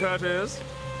morning, Curtis.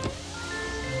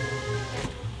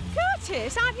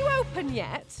 Curtis, aren't you open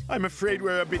yet? I'm afraid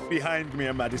we're a bit behind,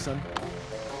 Mayor Madison.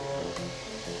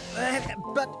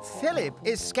 But Philip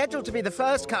is scheduled to be the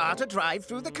first car to drive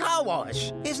through the car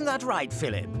wash. Isn't that right,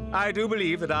 Philip? I do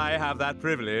believe that I have that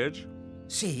privilege.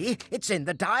 See, it's in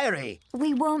the diary.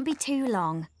 We won't be too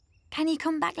long. Can you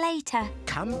come back later?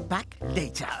 Come back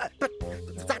later? But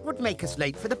that would make us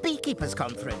late for the beekeepers'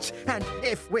 conference. And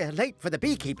if we're late for the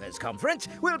beekeepers' conference,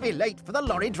 we'll be late for the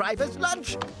lorry driver's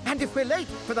lunch. And if we're late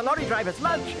for the lorry driver's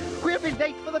lunch, we'll be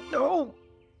late for the... Oh!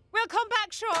 We'll come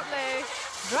back shortly.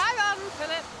 Drive on,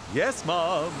 Philip. Yes,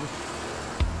 Mom.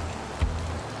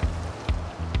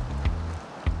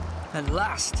 And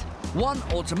last, one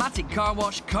automatic car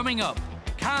wash coming up.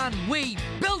 Can we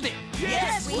build it?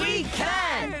 Yes, we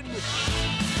can!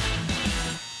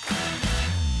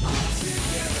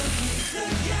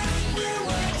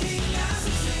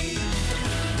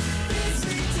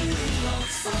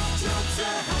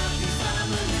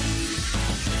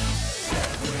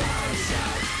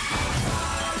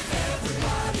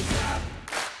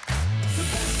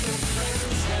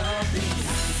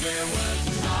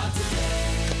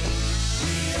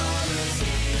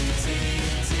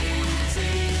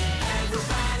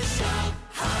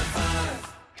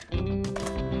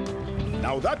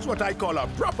 Now that's what I call a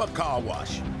proper car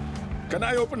wash. Can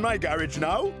I open my garage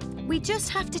now? We just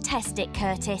have to test it,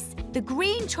 Curtis. The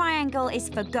green triangle is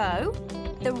for go,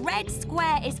 the red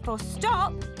square is for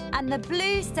stop, and the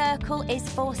blue circle is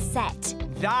for set.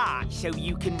 That's so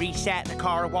you can reset the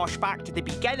car wash back to the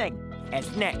beginning,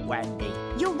 isn't it, Wendy?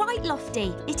 You're right,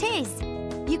 Lofty. It is.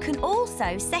 You can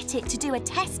also set it to do a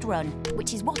test run,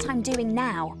 which is what I'm doing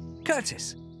now.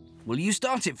 Curtis, will you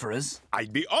start it for us?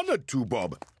 I'd be honoured to,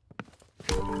 Bob.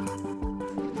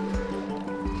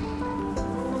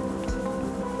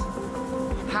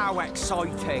 How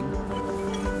exciting.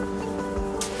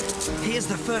 Here's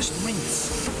the first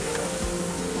rinse.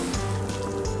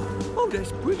 Oh,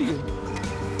 that's brilliant.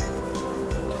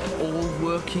 All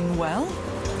working well.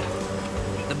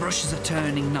 The brushes are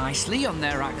turning nicely on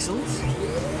their axles.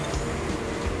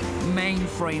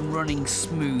 Mainframe running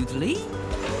smoothly.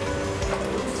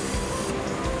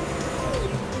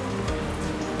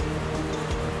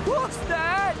 What's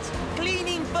that?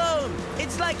 Cleaning foam.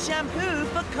 It's like shampoo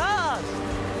for cars.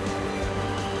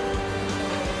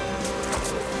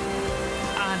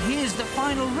 And here's the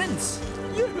final rinse.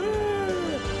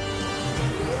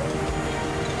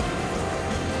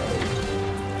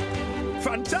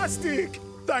 Fantastic!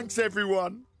 Thanks,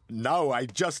 everyone. Now I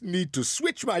just need to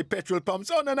switch my petrol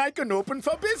pumps on and I can open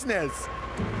for business.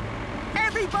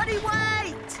 Everybody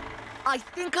wait! I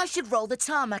think I should roll the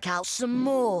tarmac out some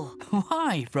more.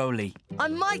 Why, Roley? I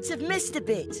might have missed a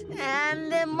bit,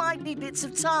 and there might be bits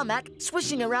of tarmac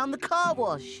swishing around the car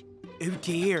wash. Oh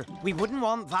dear, we wouldn't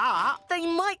want that. They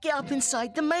might get up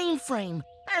inside the mainframe,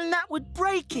 and that would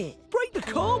break it. Break the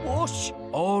car wash?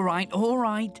 All right, all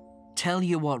right. Tell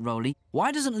you what, Roley,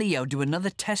 why doesn't Leo do another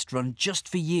test run just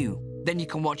for you? Then you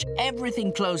can watch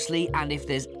everything closely, and if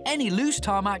there's any loose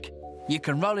tarmac, you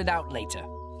can roll it out later.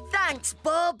 Thanks,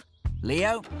 Bob.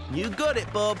 Leo? You got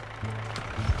it, Bob.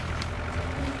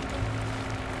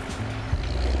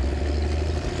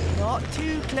 Not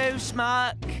too close,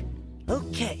 Muck.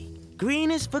 Okay, green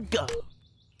is for go.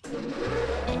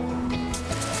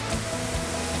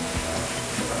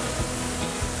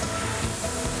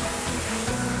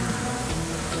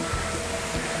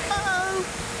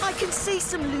 I can see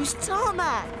some loose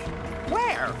tarmac.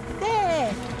 Where?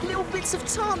 There, little bits of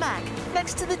tarmac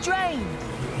next to the drain.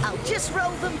 I'll just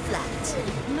roll them flat.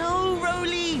 No,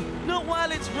 Roley, not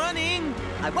while it's running.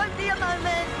 I won't be a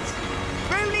moment.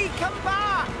 Roley, come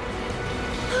back!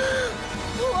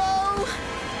 Whoa!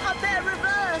 I better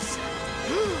reverse.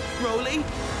 Roley,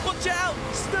 watch out!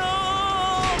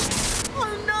 Stop!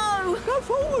 Oh no! Go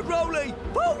forward, Roley!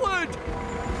 Forward!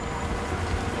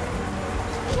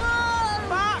 Whoa!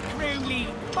 Back, Roley!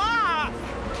 Back!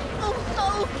 Oh,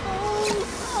 oh, oh,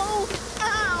 oh,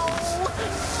 ow!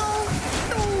 Oh,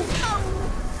 oh, oh!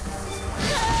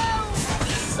 Help!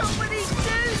 Somebody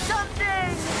do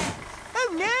something! Oh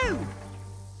no!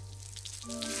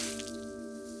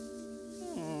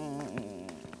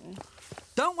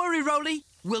 Don't worry, Roley.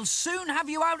 We'll soon have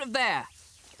you out of there.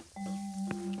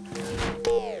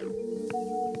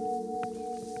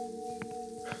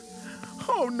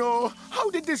 Oh no! How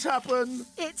did this happen?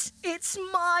 It's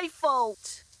my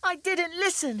fault. I didn't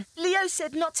listen. Leo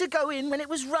said not to go in when it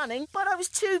was running, but I was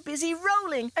too busy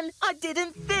rolling and I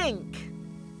didn't think.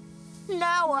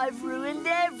 Now I've ruined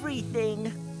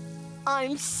everything.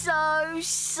 I'm so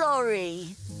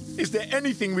sorry. Is there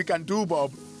anything we can do,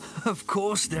 Bob? Of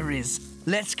course there is.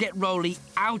 Let's get Roley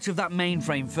out of that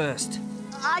mainframe first.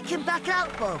 I can back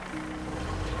out, Bob.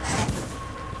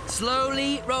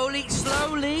 Slowly, Roley,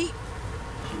 slowly.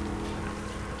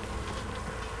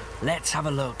 Let's have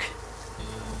a look.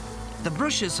 The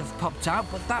brushes have popped out,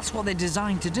 but that's what they're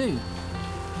designed to do.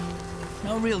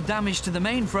 No real damage to the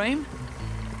mainframe,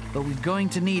 but we're going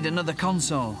to need another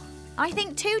console. I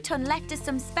think 2-Ton left us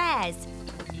some spares.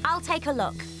 I'll take a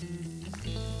look.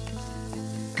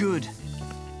 Good.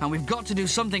 And we've got to do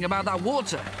something about that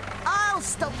water. I'll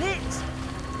stop it.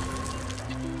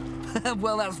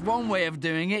 Well, that's one way of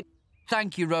doing it.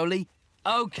 Thank you, Roley.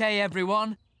 OK,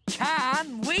 everyone.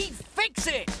 Can we fix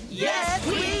it? Yes,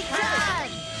 we can!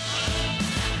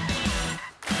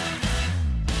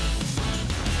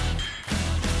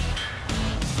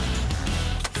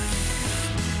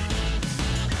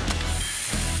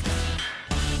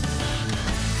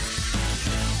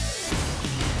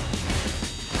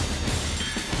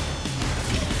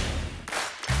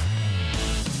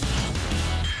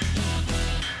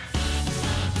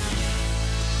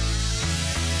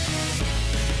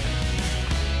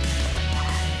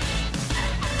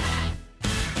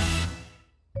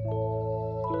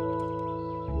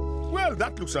 Well,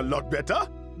 that looks a lot better.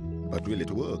 But will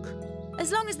it work?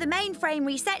 As long as the mainframe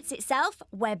resets itself,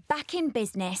 we're back in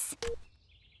business.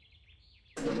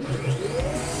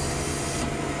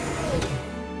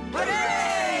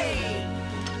 Hooray!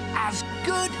 As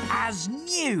good as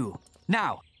new.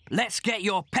 Now, let's get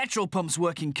your petrol pumps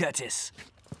working, Curtis.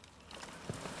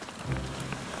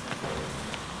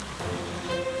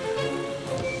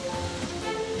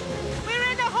 We're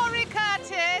in a hurry,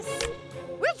 Curtis.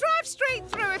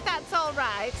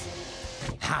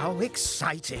 How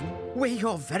exciting! We're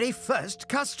your very first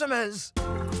customers.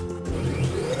 But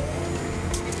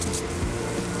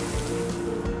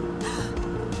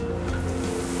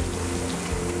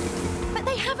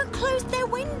they haven't closed their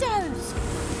windows.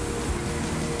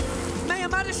 Mayor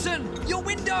Madison, your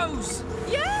windows!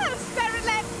 Yes, they're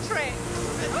electric.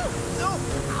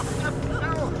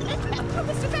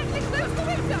 Mr. Bentley, close the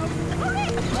window.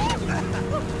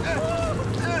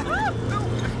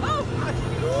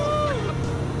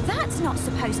 That's not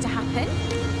supposed to happen.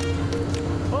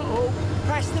 Uh-oh.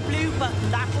 Press the blue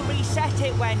button. That'll reset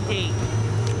it, Wendy.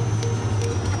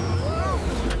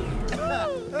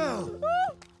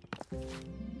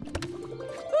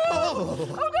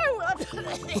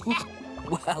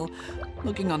 Well,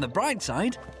 looking on the bright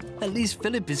side, at least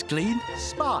Philip is clean.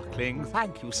 Sparkling,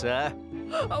 thank you, sir.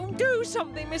 Oh, do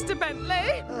something, Mr.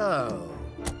 Bentley. Oh.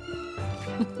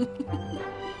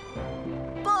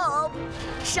 Bob,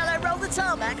 shall I roll the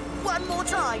tarmac one more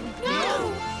time?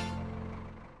 No!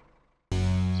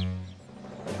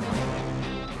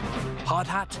 Hard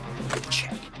hat?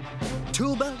 Check.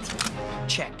 Tool belt?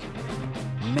 Check.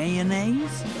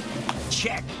 Mayonnaise?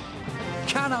 Check.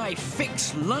 Can I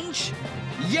fix lunch?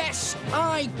 Yes,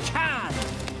 I can!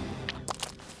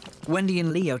 Wendy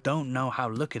and Leo don't know how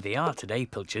lucky they are today,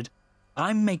 Pilchard.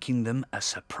 I'm making them a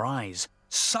surprise.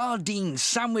 Sardine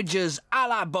sandwiches a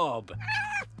la Bob.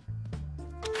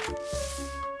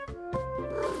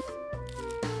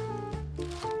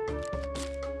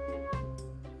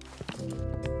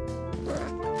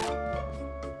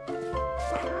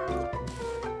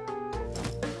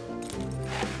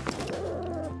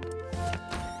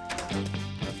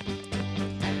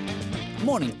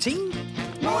 Morning, team.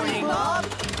 Morning, Bob.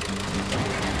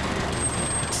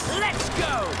 Let's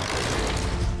go!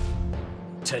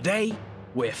 Today,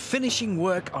 we're finishing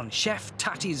work on Chef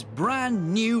Tatty's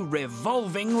brand new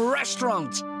revolving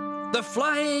restaurant, the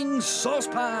Flying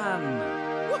Saucepan.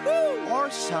 Woohoo!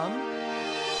 Awesome.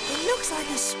 It looks like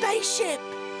a spaceship.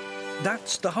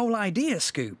 That's the whole idea,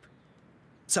 Scoop.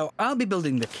 So I'll be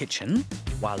building the kitchen,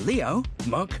 while Leo,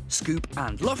 Muck, Scoop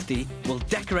and Lofty will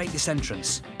decorate this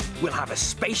entrance. We'll have a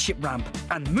spaceship ramp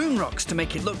and moon rocks to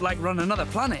make it look like we're on another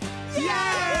planet.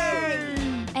 Yay!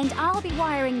 And I'll be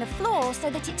wiring the floor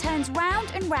so that it turns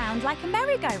round and round like a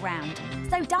merry-go-round,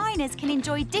 so diners can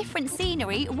enjoy different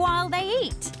scenery while they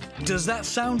eat. Does that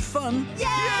sound fun? Yay!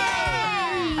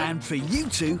 And for you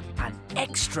two, an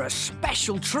extra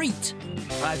special treat.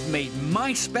 I've made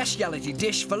my speciality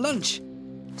dish for lunch.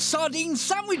 Sardine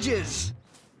sandwiches!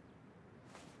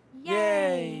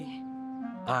 Yay!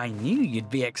 I knew you'd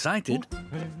be excited.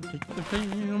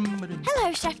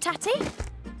 Hello, Chef Tatty.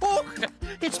 Oh,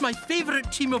 it's my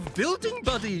favourite team of building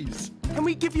buddies. Can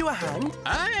we give you a hand?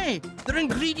 Aye, they're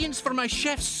ingredients for my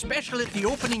chef's special at the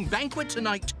opening banquet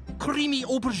tonight. Creamy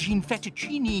aubergine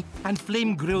fettuccine and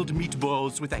flame-grilled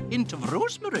meatballs with a hint of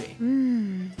rosemary.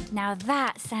 Now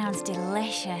that sounds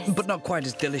delicious. But not quite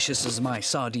as delicious as my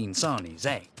sardine sarnies,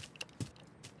 eh?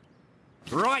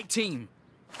 Right, team.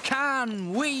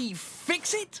 Can we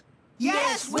fix it?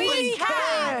 Yes, we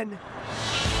can!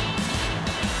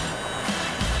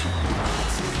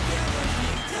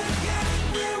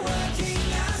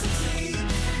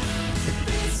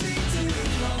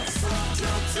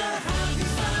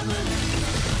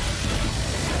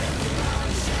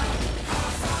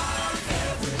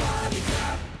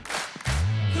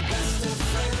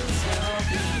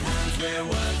 We're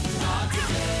working hard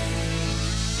today.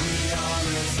 We are a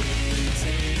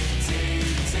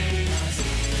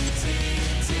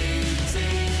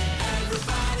team.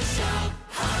 Everybody shout,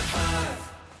 high five.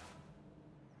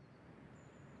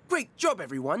 Great job,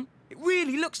 everyone. It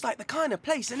really looks like the kind of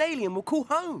place an alien will call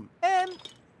home.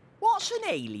 What's an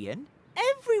alien?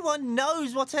 Everyone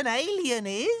knows what an alien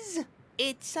is.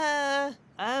 It's, Leo,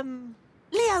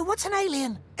 what's an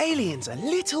alien? Aliens are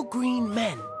little green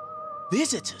men.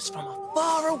 Visitors from a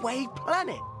faraway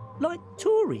planet. Like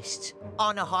tourists.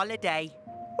 on a holiday.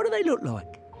 What do they look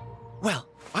like? Well,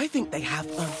 I think they have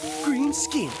green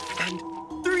skin and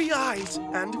 3 eyes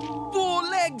and 4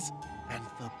 legs. And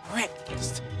for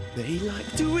breakfast, they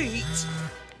like to eat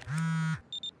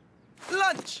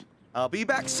lunch. I'll be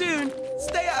back soon.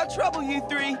 Stay out of trouble, you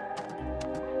 3.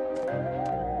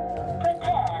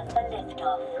 Prepare for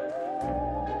liftoff.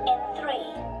 In 3,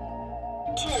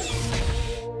 2,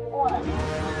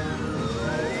 1.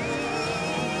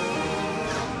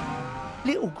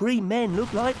 Little green men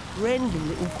look like friendly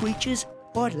little creatures.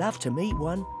 I'd love to meet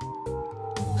one.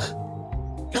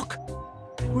 Look!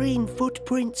 Green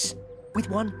footprints with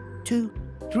 1, 2,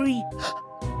 3,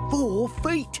 4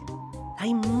 feet.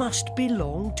 They must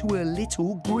belong to a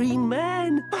little green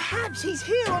man. Perhaps he's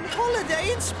here on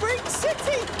holiday in Spring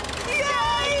City!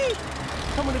 Yay!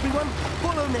 Come on, everyone,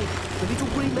 follow me. The little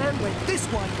green man went this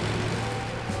way.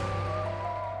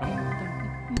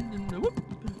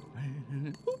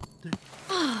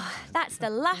 That's the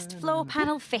last floor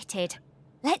panel fitted.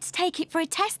 Let's take it for a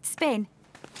test spin.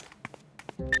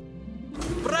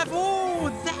 Bravo!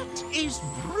 That is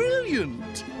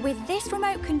brilliant! With this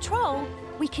remote control,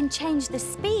 we can change the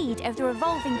speed of the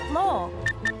revolving floor.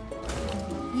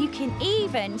 You can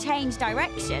even change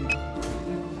direction.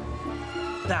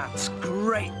 That's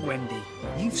great, Wendy.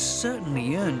 You've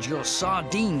certainly earned your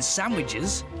sardine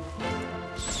sandwiches.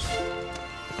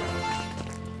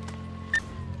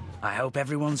 I hope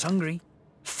everyone's hungry.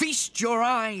 Feast your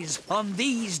eyes on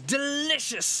these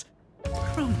delicious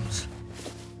crumbs.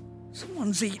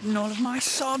 Someone's eaten all of my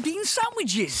sardine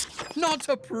sandwiches. Not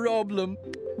a problem.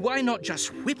 Why not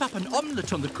just whip up an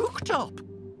omelette on the cooktop?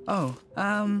 Oh,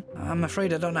 I'm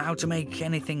afraid I don't know how to make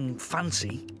anything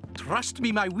fancy. Trust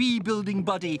me, my wee building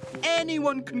buddy.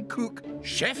 Anyone can cook.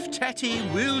 Chef Tatty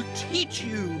will teach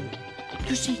you.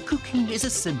 You see, cooking is a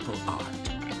simple art.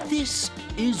 This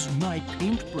is my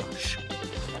paintbrush.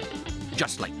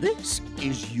 Just like this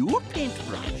is your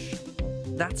paintbrush.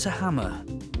 That's a hammer.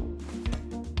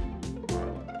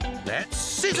 Let's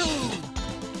sizzle!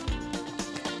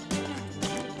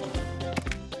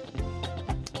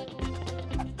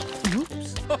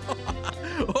 Oops.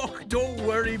 Oh, don't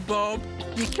worry, Bob.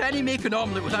 You can't make an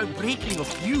omelette without breaking a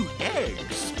few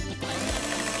eggs.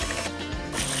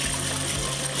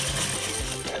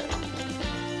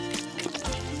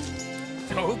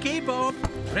 Okay, Bob.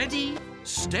 Ready,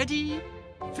 steady,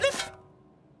 flip.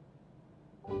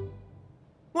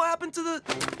 What happened to the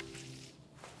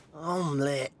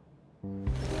omelette?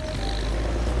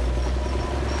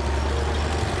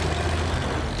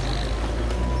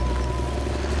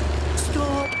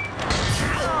 Stop!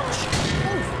 Ouch!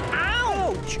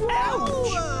 Ouch!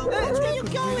 Ouch! Where are you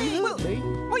going?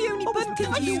 I only bumped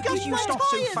into you because you stopped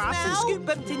so fast and Scoop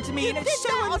bumped into me, and it's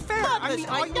so unfair. I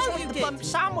know you did. Bump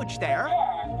sandwich there.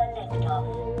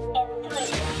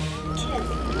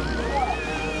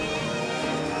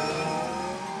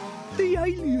 The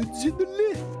alien's in the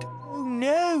lift. Oh,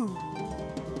 no.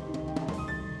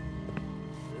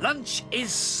 Lunch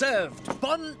is served.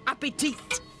 Bon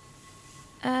appetit.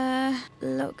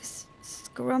 Looks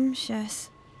scrumptious.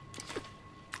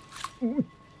 It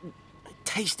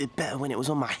tasted better when it was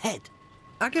on my head.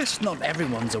 I guess not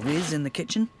everyone's a whiz in the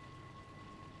kitchen.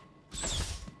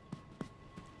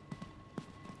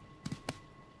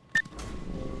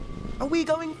 Are we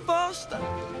going faster?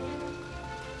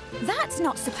 That's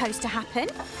not supposed to happen.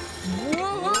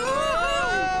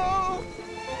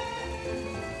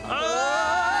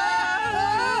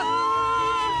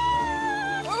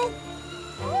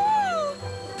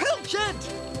 Pilchard!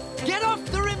 Get off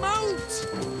the remote!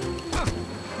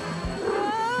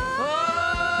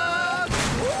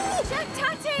 Chef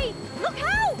Tatty! Look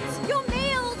out! Your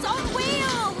meal's on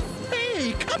wheels!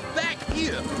 Hey, come back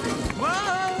here!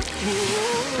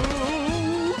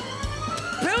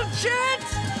 Pilchard!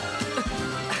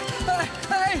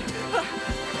 Hey!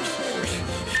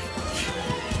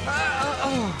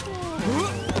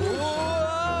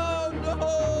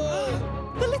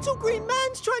 The little green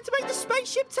man's trying to make the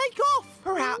spaceship take off.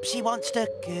 Perhaps he wants to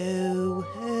go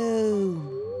home.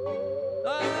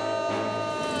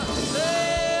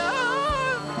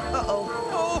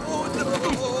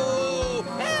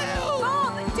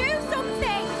 Bob, do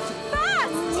something!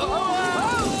 Fast!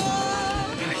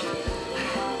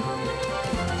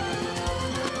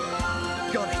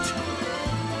 Got it.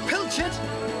 Pilchard,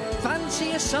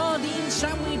 fancy a sardine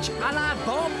sandwich a la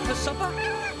Bob for supper?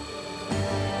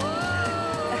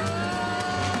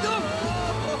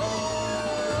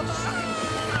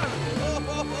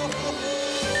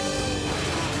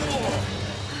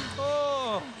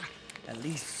 At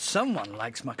least someone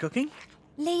likes my cooking.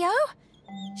 Leo?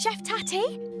 Chef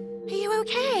Tatty? Are you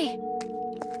okay?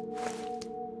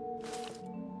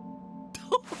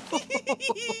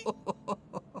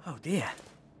 Oh dear.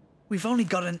 We've only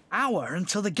got an hour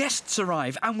until the guests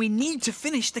arrive, and we need to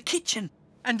finish the kitchen.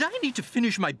 And I need to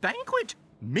finish my banquet.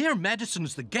 Mayor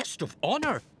Madison's the guest of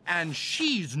honor, and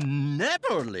she's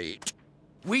never late.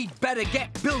 We'd better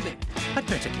get building. I'd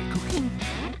better get cooking.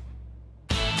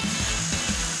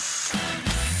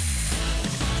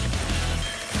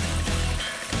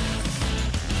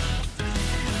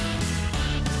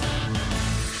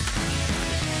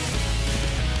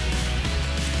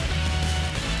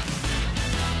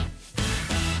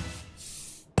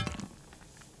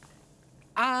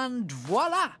 And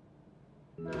voila!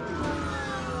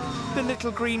 The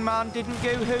little green man didn't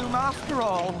go home after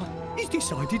all. He's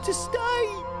decided to stay.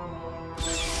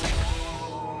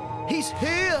 He's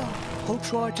here. I'll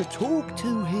try to talk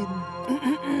to him.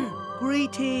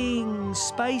 Greetings,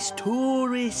 space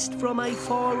tourist from a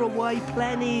faraway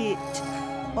planet.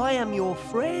 I am your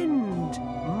friend,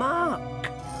 Muck.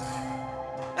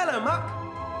 Hello, Muck.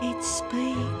 It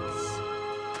speaks.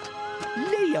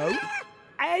 Leo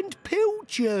and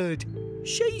Pilchard.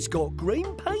 She's got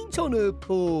green paint on her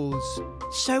paws.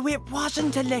 So it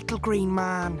wasn't a little green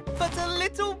man. But a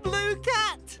little blue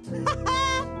cat.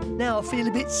 Now I feel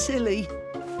a bit silly.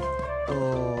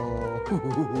 Oh,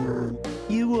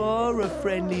 you are a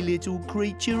friendly little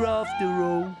creature after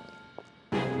all.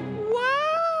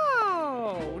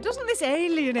 Wow! Doesn't this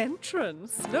alien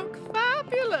entrance look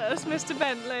fabulous, Mr.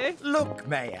 Bentley? Look,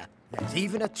 Mayor, there's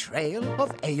even a trail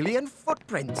of alien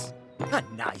footprints. A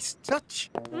nice touch.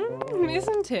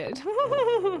 Isn't it?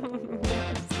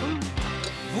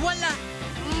 Voila!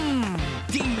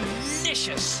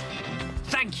 Delicious!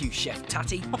 Thank you, Chef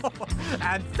Tatty.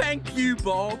 And thank you,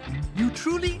 Bob. You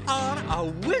truly are a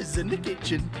whiz in the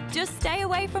kitchen. Just stay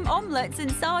away from omelettes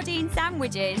and sardine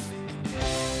sandwiches.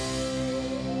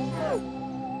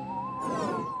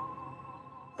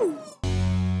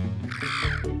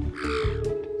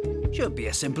 Should be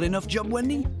a simple enough job,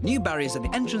 Wendy. New barriers at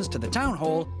the entrance to the town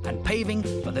hall and paving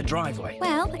for the driveway.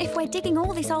 Well, if we're digging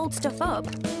all this old stuff up,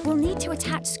 we'll need to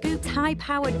attach Scoop's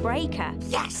high-powered breaker.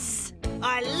 Yes!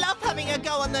 I love having a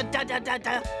go on the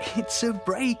da-da-da-da. It's a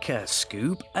breaker,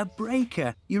 Scoop. A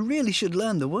breaker. You really should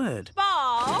learn the word.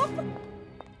 Bob!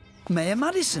 Mayor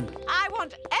Madison. I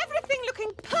want everything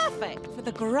looking perfect for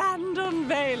the grand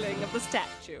unveiling of the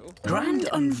statue. Grand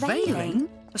unveiling?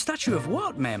 A statue of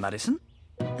what, Mayor Madison?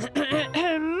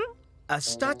 A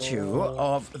statue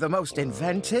of the most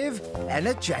inventive,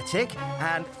 energetic,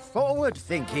 and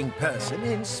forward-thinking person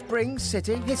in Spring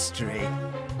City history.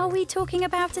 Are we talking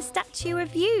about a statue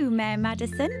of you, Mayor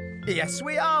Madison? Yes,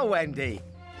 we are, Wendy.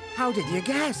 How did you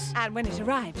guess? And when it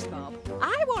arrives, Bob,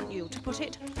 I want you to put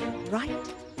it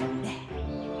right there.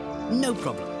 No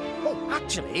problem. Oh,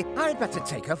 actually, I'd better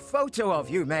take a photo of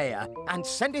you, Mayor, and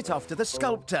send it off to the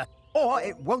sculptor, or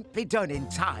it won't be done in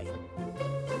time.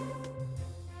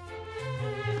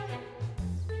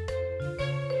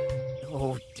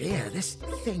 Oh dear, this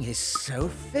thing is so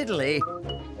fiddly.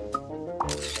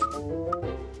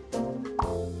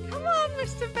 Come on,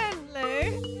 Mr.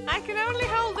 Bentley. I can only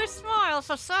hold this smile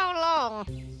for so long.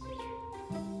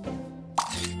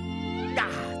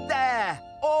 Ah, there!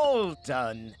 All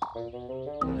done.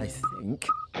 I think.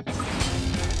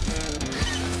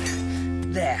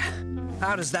 There.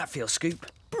 How does that feel, Scoop?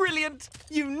 Brilliant!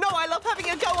 You know I love having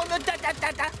a go on the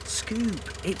da-da-da-da. Scoop,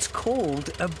 it's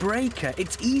called a breaker.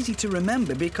 It's easy to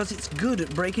remember because it's good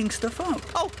at breaking stuff up.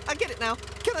 Oh, I get it now.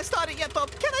 Can I start it yet,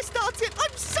 Bob? Can I start it?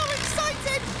 I'm so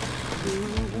excited!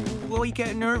 I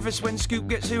get nervous when Scoop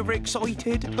gets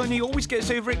overexcited, and he always gets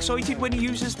overexcited when he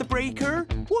uses the breaker.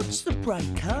 What's the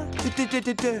breaker?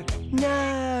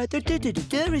 No, the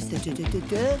da-da-da-da is the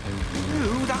da-da-da-da.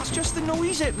 No, that's just the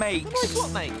noise it makes. The noise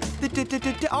what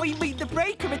makes? I mean the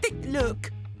breaker.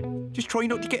 Look. Just try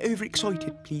not to get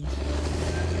overexcited, please.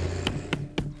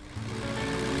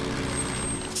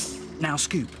 Now,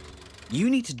 Scoop, you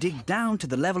need to dig down to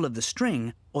the level of the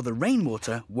string or the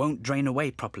rainwater won't drain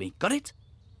away properly. Got it?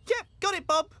 Yep, got it,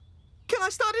 Bob. Can I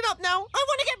start it up now? I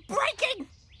want to get breaking!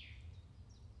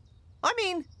 I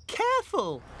mean,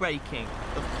 careful breaking,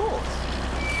 of course.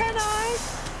 Can I?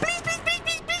 Please, please, please,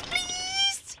 please, please,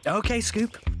 please! OK,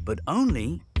 Scoop, but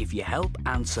only if you help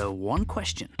answer one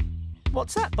question.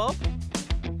 What's that, Bob?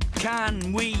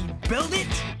 Can we build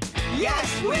it?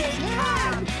 Yes, we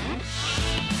can!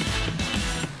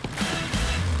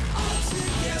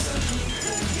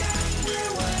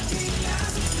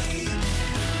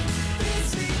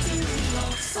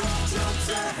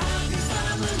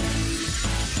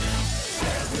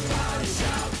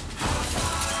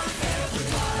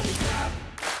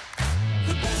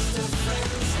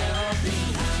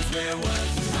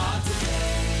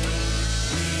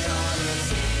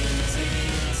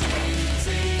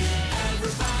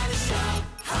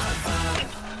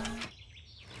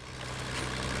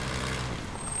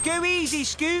 Go easy,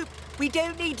 Scoop. We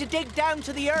don't need to dig down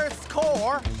to the Earth's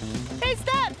core. Is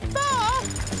that far?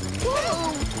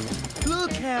 Whoa!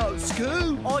 Look out,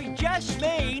 Scoop! I just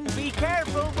mean be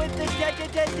careful with the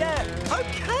da-da-da-da.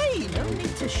 OK, no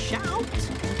need to shout.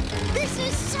 This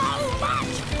is so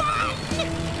much fun!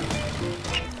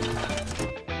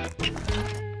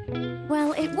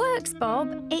 Well, it works,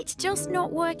 Bob. It's just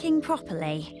not working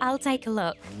properly. I'll take a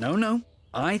look. No.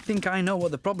 I think I know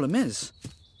what the problem is.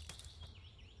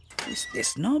 Twist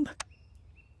this knob.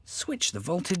 Switch the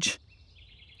voltage.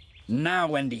 Now,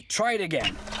 Wendy, try it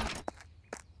again.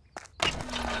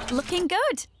 Looking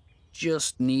good.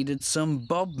 Just needed some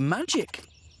Bob magic.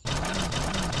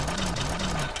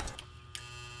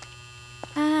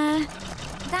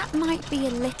 That might be a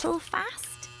little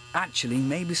fast. Actually,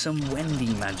 maybe some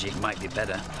Wendy magic might be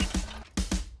better.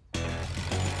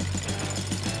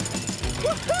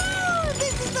 Woohoo!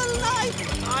 This is the life!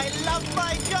 I love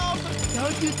my job!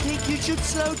 Don't you think you should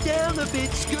slow down a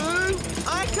bit, Scoop?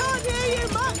 I can't hear you,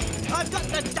 Muck! I've got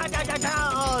the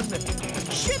da-da-da-da on!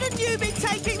 Shouldn't you be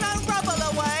taking that rubble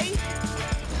away?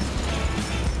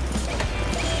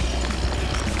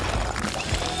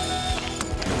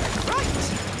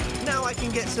 Right! Now I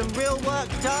can get some real work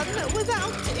done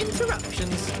without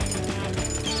interruptions.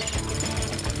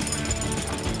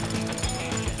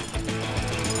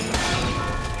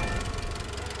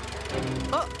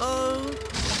 Uh-oh.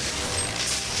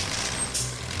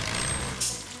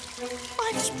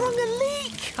 I've sprung a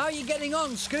leak! How are you getting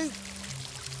on, Scoop?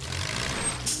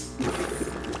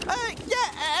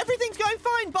 Yeah, everything's going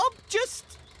fine, Bob.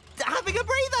 Just having a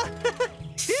breather.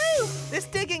 Phew! This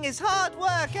digging is hard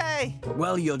work, eh?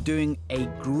 Well, you're doing a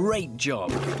great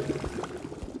job.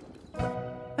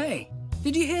 Hey,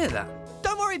 did you hear that?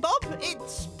 Don't worry, Bob.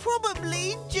 It's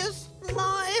probably just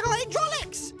my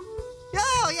hydraulics.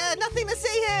 Oh, yeah, nothing to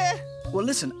see here. Well,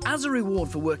 listen, as a reward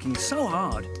for working so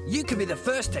hard, you could be the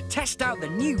first to test out the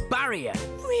new barrier.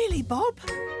 Really, Bob?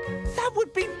 That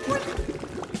would be brilliant.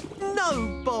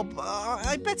 No, Bob,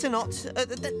 I better not.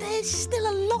 There's still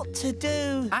a lot to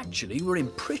do. Actually, we're in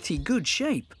pretty good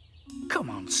shape. Come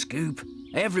on, Scoop.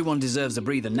 Everyone deserves a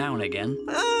breather now and again.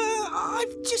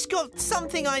 I've just got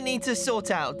something I need to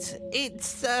sort out.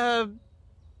 It's, you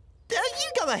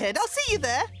go ahead. I'll see you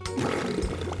there.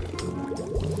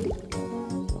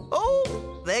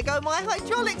 Oh, there go my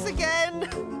hydraulics again.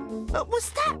 Was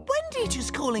that Wendy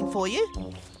just calling for you?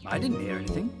 I didn't hear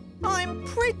anything. I'm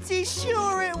pretty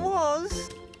sure it was.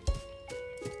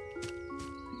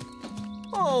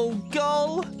 Oh,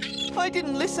 gull. I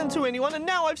didn't listen to anyone and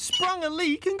now I've sprung a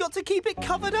leak and got to keep it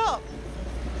covered up.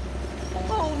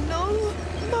 Oh, no.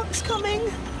 Muck's coming.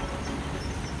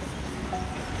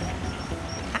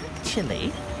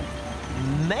 Actually,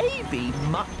 maybe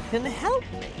Muck can help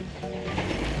me.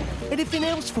 Anything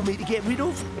else for me to get rid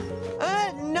of?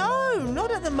 No, not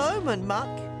at the moment, Muck.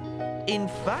 In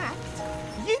fact,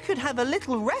 you could have a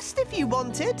little rest if you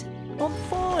wanted. I'm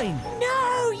fine.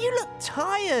 No, you look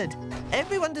tired.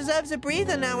 Everyone deserves a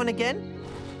breather now and again.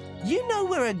 You know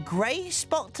where a grey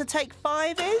spot to take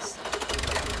 5 is?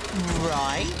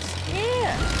 Right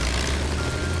here.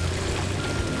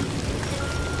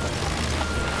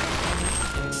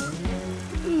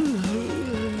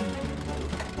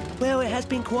 Well, it has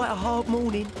been quite a hard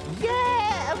morning.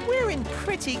 Yeah, we're in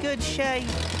pretty good shape.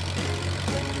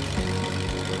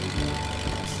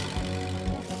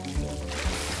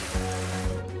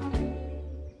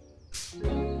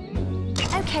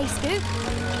 Okay, Scoop.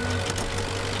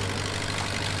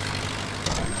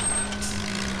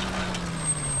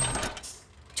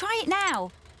 Try it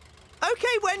now.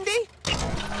 Okay, Wendy.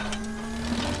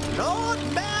 Lord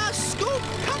Mayor Scoop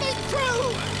coming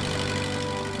through.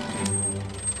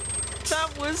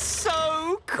 That was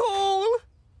so cool.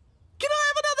 Can I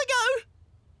have another go?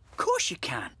 Of course you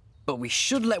can. But we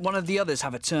should let one of the others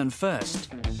have a turn first.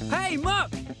 Hey,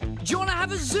 Muck! Do you want to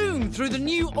have a zoom through the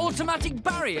new automatic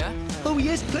barrier? Oh,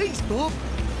 yes, please, Bob.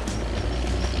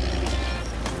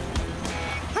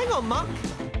 Hang on, Muck.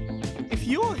 If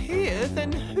you're here,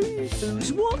 then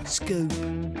who's what, Scoop?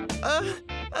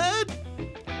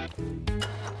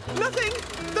 Nothing.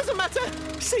 Doesn't matter.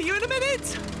 See you in a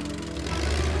minute.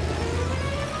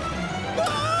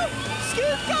 Whoa!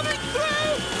 Scoop coming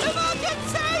through!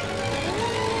 Emergency!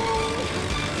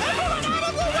 Everyone out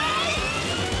of the way!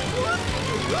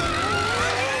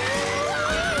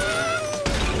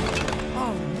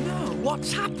 Oh, no.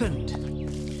 What's happened?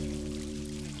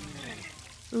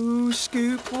 Oh,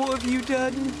 Scoop, what have you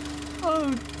done?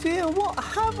 Oh, dear, what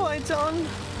have I done?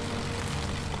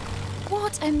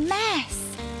 What a mess.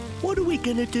 What are we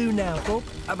going to do now, Bob?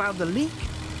 About the leak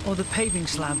or the paving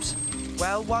slabs?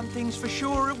 Well, one thing's for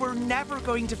sure, we're never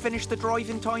going to finish the drive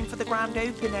in time for the grand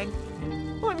opening.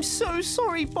 I'm so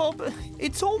sorry, Bob.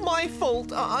 It's all my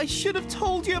fault. I should have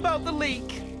told you about the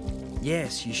leak.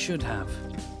 Yes, you should have.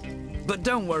 But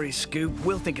don't worry, Scoop.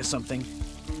 We'll think of something.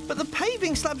 But the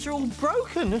paving slabs are all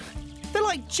broken. They're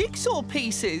like jigsaw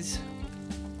pieces.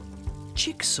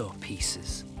 Jigsaw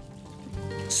pieces?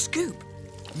 Scoop,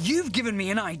 you've given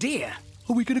me an idea.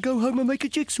 Are we going to go home and make a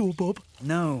jigsaw, Bob?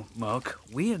 No, Muck.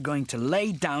 We are going to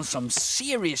lay down some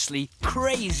seriously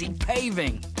crazy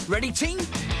paving. Ready, team?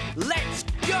 Let's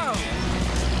go!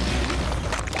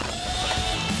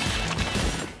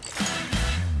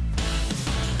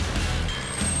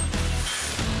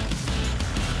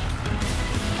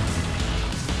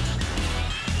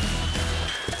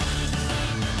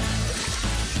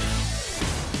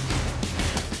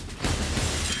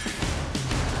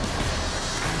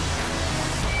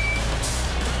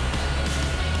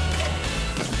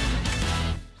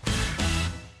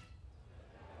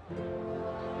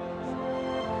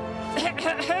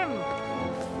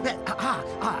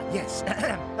 Yes.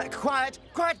 Quiet,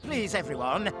 please,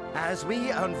 everyone, as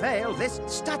we unveil this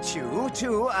statue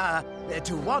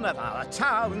to one of our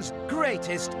town's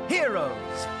greatest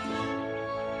heroes.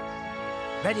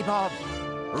 Ready, Bob?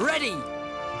 Ready!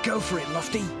 Go for it,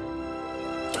 Lofty.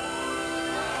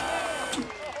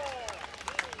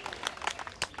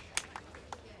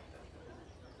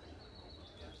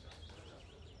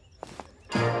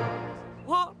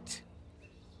 What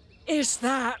is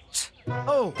that?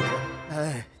 Oh,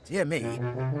 dear me.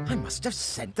 I must have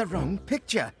sent the wrong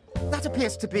picture. That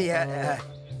appears to be,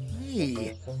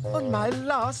 me on my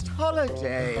last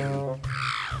holiday.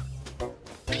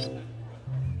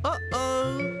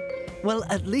 Uh-oh. Well,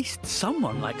 at least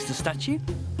someone likes the statue.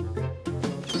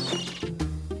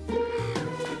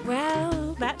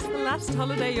 Well, that's the last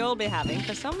holiday you'll be having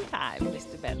for some time,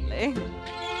 Mr. Bentley.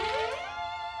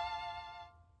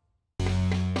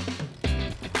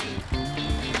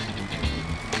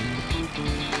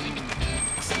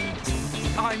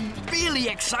 I'm really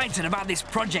excited about this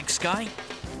project, Sky.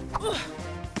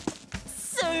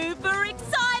 Super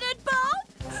excited,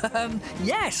 Bob?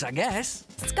 Yes, I guess.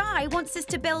 Sky wants us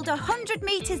to build a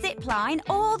 100-metre zip line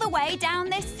all the way down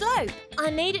this slope. I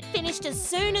need it finished as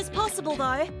soon as possible,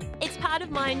 though. It's part of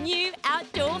my new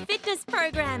outdoor fitness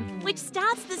program, which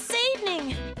starts this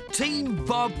evening. Team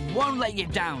Bob won't let you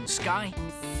down, Sky.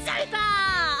 Super!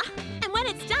 And when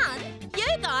it's done,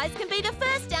 you guys can be the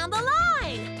first down the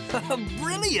line.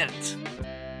 Brilliant!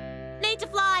 Need to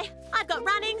fly. I've got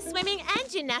running, swimming and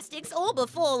gymnastics all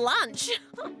before lunch.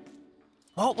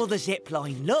 What will the zip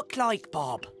line look like,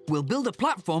 Bob? We'll build a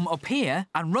platform up here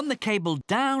and run the cable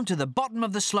down to the bottom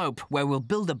of the slope where we'll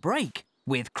build a break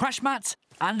with crash mats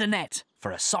and a net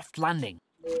for a soft landing.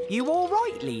 You all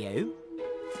right, Leo?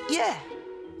 Yeah,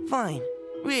 fine.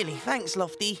 Really, thanks,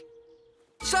 Lofty.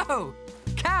 So,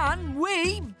 can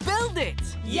we build it?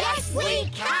 Yes, we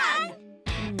can!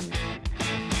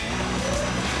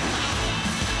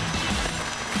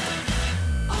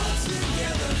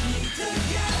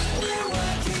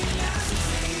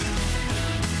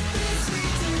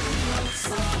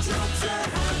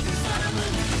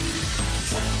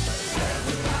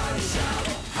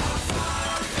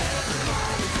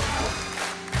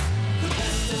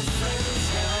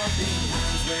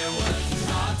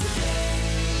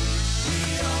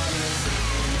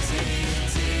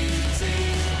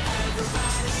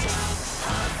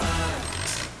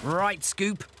 Right,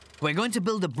 Scoop. We're going to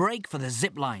build a break for the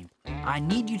zip line. I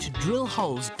need you to drill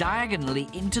holes diagonally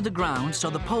into the ground so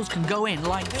the poles can go in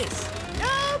like this.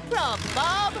 No problem,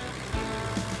 Bob.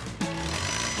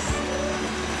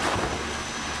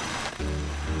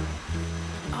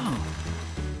 Oh,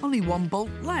 only one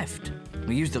bolt left.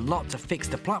 We used a lot to fix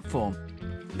the platform.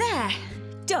 There,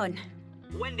 done.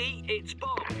 Wendy, it's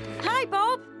Bob. Hi,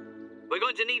 Bob. We're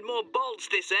going to need more bolts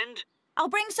this end. I'll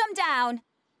bring some down.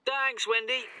 Thanks,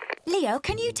 Wendy. Leo,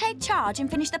 can you take charge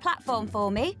and finish the platform for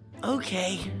me?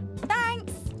 Okay.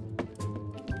 Thanks.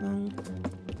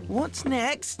 What's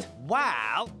next?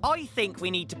 Well, I think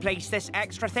we need to place this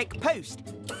extra thick post.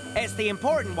 It's the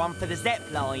important one for the zip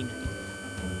line.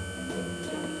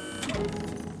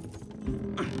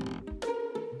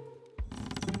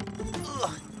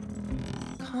 Ugh.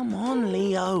 Come on,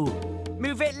 Leo.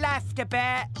 Move it left a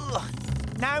bit. Ugh.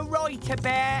 Now right a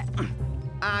bit.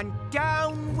 And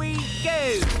down we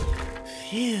go.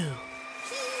 Phew.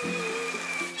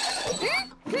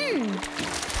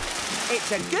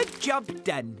 It's a good job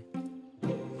done.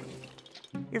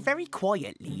 You're very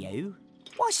quiet, Leo.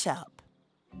 What's up?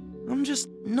 I'm just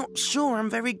not sure I'm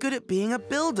very good at being a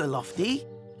builder, Lofty.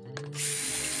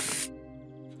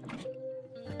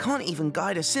 I can't even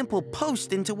guide a simple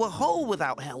post into a hole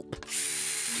without help.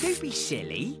 Don't be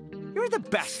silly. You're the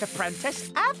best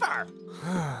apprentice ever.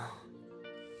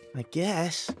 I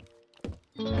guess.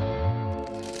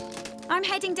 I'm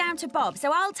heading down to Bob, so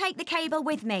I'll take the cable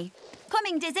with me.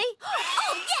 Coming, Dizzy?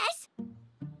 Oh, yes!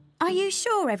 Are you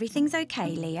sure everything's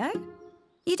okay, Leo?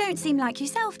 You don't seem like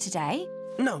yourself today.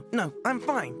 No, I'm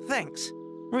fine, thanks.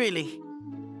 Really.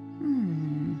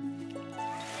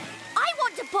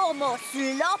 pour more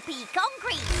sloppy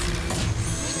concrete.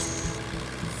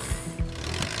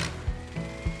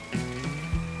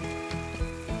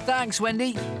 Thanks,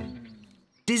 Wendy.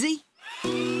 Dizzy?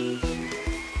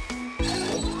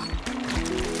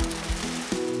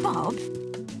 Bob,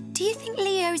 do you think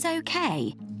Leo's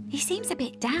okay? He seems a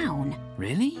bit down.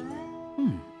 Really?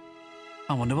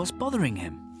 I wonder what's bothering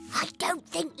him. I don't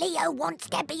think Leo wants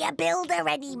to be a builder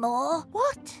anymore.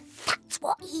 What? That's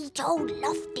what he told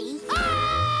Lofty.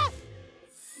 Ah!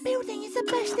 Building is the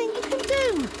best thing you can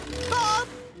do. Bob,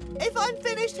 if I'm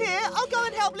finished here, I'll go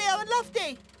and help Leo and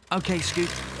Lofty. OK, Scoop.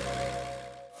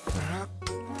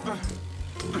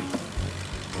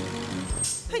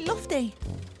 Hey, Lofty.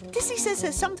 Dizzy says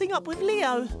there's something up with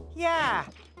Leo. Yeah,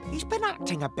 he's been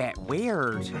acting a bit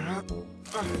weird.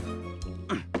 Ugh!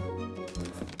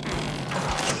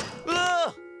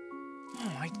 Oh,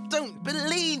 I don't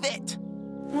believe it!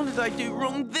 What did I do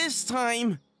wrong this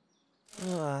time?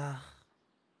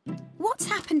 What's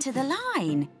happened to the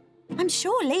line? I'm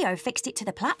sure Leo fixed it to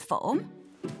the platform.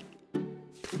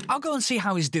 I'll go and see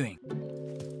how he's doing.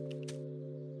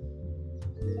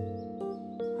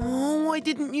 Oh, I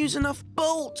didn't use enough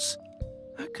bolts.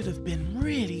 That could have been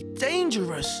really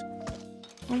dangerous.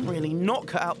 I'm really not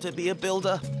cut out to be a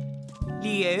builder.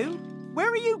 Leo, where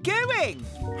are you going?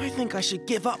 I think I should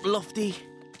give up, Lofty.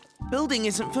 Building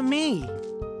isn't for me.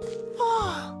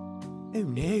 Oh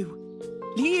no.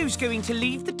 Leo's going to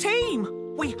leave the team.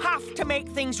 We have to make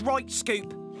things right,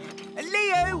 Scoop.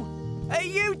 Leo,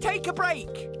 you take a break.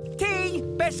 Tea,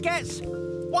 biscuits,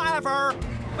 whatever.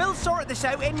 We'll sort this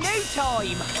out in no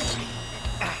time.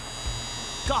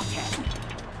 Got it.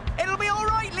 It'll be all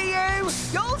right, Leo.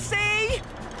 You'll see.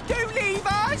 Don't leave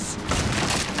us.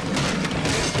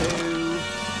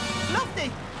 Lofty,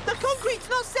 the concrete's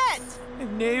not set. Oh,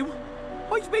 no.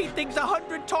 I've made things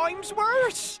 100 times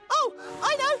worse. Oh,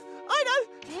 I know.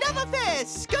 Never fear.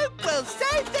 Scoop will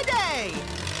save the day.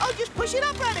 I'll just push it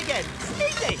up and again.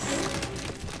 Easy.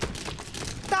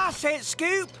 That's it,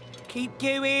 Scoop. Keep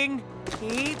going.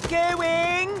 Keep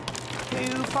going.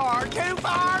 Too far, too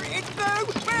far. It's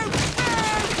move.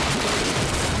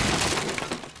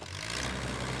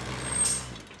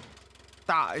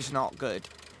 That is not good.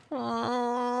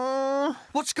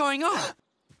 What's going on?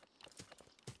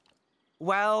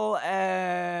 Well,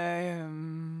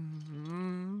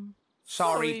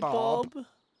 sorry, Bob.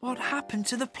 What happened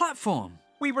to the platform?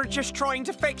 We were just trying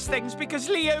to fix things because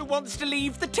Leo wants to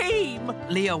leave the team.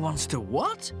 Leo wants to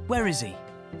what? Where is he?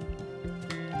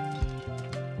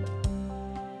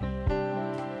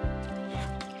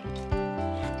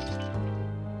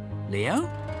 Leo?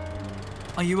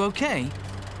 Are you okay?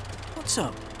 What's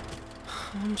up?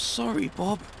 I'm sorry,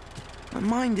 Bob. My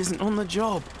mind isn't on the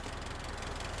job.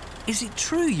 Is it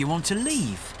true you want to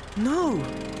leave? No,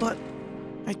 but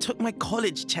I took my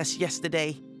college test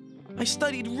yesterday. I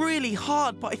studied really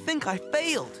hard, but I think I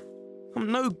failed.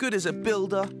 I'm no good as a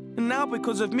builder, and now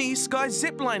because of me, Sky's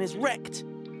zipline is wrecked.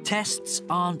 Tests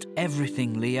aren't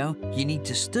everything, Leo. You need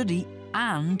to study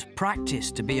and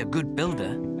practice to be a good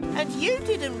builder. And you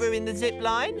didn't ruin the zip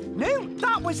line. No,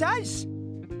 that was us.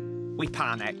 We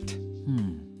panicked.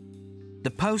 The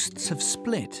posts have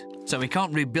split, so we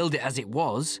can't rebuild it as it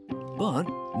was. But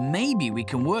maybe we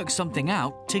can work something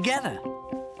out together.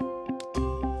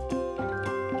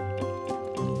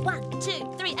 1,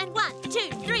 2, 3, and 1, 2,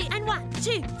 3, and 1,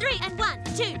 2, 3, and 1,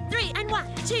 2, 3, and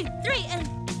 1, 2, 3, and...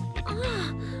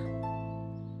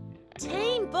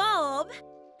 Team Bob,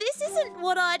 this isn't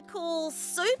what I'd call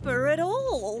super at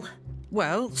all.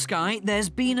 Well, Sky, there's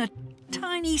been a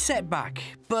tiny setback,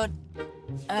 but,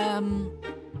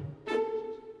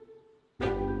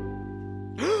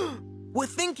 We're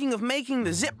thinking of making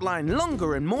the zipline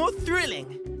longer and more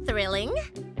thrilling. Thrilling?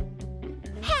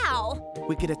 How?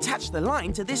 We could attach the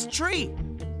line to this tree.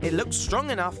 It looks strong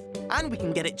enough, and we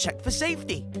can get it checked for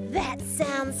safety. That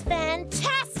sounds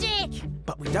fantastic!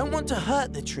 But we don't want to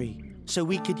hurt the tree, so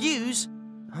we could use,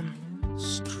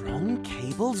 strong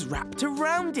cables wrapped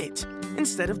around it,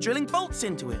 instead of drilling bolts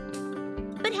into it.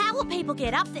 But how will people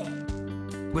get up there?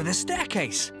 with a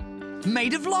staircase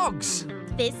made of logs.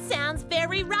 This sounds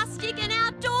very rustic and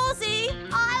outdoorsy.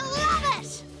 I love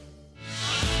it!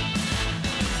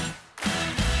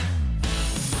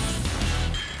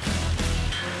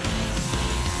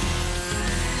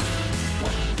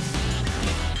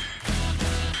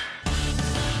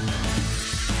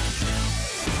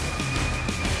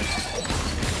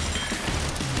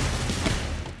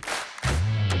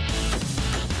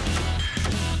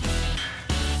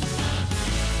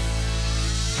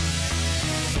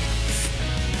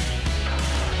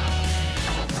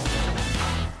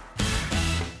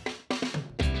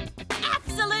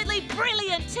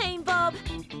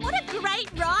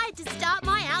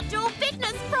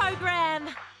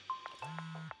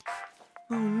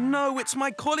 no, it's my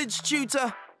college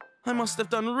tutor. I must have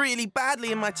done really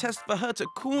badly in my test for her to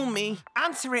call me.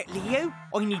 Answer it, Leo.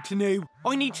 I need to know.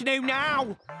 I need to know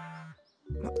now.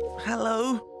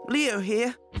 Hello, Leo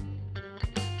here.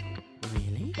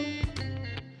 Really?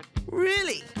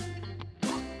 Really?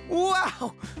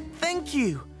 Wow, thank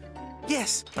you.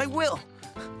 Yes, I will.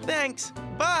 Thanks.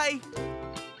 Bye.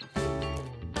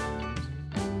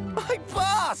 I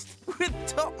passed with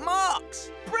top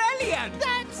marks. Brilliant.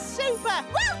 That's super.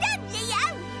 Well done,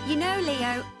 Leo. You know,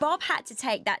 Leo, Bob had to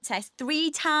take that test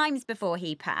 3 times before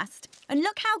he passed. And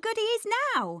look how good he is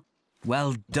now.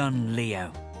 Well done,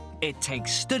 Leo. It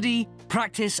takes study,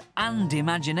 practice and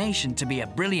imagination to be a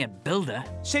brilliant builder.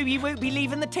 So you won't be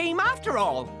leaving the team after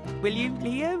all, will you,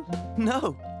 Leo?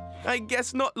 No, I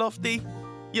guess not, Lofty.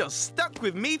 You're stuck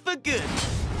with me for good.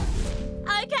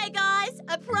 Okay, guys,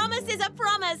 a promise is a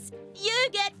promise. You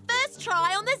get first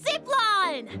try on the zip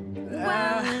line.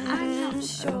 Well, I'm not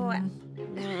sure.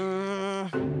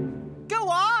 Go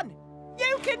on.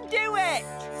 You can do it.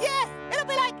 Yeah, it'll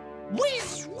be like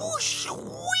whiz, whoosh,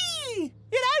 whee.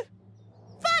 You know?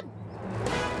 Fun.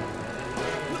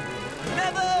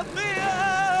 Never fear!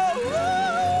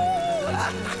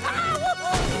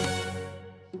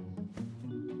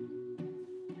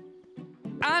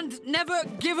 And never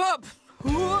give up.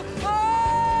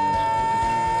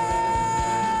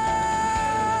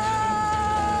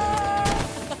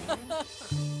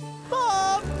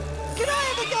 Bob, can I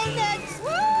ever go next?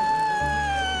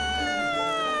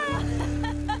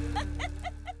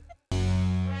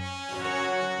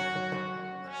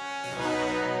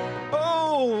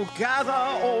 Oh, gather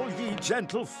all ye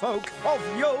gentlefolk of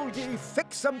Yoldy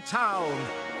Fixham town.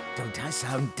 Don't I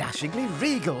sound dashingly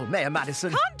regal, Mayor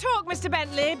Madison? Can't talk, Mr.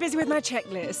 Bentley. Busy with my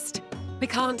checklist. We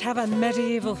can't have a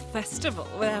medieval festival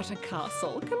without a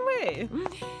castle, can we?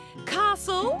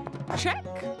 Castle, check.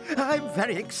 I'm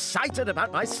very excited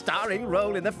about my starring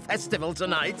role in the festival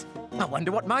tonight. I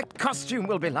wonder what my costume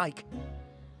will be like.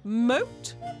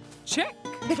 Moat, check.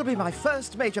 It'll be my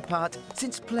first major part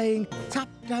since playing tap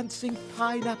dancing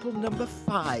pineapple number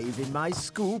 5 in my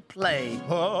school play.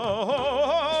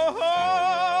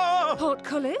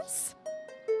 Portcullis?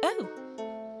 Oh,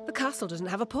 the castle doesn't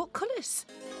have a portcullis.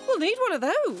 We'll need one of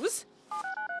those.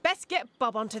 Best get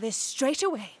Bob onto this straight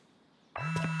away.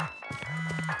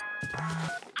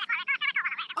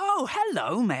 Oh,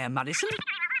 hello, Mayor Madison.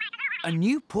 A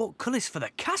new portcullis for the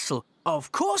castle.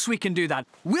 Of course we can do that.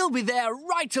 We'll be there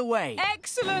right away.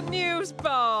 Excellent news,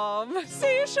 Bob.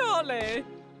 See you shortly.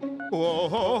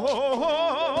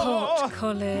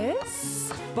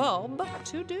 Portcullis. Bob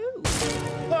to do.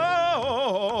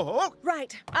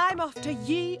 Right, I'm off to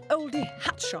Ye Olde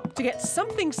Hat Shop to get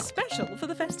something special for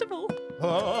the festival.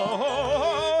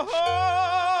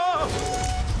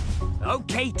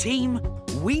 OK, team.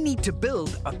 We need to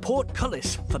build a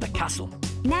portcullis for the castle.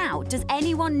 Now, does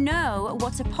anyone know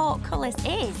what a portcullis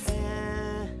is?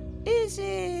 Is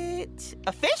it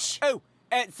a fish? Oh,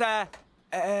 it's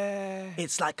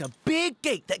It's like a big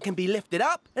gate that can be lifted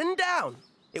up and down.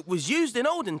 It was used in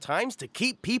olden times to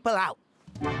keep people out.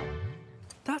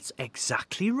 That's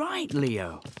exactly right,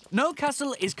 Leo. No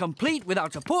castle is complete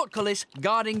without a portcullis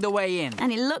guarding the way in.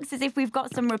 And it looks as if we've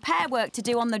got some repair work to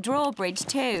do on the drawbridge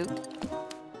too.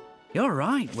 You're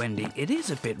right, Wendy. It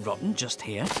is a bit rotten just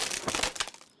here.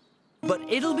 But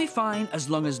it'll be fine as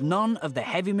long as none of the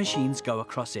heavy machines go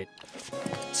across it.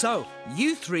 So,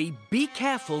 you 3 be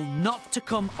careful not to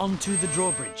come onto the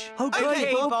drawbridge.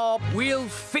 Okay, Bob. We'll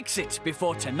fix it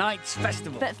before tonight's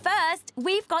festival. But first,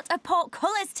 we've got a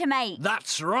portcullis to make.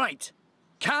 That's right.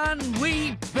 Can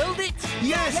we build it?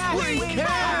 Yes, we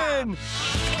can!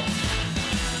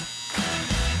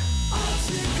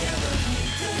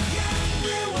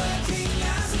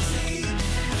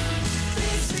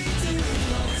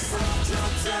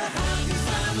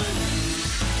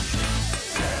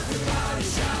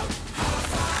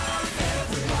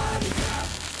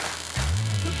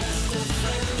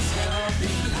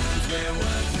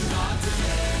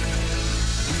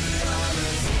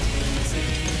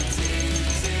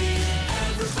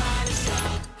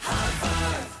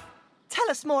 Tell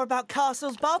us more about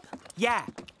castles, Bob. Yeah,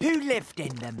 who lived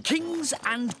in them? Kings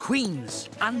and queens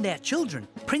and their children,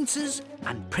 princes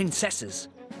and princesses,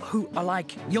 who are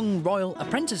like young royal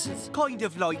apprentices. Kind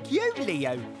of like you,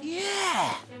 Leo.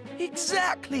 Yeah,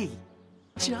 exactly.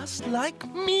 Just like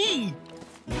me.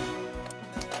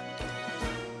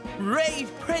 Brave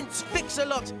Prince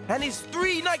Fix-a-Lot and his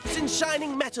 3 knights in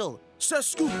shining metal, Sir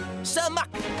Scoop, Sir Muck,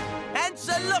 and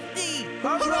Sir Lofty.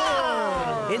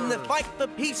 Hurrah! In the fight for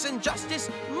peace and justice,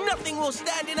 nothing will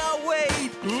stand in our way.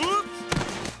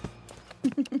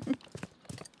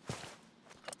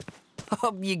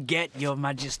 Up you get, Your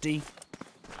Majesty.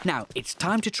 Now, it's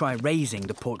time to try raising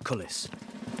the portcullis.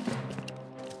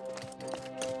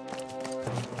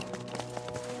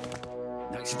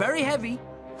 Now, it's very heavy,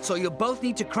 so you'll both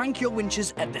need to crank your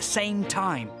winches at the same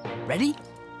time. Ready?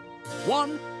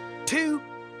 1, 2,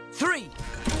 3.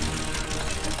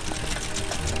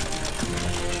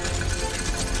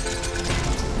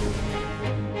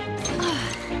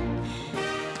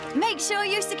 Make sure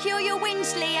you secure your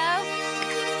winch, Leo.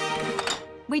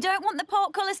 We don't want the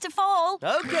portcullis to fall.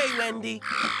 OK, Wendy.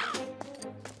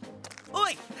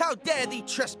 Oi! How dare thee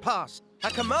trespass? I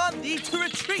command thee to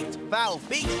retreat, foul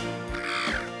beast!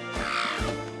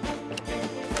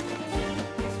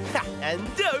 Ha,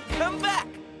 and don't come back!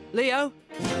 Leo,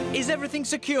 is everything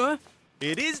secure?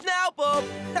 It is now, Bob!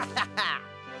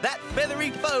 That feathery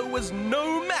foe was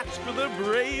no match for the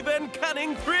brave and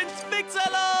cunning Prince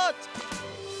Fix-a-Lot!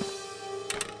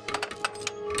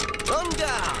 On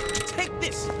guard! Take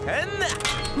this and that!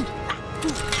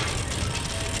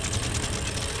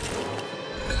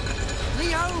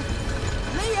 Leo!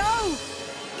 Leo!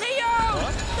 Leo!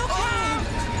 Look out!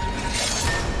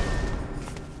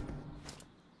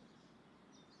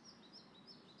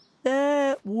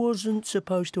 That wasn't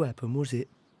supposed to happen, was it?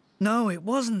 No, it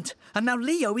wasn't. And now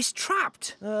Leo is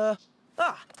trapped. Fear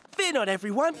not,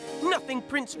 everyone. Nothing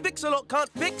Prince Fix-a-Lot can't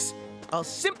fix. I'll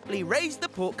simply raise the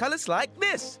portcullis like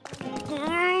this.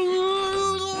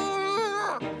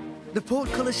 The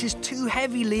portcullis is too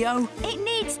heavy, Leo. It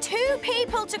needs 2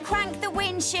 people to crank the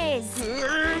winches.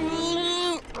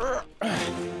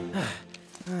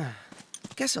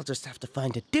 Guess I'll just have to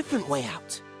find a different way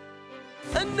out.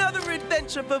 Another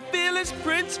adventure for fearless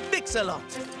Prince Fix-a-Lot.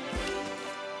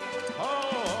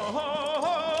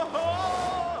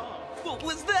 What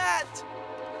was that?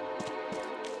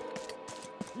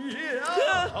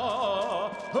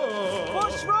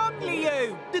 What's wrong,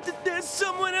 Leo? There's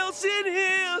someone else in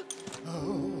here.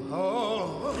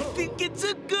 I think it's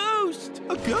a ghost.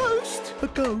 A ghost? A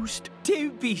ghost?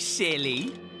 Don't be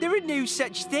silly. There are no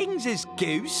such things as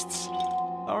ghosts.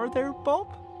 Are there,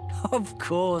 Bob? Of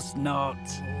course not.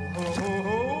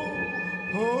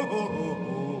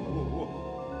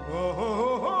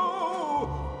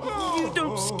 You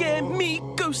don't scare me,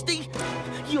 Ghosty.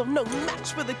 You're no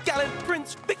match for the gallant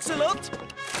Prince Fix-a-Lot.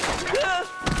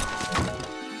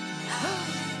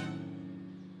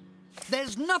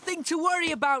 There's nothing to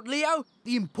worry about, Leo.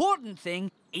 The important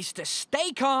thing is to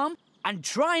stay calm and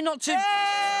try not to...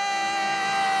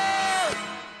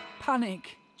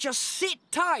 panic. Just sit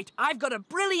tight. I've got a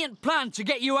brilliant plan to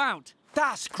get you out.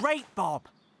 That's great, Bob.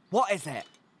 What is it?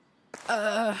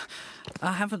 I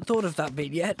haven't thought of that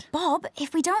bit yet. Bob,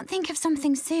 if we don't think of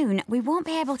something soon, we won't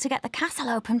be able to get the castle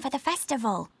open for the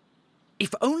festival.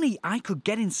 If only I could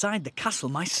get inside the castle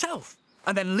myself.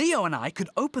 And then Leo and I could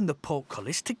open the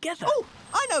portcullis together. Oh,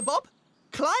 I know, Bob.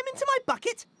 Climb into my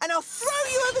bucket and I'll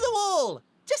throw you over the wall.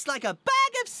 Just like a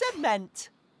bag of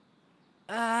cement.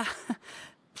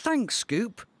 Thanks,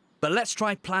 Scoop. But let's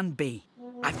try Plan B.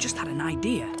 I've just had an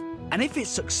idea. And if it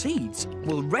succeeds,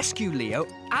 we'll rescue Leo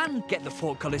and get the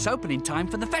portcullis open in time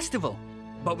for the festival.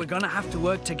 But we're gonna have to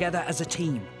work together as a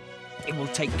team. It will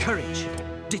take courage,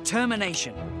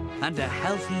 determination, and a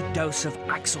healthy dose of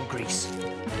axle grease.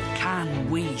 Can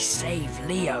we save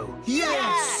Leo?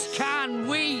 Yes! Can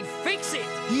we fix it?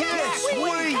 Yes,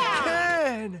 we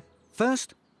can!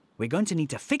 First, we're going to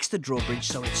need to fix the drawbridge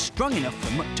so it's strong enough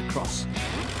for Muck to cross.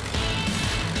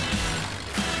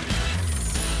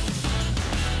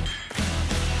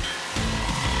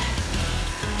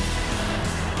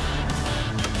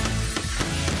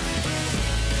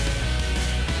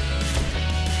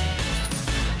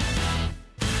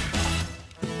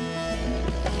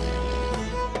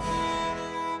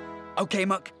 OK,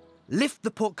 Muck. Lift the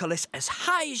portcullis as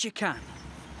high as you can.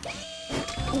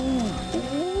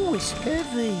 Ooh, it's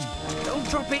heavy. Don't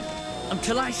drop it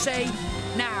until I say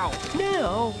now.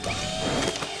 Now?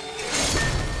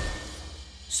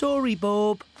 Sorry,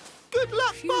 Bob. Good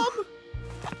luck, Bob.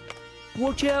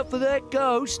 Watch out for that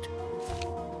ghost.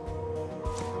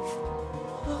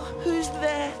 Oh, who's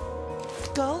there?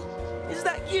 Gull, is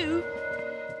that you?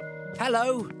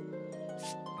 Hello,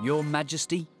 Your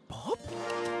Majesty. Bob?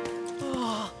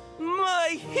 Oh, my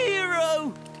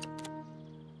hero!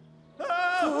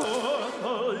 Oh,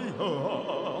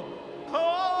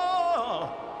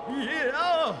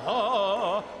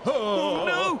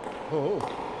 no!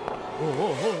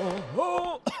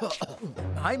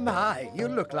 My, you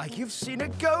look like you've seen a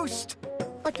ghost.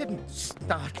 I didn't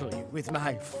startle you with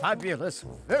my fabulous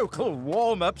vocal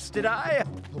warm-ups, did I?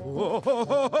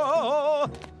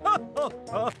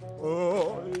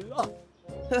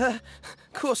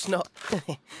 course not.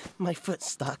 My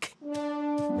foot's stuck.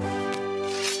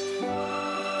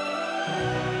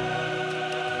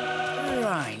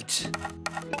 Right.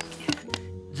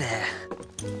 There.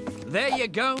 There you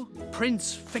go,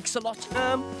 Prince Fix-a-Lot.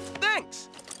 Thanks.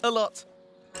 A lot.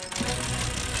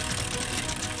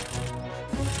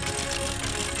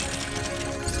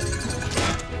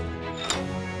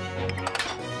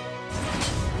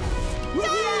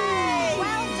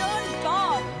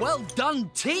 Well done,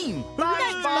 team!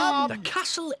 Thanks, Bob! The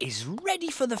castle is ready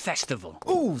for the festival.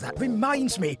 Oh, that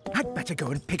reminds me. I'd better go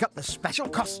and pick up the special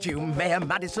costume Mayor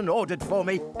Madison ordered for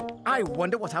me. I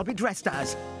wonder what I'll be dressed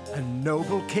as. A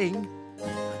noble king?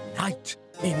 A knight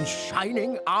in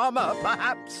shining armour,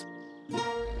 perhaps?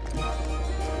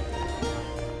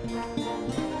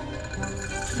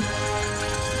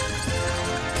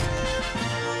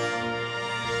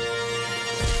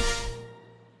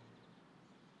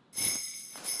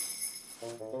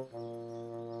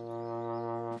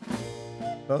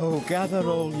 Oh, gather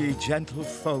all ye gentle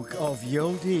folk of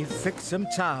Yoldy Fixham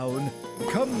town.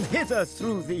 Come hither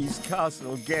through these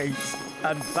castle gates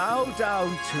and bow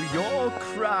down to your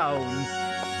crown.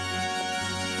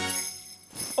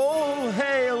 All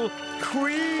hail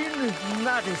Queen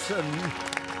Madison.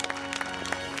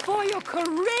 For your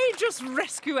courageous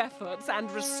rescue efforts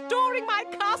and restoring my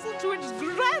castle to its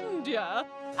grandeur,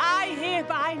 I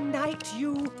hereby knight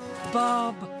you,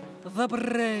 Bob the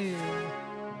Brave,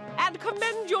 and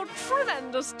commend your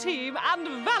tremendous team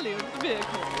and valiant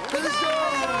vehicle.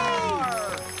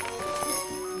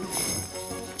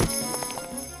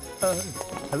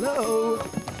 Hello?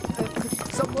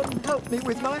 Could someone help me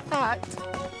with my hat?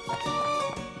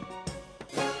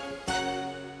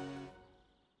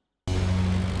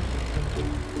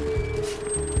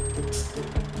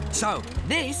 So,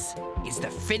 this is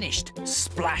the finished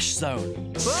splash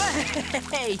zone.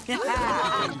 Hey!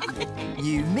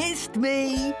 You missed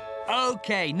me.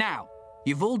 OK, now,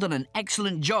 you've all done an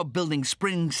excellent job building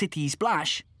Spring City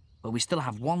Splash, but we still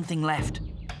have one thing left.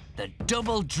 The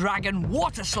Double Dragon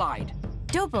Water Slide.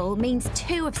 Double means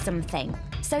two of something,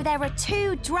 so there are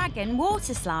two dragon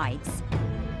water slides.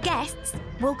 Guests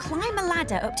will climb a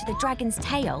ladder up to the dragon's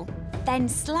tail, then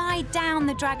slide down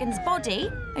the dragon's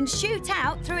body and shoot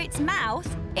out through its mouth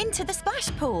into the splash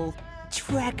pool.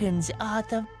 Dragons are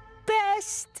the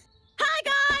best. Hi,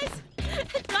 guys!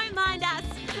 Don't mind us.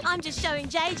 I'm just showing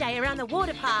JJ around the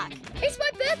water park. It's my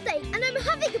birthday and I'm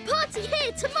having a party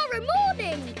here tomorrow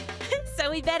morning. So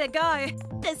we better go.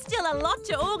 There's still a lot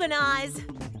to organise.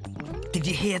 Did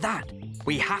you hear that?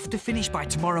 We have to finish by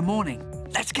tomorrow morning.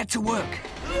 Let's get to work.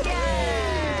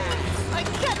 Yeah! I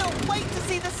cannot wait to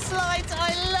see the slides.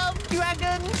 I love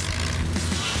dragons.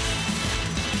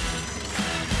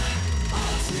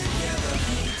 All together,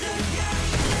 meet again.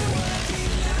 We're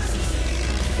working as a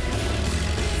team.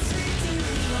 Busy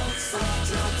doing lots of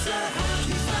jobs, a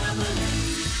happy family.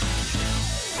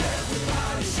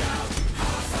 Everybody shout,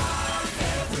 high five,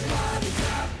 everybody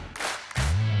clap.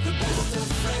 The best of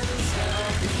friends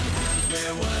helping hands,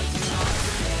 we're working hard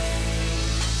today.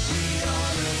 We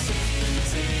are a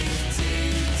team.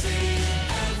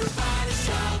 Everybody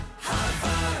shout, high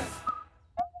five.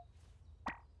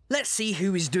 Let's see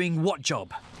who is doing what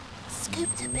job.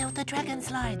 Scoop to build the dragon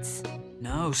slides.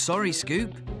 No, sorry,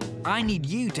 Scoop. I need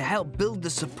you to help build the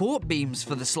support beams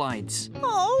for the slides.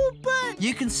 Oh, but...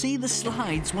 You can see the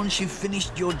slides once you've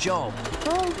finished your job.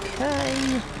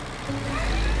 Okay.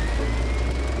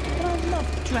 I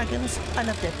love dragons. I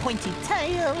love their pointy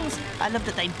tails. I love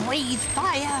that they breathe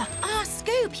fire. Ah,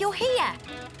 Scoop, you're here.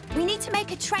 We need to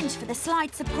make a trench for the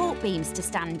slide support beams to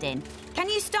stand in. Can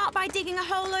you start by digging a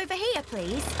hole over here,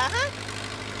 please?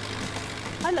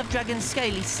 I love dragons'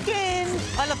 scaly skin.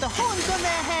 I love the horns on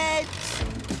their heads.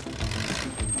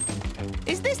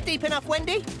 Is this deep enough,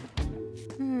 Wendy?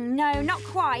 No, not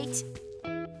quite.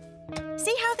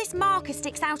 See how this marker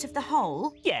sticks out of the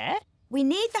hole? Yeah. We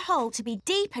need the hole to be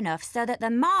deep enough so that the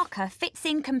marker fits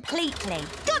in completely.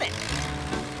 Got it!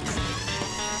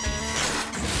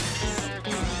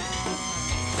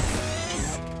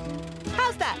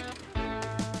 How's that?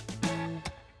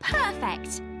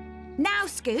 Perfect. Now,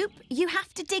 Scoop, you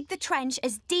have to dig the trench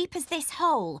as deep as this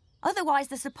hole. Otherwise,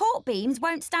 the support beams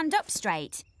won't stand up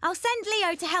straight. I'll send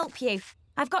Leo to help you.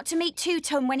 I've got to meet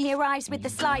Two-Tum when he arrives with the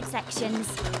slide sections.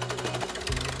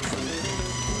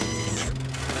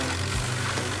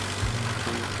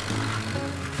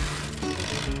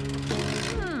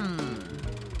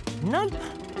 Nope.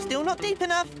 Still not deep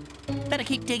enough. Better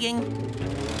keep digging.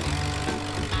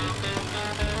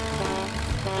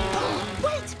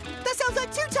 Wait! That sounds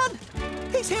like Two-Tum!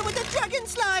 He's here with the dragon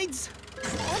slides!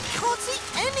 I can't see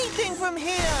anything from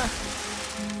here!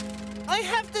 I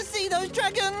have to see those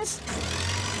dragons!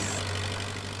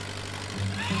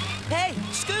 Hey,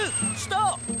 Scoop,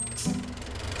 stop!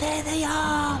 There they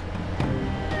are!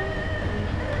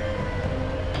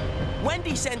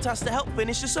 Wendy sent us to help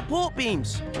finish the support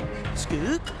beams.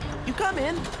 Scoop, you come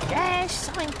in? Yes,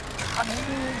 I'm coming.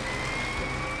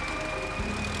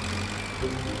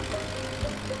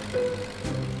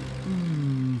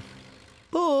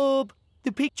 Bob,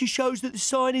 the picture shows that the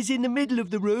sign is in the middle of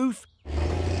the roof.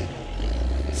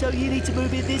 So you need to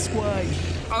move it this way.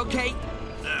 OK.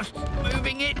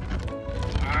 Moving it.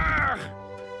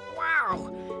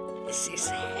 Wow. This is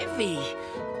heavy.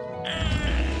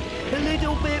 A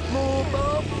little bit more,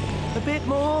 Bob. A bit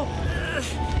more.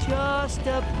 Just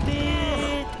a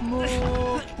bit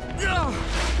more.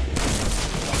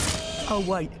 Oh,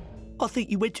 wait. I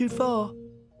think you went too far.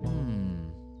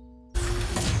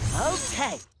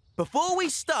 OK. Before we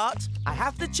start, I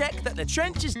have to check that the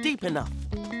trench is deep enough.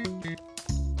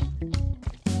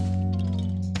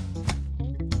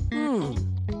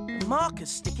 The marker's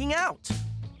sticking out.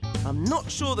 I'm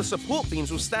not sure the support beams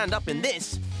will stand up in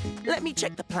this. Let me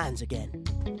check the plans again.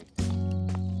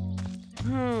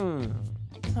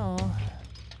 Oh,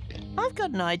 I've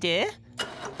got an idea.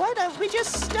 Why don't we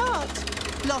just start?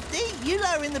 Lofty, you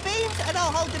lower in the beams and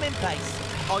I'll hold them in place.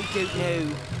 I don't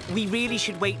know. We really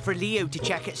should wait for Leo to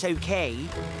check it's OK.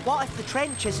 What if the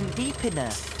trench isn't deep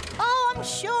enough? Oh, I'm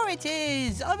sure it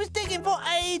is. I was digging for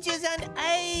ages and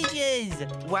ages.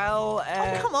 Well,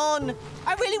 Oh, come on.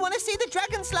 I really want to see the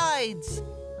dragon slides.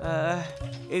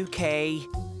 OK.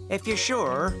 If you're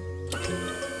sure.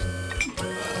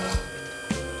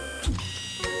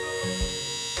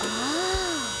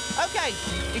 OK,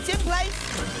 it's in place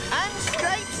and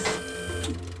straight.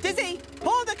 Dizzy,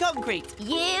 pour the concrete.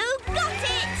 You got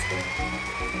it!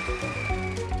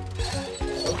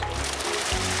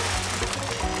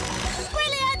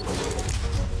 Brilliant!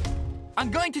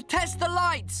 I'm going to test the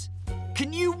lights.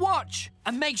 Can you watch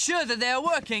and make sure that they are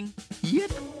working?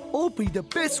 Yep, I'll be the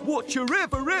best watcher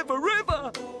ever, ever,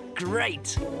 ever.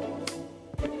 Great.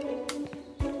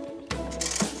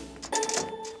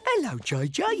 Hello,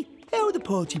 JJ. How are the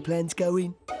party plans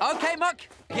going? OK, Muck,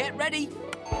 get ready.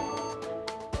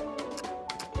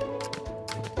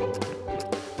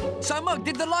 So, Muck,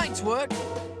 did the lights work?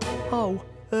 Oh,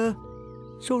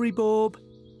 sorry, Bob.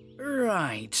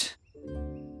 Right.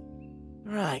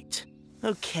 Right.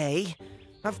 OK,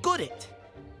 I've got it.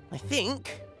 I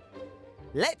think.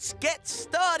 Let's get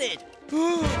started.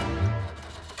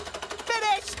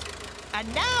 Finished! And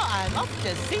now I'm off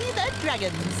to see the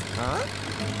dragons. Huh?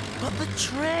 But the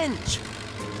trench.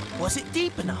 Was it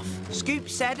deep enough? Scoop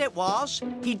said it was.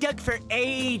 He dug for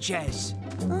ages.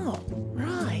 Oh,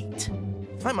 right.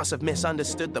 I must have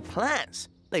misunderstood the plans.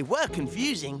 They were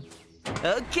confusing.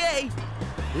 OK,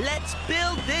 let's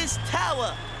build this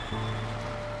tower.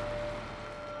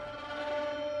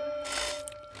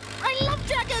 I love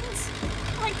dragons.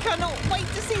 I cannot wait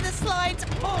to see the slides.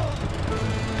 Oh.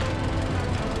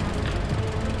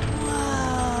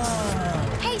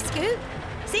 Whoa. Hey, Scoop.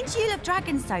 Since you love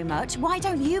dragons so much, why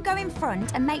don't you go in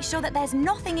front and make sure that there's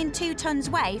nothing in 2 Tons'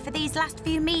 way for these last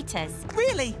few meters?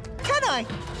 Really? Can I?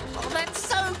 Oh, that's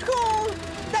so cool.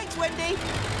 Thanks, Wendy.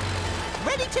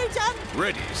 Ready, 2 Ton?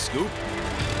 Ready, Scoop.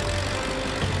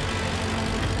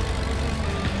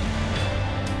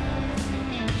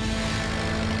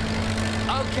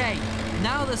 OK,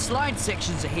 now the slide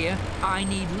sections are here, I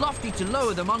need Lofty to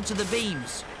lower them onto the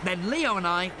beams. Then Leo and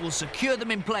I will secure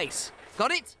them in place.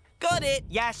 Got it? Got it.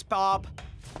 Yes, Bob.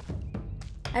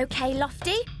 OK,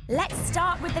 Lofty, let's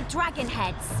start with the dragon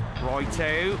heads.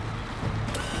 Righto.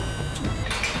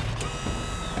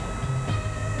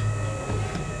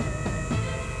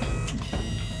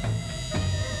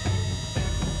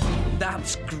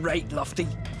 That's great, Lofty.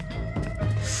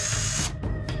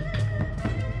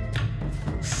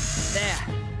 There,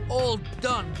 all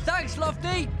done. Thanks,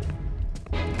 Lofty.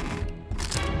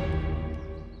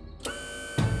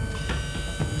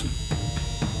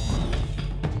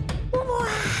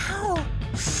 Wow!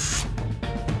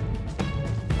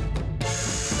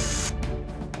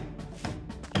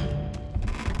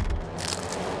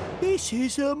 This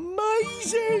is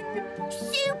amazing!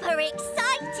 Super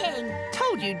exciting!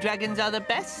 Told you dragons are the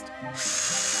best.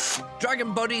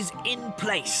 Dragon bodies in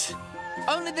place.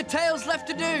 Only the tails left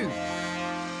to do.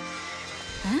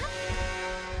 Huh?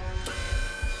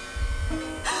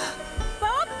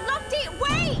 Bob, Lofty,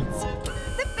 wait!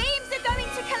 The beams are going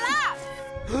to collapse!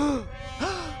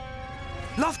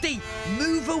 Lofty,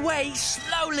 move away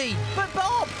slowly. But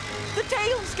Bob, the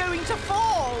tail's going to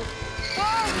fall.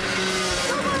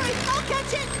 Don't worry, I'll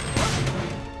catch it.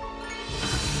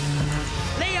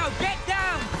 Leo, get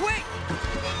down, quick!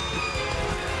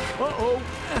 Uh-oh.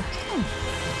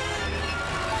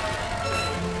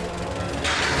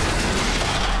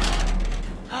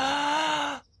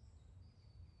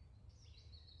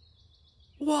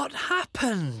 What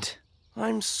happened?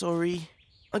 I'm sorry.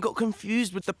 I got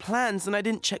confused with the plans and I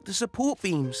didn't check the support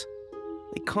beams.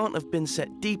 They can't have been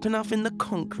set deep enough in the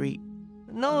concrete.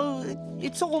 No,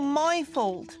 it's all my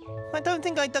fault. I don't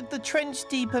think I dug the trench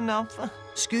deep enough.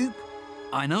 Scoop,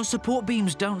 I know support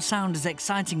beams don't sound as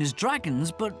exciting as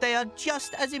dragons, but they are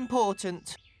just as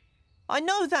important. I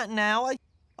know that now.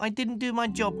 I didn't do my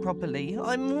job properly.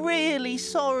 I'm really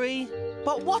sorry.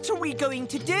 But what are we going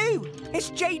to do? It's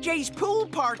JJ's pool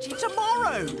party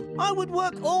tomorrow. I would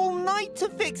work all night to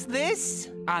fix this.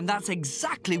 And that's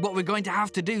exactly what we're going to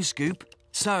have to do, Scoop.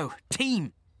 So,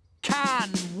 team, can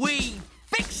we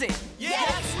fix it?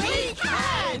 Yes, we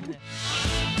can!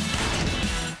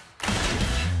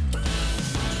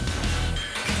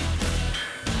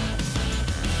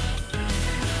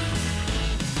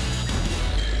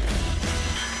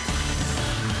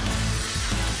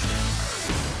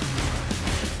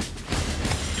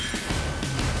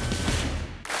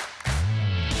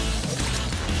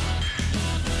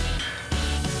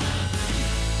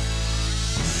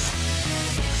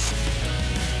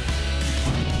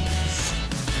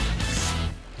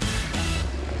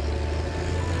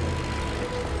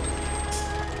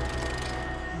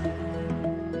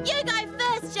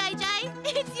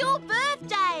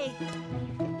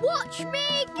 Watch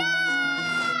me go!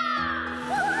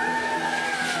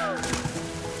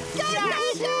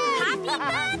 Happy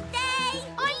birthday!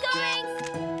 I'm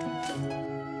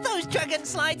going! Those dragon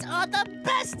slides are the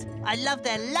best! I love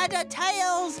their ladder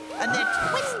tails and their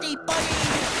twisty bodies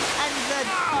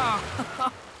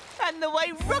and the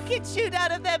way rockets shoot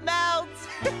out of their mouths.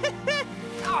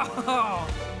 Oh,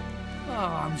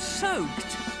 I'm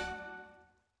soaked.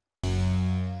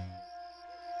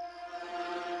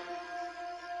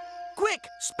 Quick,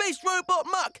 space robot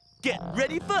Muck! Get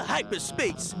ready for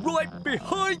hyperspace! Right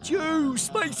behind you,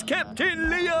 Space Captain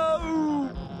Leo!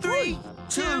 3,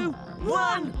 2,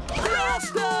 1,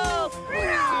 blast off!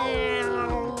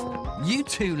 You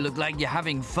two look like you're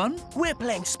having fun. We're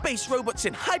playing space robots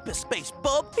in hyperspace,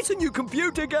 Bob. It's a new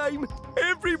computer game.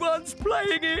 Everyone's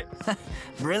playing it.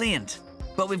 Brilliant.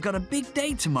 But we've got a big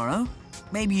day tomorrow.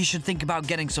 Maybe you should think about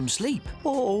getting some sleep.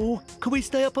 Oh, can we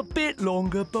stay up a bit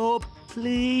longer, Bob?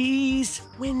 Please?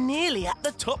 We're nearly at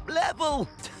the top level.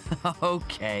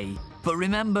 OK. But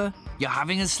remember, you're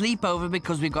having a sleepover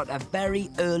because we've got a very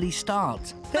early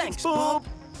start. Thanks, Bob.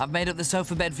 I've made up the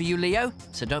sofa bed for you, Leo,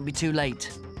 so don't be too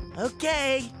late.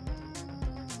 OK.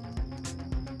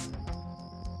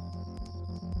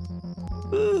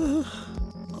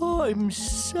 I'm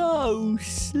so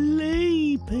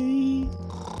sleepy.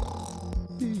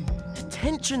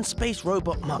 Attention, space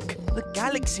robot Muck. The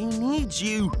galaxy needs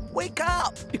you. Wake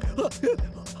up!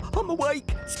 I'm awake,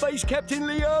 Space Captain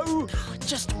Leo.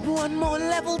 Just one more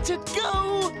level to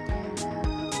go.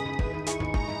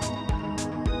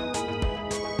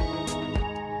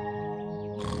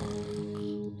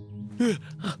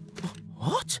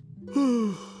 What?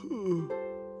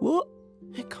 What?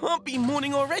 It can't be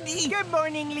morning already. Good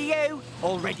morning, Leo.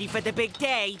 All ready for the big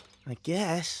day? I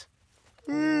guess.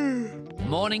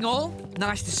 Morning, all.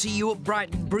 Nice to see you up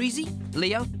bright and breezy.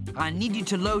 Leo, I need you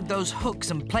to load those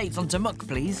hooks and plates onto Muck,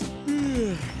 please.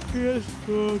 Yes,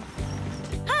 Bob.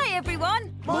 Hi,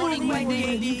 everyone. Morning,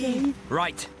 Wendy.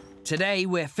 Right. Today,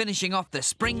 we're finishing off the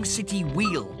Spring City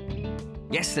wheel.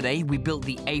 Yesterday, we built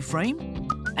the A-frame,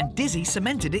 and Dizzy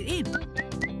cemented it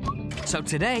in. So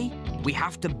today, we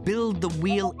have to build the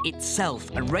wheel itself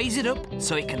and raise it up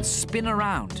so it can spin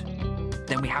around.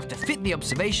 Then we have to fit the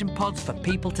observation pods for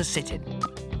people to sit in.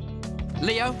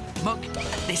 Leo, Muck,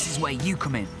 this is where you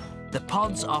come in. The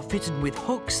pods are fitted with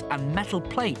hooks and metal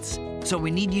plates, so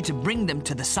we need you to bring them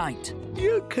to the site.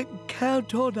 You can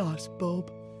count on us,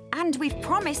 Bob. And we've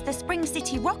promised the Spring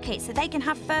City rocket so they can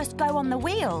have first go on the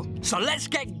wheel. So let's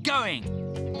get going.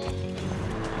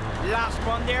 Last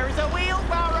one there is a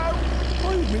wheelbarrow.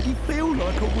 I really feel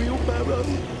like a wheelbarrow.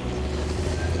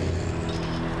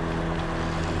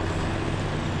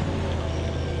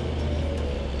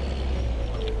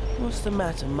 What's the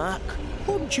matter, Muck?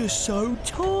 I'm just so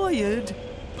tired.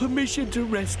 Permission to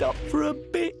rest up for a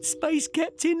bit, Space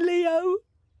Captain Leo?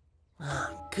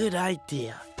 Good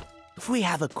idea. If we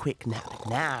have a quick nap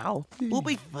now, we'll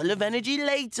be full of energy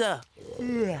later.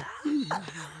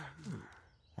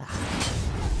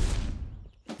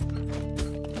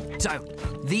 So,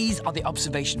 these are the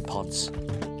observation pods.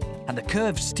 And the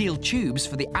curved steel tubes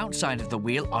for the outside of the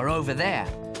wheel are over there.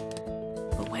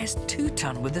 where's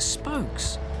Two-Ton with the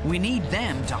spokes? We need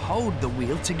them to hold the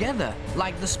wheel together,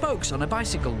 like the spokes on a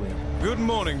bicycle wheel. Good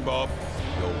morning, Bob.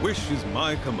 Your wish is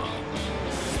my command.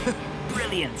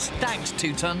 Brilliant. Thanks,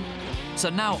 Two-Ton. So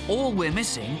now all we're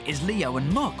missing is Leo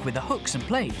and Muck with the hooks and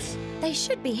plates. They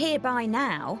should be here by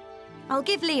now. I'll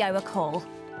give Leo a call.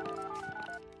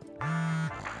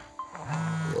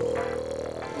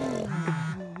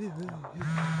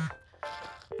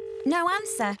 No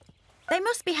answer. They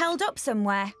must be held up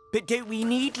somewhere. But do we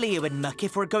need Leo and Muck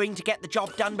if we're going to get the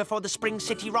job done before the Spring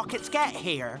City rockets get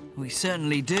here? We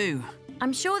certainly do.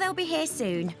 I'm sure they'll be here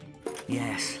soon.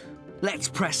 Yes. Let's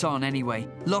press on anyway.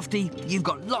 Lofty, you've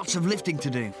got lots of lifting to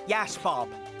do. Yes, Bob.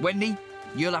 Wendy,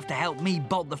 you'll have to help me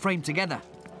bolt the frame together.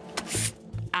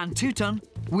 And Two-Ton,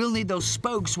 we'll need those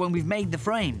spokes when we've made the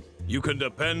frame. You can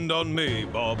depend on me,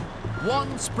 Bob.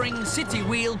 One Spring City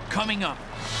wheel coming up.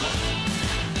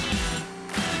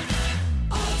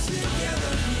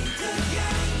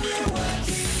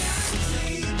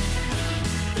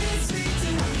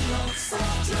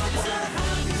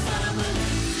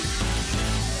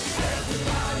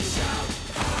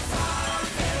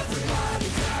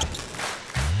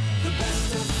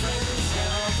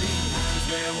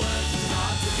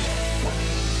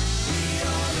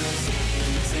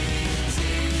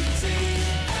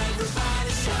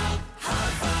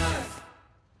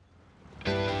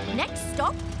 Next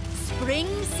stop, Spring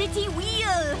City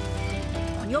Wheel.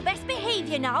 On your best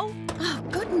behaviour now. Oh,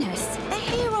 goodness. They're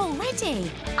here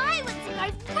already. I want to go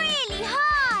really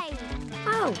high.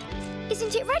 Oh,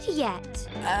 isn't it ready yet?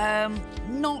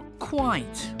 Not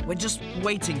quite. We're just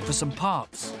waiting for some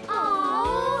parts.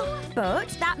 Aww. But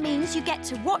that means you get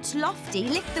to watch Lofty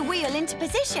lift the wheel into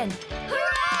position.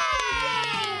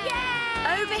 Hooray!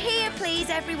 Yay! Over here, please,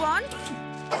 everyone.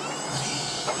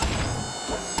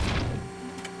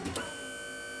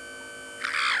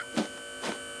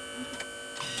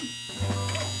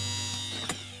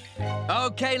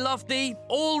 OK, Lofty,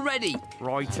 all ready.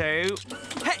 Righto.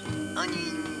 Hey.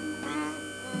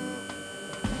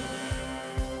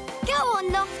 Go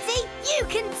on, Lofty. You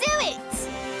can do it.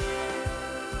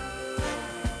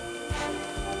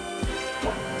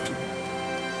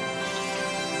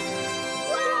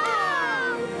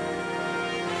 Wow!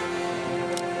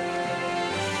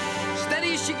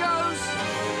 Steady as she goes.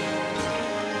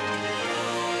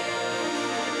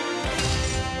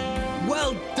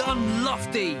 Well done,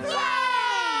 Lofty.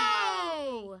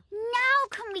 Now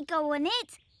can we go on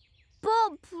it?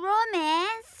 Bob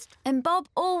promised. And Bob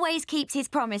always keeps his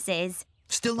promises.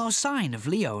 Still no sign of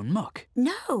Leo and Muck.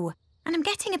 No, and I'm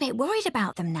getting a bit worried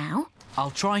about them now.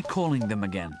 I'll try calling them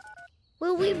again.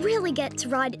 Will we really get to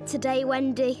ride it today,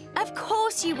 Wendy? Of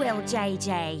course you will,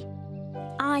 JJ.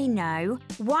 I know.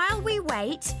 While we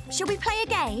wait, shall we play a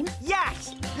game?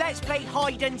 Yes! Let's play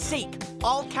hide and seek.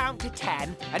 I'll count to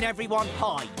 10 and everyone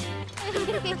hide.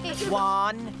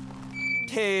 1,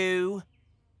 2,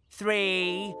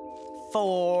 3,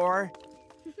 4,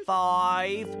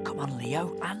 5. Come on,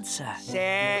 Leo, answer.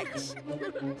 6,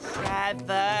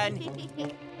 7,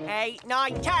 8,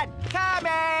 9, 10.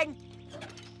 Coming!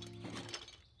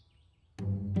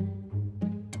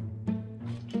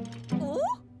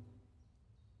 Oh?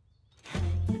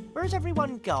 Where's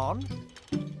everyone gone?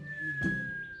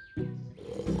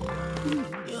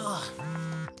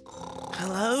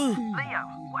 Hello? Leo,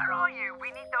 where are you? We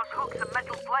need those hooks and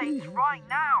metal plates right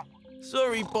now.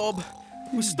 Sorry, Bob.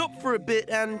 We stopped for a bit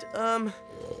and,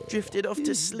 drifted off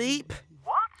to sleep.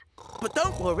 What? But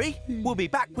don't worry, we'll be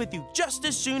back with you just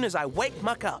as soon as I wake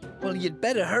Muck up. Well, you'd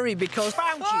better hurry because...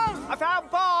 Found you! I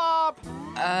found Bob!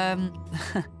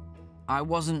 I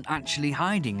wasn't actually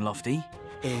hiding, Lofty.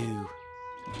 Ew,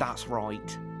 that's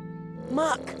right.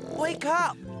 Muck, wake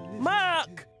up!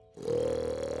 Muck!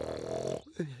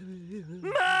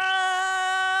 Muck!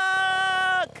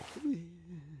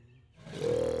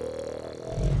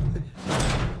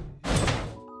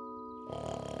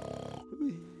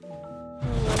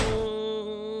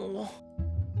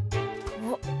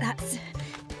 Oh, that's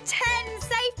 10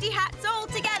 safety hats all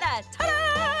together. Ta-da!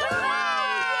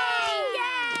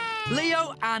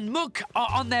 Leo and Muck are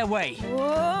on their way.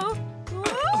 Whoa!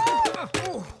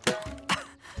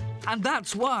 And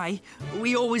that's why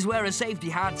we always wear a safety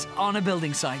hat on a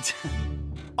building site.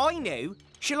 I knew.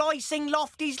 Shall I sing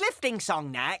Lofty's lifting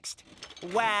song next?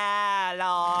 Well,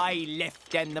 I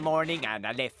lift in the morning and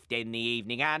I lift in the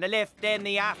evening and I lift in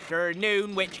the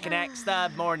afternoon, which connects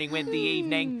the morning with the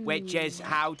evening, which is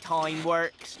how time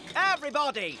works.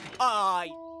 Everybody,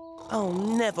 I'll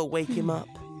never wake him up.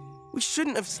 We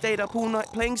shouldn't have stayed up all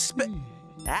night playing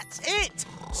That's it!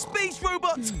 Space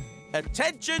robot!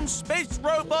 Attention, space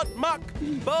robot Muck!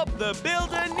 Bob the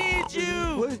Builder needs need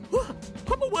you!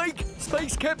 I'm awake!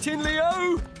 Space Captain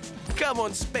Leo! Come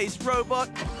on, space robot.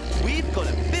 We've got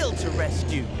a bill to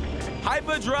rescue.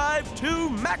 Hyperdrive to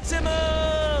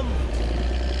maximum!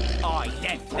 I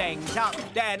lift things up,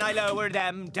 then I lower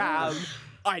them down.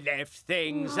 I lift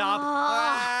things up,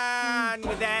 and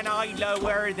then I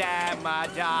lower them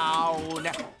down.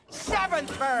 7th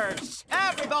verse,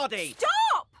 everybody!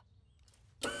 Stop!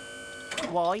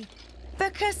 Why?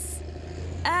 Because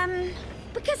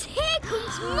here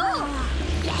comes Muck!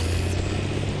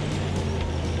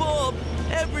 Bob,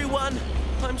 everyone,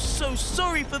 I'm so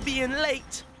sorry for being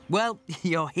late. Well,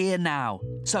 you're here now.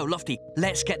 So, Lofty,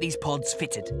 let's get these pods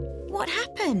fitted. What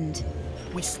happened?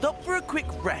 We stopped for a quick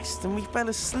rest and we fell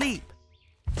asleep.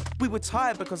 We were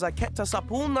tired because I kept us up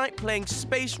all night playing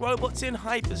space robots in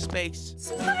hyperspace.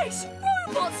 Space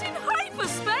robots in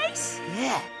hyperspace?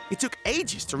 Yeah, it took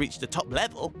ages to reach the top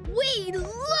level. We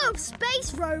love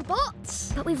space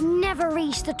robots! But we've never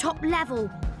reached the top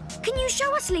level. Can you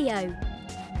show us, Leo?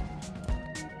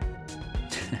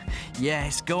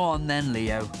 Yes, go on then,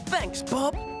 Leo. Thanks,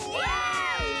 Bob. Yay!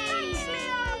 Thanks,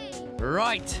 Leo!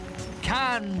 Right.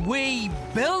 Can we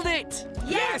build it?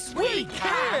 Yes, we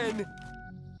can!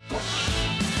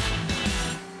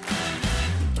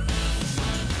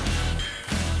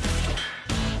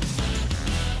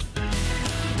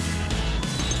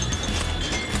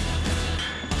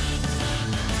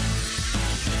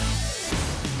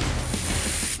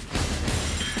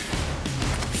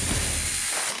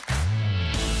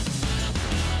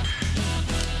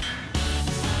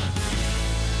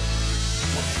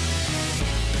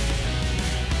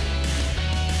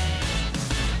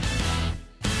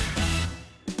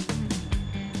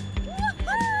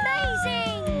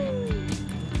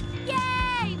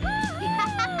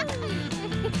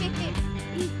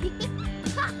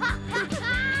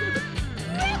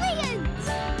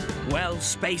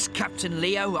 Space Captain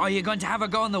Leo, are you going to have a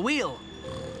go on the wheel?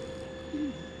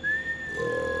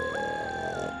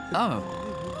 Oh.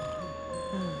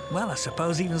 Well, I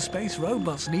suppose even space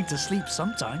robots need to sleep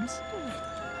sometimes.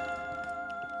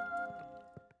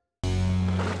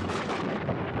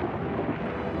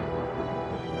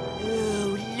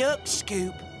 Ooh, look,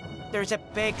 Scoop. There's a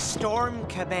big storm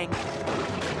coming.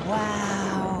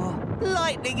 Wow.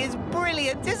 Lightning is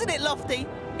brilliant, isn't it, Lofty?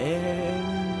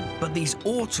 But these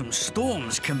autumn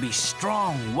storms can be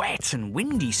strong, wet and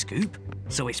windy, Scoop.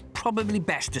 So it's probably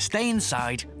best to stay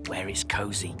inside where it's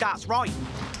cosy. That's right.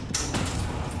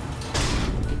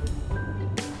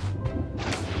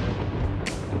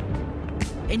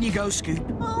 In you go, Scoop.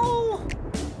 Oh!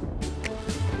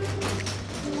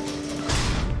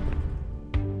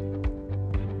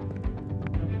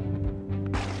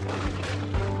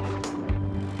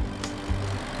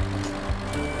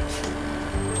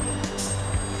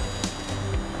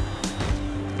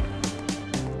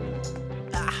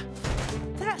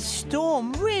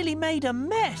 Storm really made a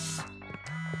mess.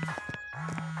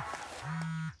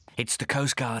 It's the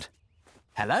Coast Guard.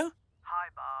 Hello? Hi,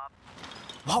 Bob.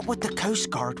 What would the Coast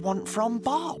Guard want from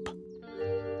Bob?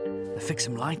 The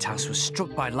Fixham lighthouse was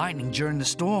struck by lightning during the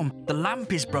storm. The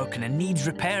lamp is broken and needs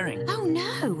repairing. Oh,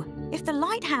 no. If the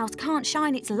lighthouse can't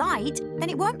shine its light, then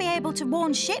it won't be able to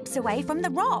warn ships away from the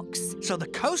rocks. So the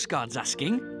Coast Guard's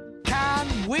asking, can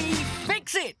we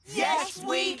fix it? Yes,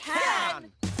 we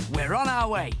can! We're on our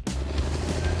way.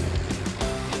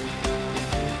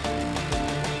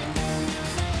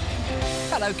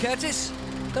 Hello, Curtis.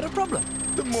 Got a problem?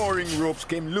 The mooring ropes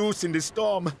came loose in the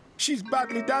storm. She's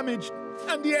badly damaged,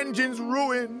 and the engine's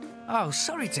ruined. Oh,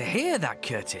 sorry to hear that,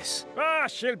 Curtis. Ah,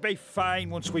 she'll be fine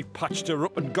once we've patched her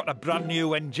up and got a brand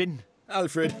new engine.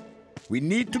 Alfred, we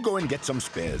need to go and get some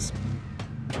spares.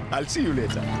 I'll see you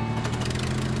later.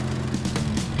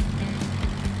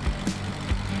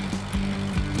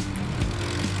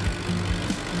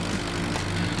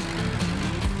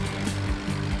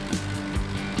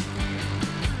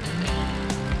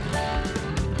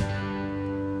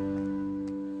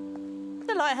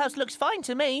 The lighthouse looks fine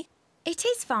to me. It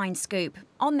is fine, Scoop.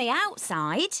 On the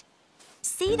outside,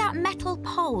 see that metal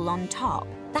pole on top?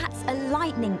 That's a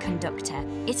lightning conductor.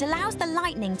 It allows the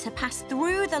lightning to pass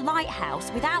through the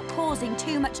lighthouse without causing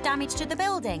too much damage to the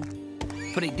building.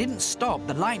 But it didn't stop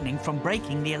the lightning from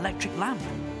breaking the electric lamp.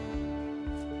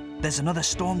 There's another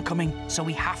storm coming, so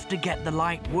we have to get the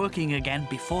light working again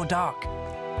before dark.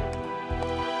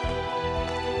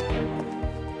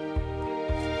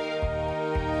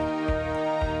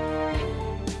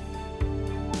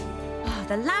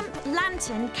 The lamp,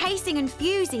 lantern, casing and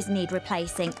fuses need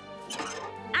replacing.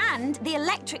 And the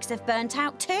electrics have burnt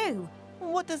out too.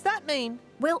 What does that mean?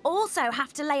 We'll also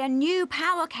have to lay a new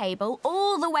power cable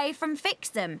all the way from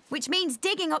Fixham, which means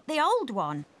digging up the old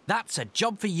one. That's a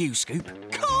job for you, Scoop.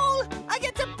 Cool! I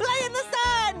get to play in the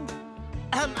sand!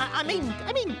 I mean,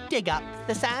 dig up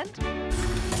the sand.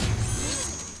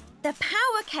 The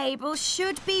power cable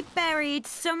should be buried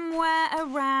somewhere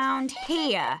around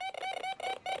here.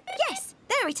 Yes,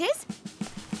 there it is.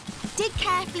 Dig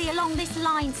carefully along this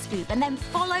line, Scoop, and then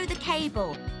follow the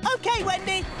cable. OK,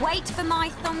 Wendy. Wait for my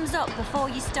thumbs up before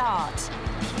you start.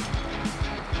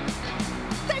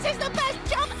 This is the best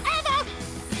job ever!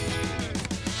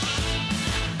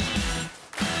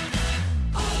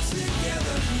 All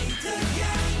together, meet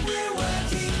again. We're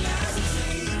working as a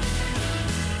team.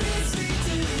 Busy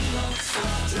doing lots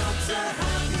of jobs to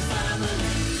help your family.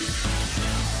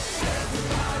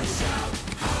 Everybody shout,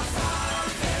 high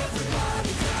five,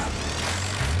 everybody clap.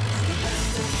 The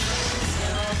best of friends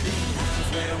helping hands,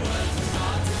 we're working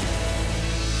hard today.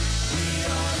 We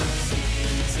are a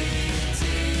team.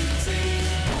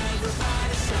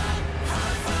 Everybody shout,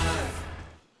 high five.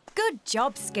 Good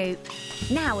job, Scoop.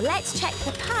 Now let's check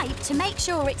the pipe to make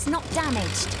sure it's not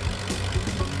damaged.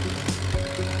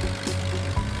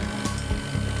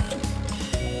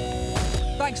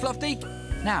 Thanks, Lofty.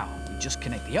 Now, we just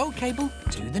connect the old cable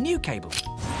to the new cable.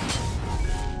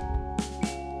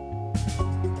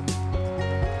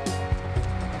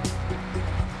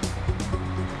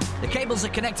 The cables are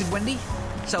connected, Wendy.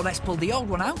 So let's pull the old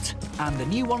one out and the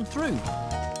new one through.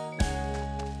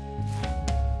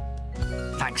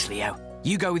 Thanks, Leo.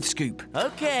 You go with Scoop.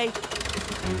 OK.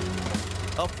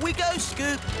 Off we go,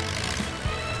 Scoop.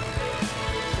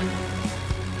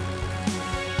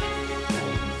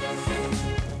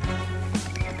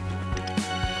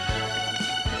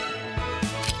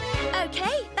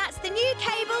 OK, that's the new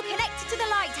cable connected to the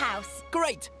lighthouse.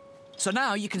 Great. So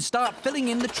now you can start filling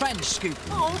in the trench, Scoop.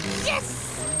 Oh,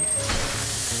 yes!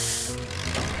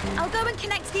 I'll go and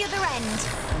connect the other end.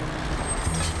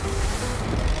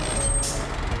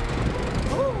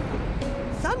 Oh,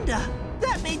 thunder!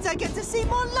 That means I get to see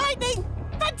more lightning!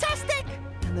 Fantastic!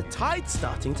 And the tide's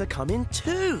starting to come in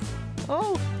too.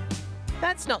 Oh,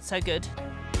 that's not so good.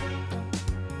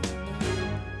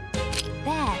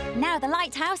 There, now the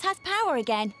lighthouse has power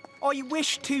again. I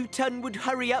wish 2 Ton would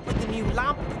hurry up with the new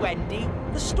lamp, Wendy.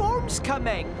 The storm's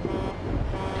coming.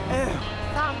 Oh,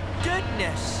 thank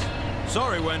goodness.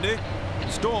 Sorry, Wendy.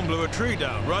 The storm blew a tree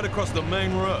down right across the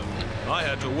main road. I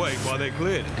had to wait while they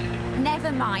cleared it.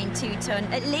 Never mind, 2 Ton.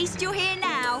 At least you're here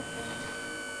now.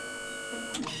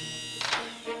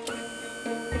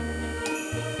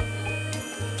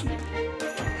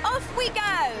 Off we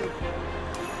go!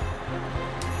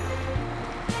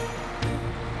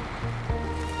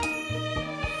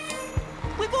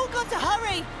 We've all got to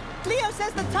hurry! Leo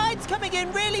says the tide's coming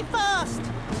in really fast.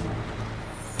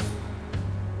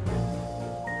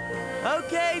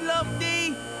 OK,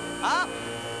 Lofty. Up.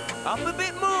 Up a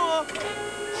bit more.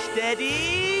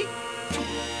 Steady.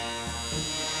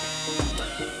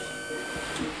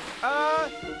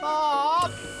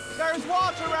 Bob, there's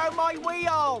water around my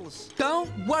wheels. Don't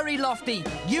worry, Lofty.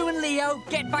 You and Leo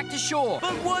get back to shore.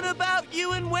 But what about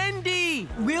you and Wendy?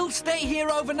 We'll stay here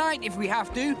overnight if we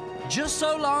have to, just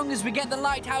so long as we get the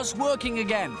lighthouse working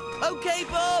again. OK,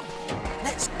 Bob.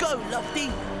 Let's go, Lofty.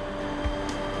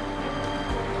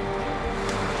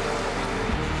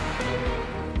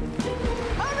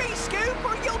 Hurry, Scoop,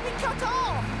 or you'll be cut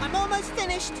off. I'm almost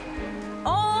finished.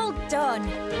 All done.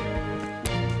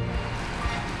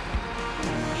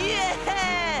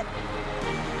 Yeah!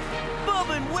 Bob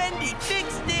and Wendy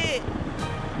fixed it!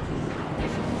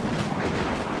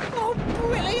 Oh,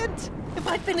 brilliant! If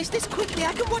I finish this quickly,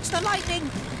 I can watch the lightning.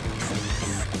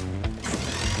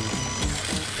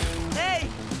 Hey,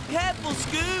 careful,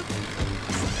 Scoop!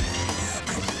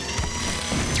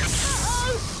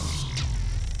 Uh-oh!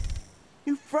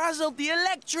 You frazzled the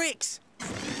electrics!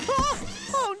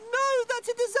 Oh no, that's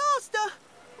a disaster!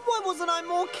 Why wasn't I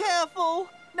more careful?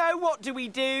 Now what do we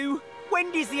do?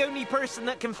 Wendy's the only person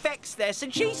that can fix this,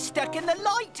 and she's stuck in the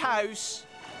lighthouse.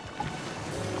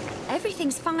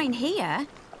 Everything's fine here.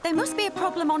 There must be a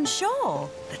problem on shore.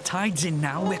 The tide's in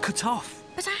now, we're cut off.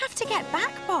 But I have to get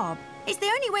back, Bob. It's the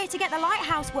only way to get the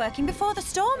lighthouse working before the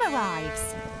storm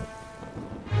arrives.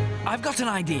 I've got an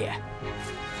idea.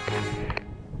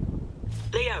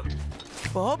 Leo.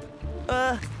 Bob?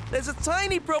 There's a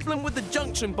tiny problem with the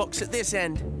junction box at this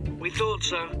end. We thought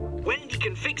so. Wendy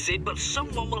can fix it, but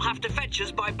someone will have to fetch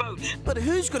us by boat. But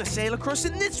who's going to sail across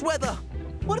in this weather?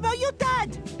 What about your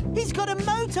dad? He's got a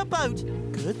motorboat.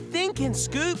 Good thinking,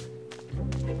 Scoop.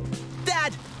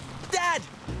 Dad! Dad!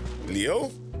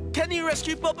 Leo? Can you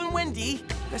rescue Bob and Wendy?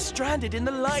 They're stranded in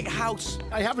the lighthouse.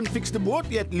 I haven't fixed the boat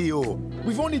yet, Leo.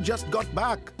 We've only just got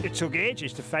back. It took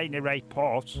ages to find the right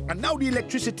port. And now the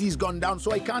electricity's gone down,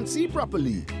 so I can't see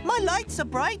properly. My lights are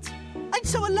bright. And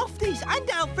so are Lofty's and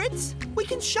Alfred's. We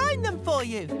can shine them for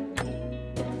you.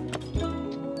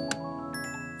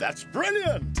 That's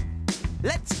brilliant!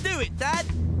 Let's do it, Dad.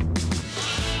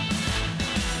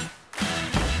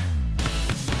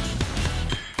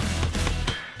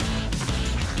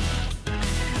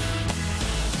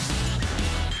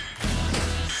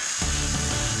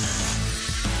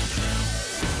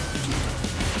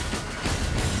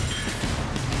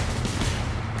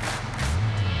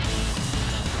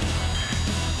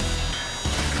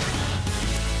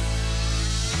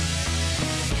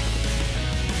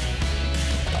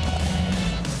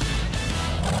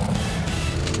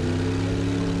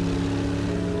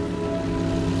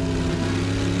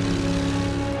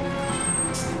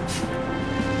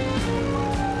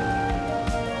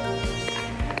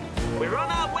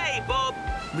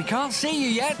 We can't see you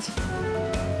yet.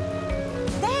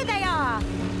 There they are.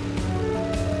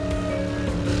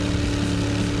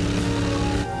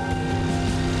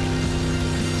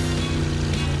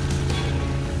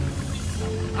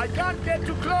 I can't get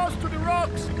too close to the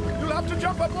rocks. You'll have to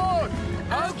jump aboard.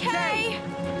 Okay.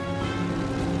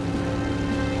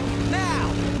 Now.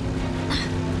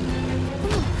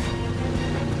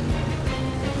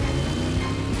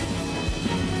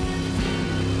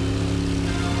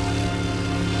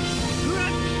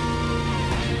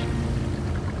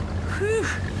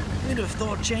 Who'd have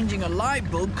thought changing a light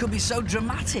bulb could be so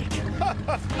dramatic?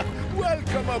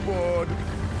 Welcome aboard.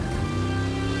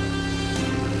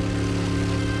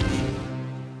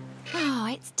 Oh,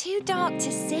 it's too dark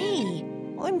to see.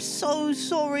 I'm so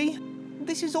sorry.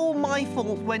 This is all my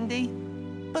fault, Wendy.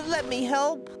 But let me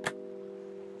help.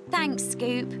 Thanks,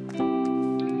 Scoop.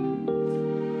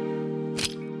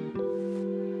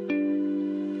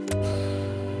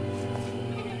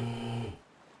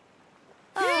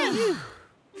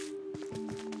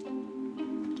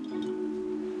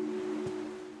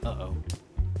 Uh-oh.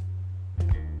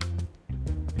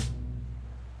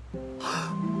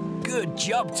 Good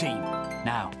job, team.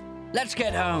 Now, let's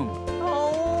get home.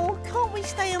 Oh, can't we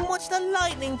stay and watch the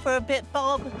lightning for a bit,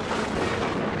 Bob?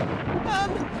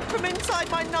 From inside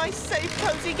my nice, safe,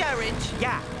 cosy garage?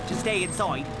 Yeah, to stay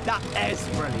inside. That is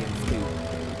brilliant, Scoop.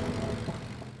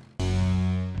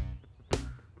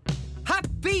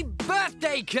 Happy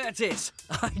birthday, Curtis!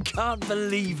 I can't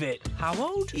believe it. How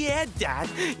old? Yeah, Dad.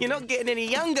 You're not getting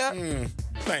any younger.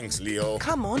 Thanks, Leo.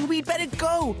 Come on, we'd better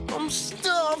go. I'm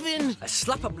starving. A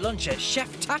slap-up lunch at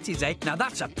Chef Tatty's, eh? Now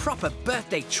that's a proper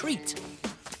birthday treat.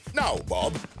 Now,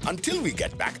 Bob, until we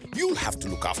get back, you'll have to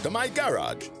look after my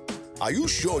garage. Are you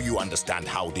sure you understand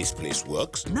how this place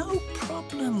works? No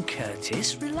problem,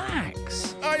 Curtis.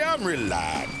 Relax. I am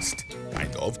relaxed.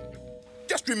 Kind of.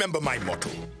 Just remember my motto.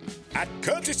 At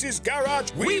Curtis's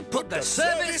Garage, we put the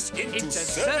service into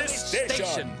service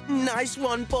station. Nice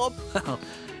one, Bob. Well,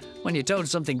 when you're told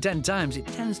something 10 times, it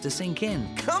tends to sink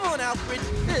in. Come on, Alfred.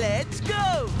 Let's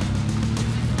go.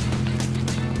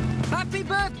 Happy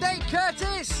birthday,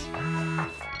 Curtis!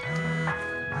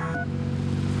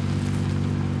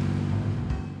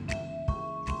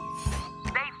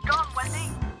 Dave's gone, Wendy.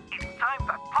 It's time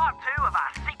for part 2 of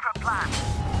our secret plan.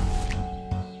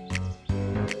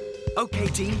 OK,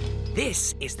 team,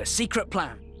 this is the secret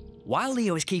plan. While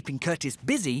Leo is keeping Curtis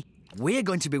busy, we're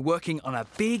going to be working on a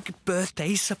big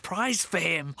birthday surprise for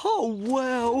him. Oh,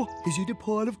 wow. Is it a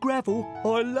pile of gravel?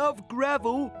 I love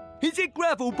gravel. Is it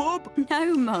gravel, Bob?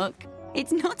 No, Muck.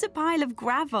 It's not a pile of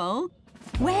gravel.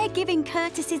 We're giving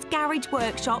Curtis's garage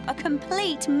workshop a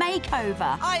complete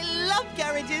makeover. I love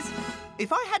garages.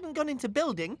 If I hadn't gone into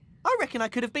building, I reckon I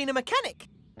could have been a mechanic.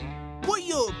 What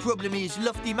your problem is,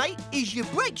 Lofty mate, is your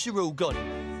brakes are all gone.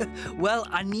 Well,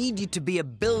 I need you to be a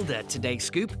builder today,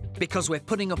 Scoop, because we're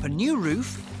putting up a new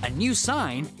roof, a new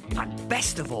sign, and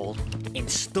best of all,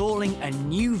 installing a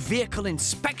new vehicle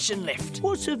inspection lift.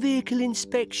 What's a vehicle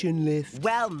inspection lift?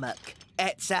 Well, Muck,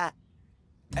 it's a...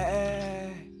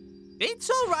 It's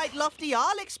all right, Lofty,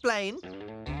 I'll explain.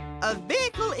 A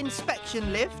vehicle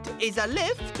inspection lift is a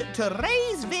lift to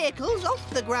raise vehicles off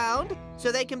the ground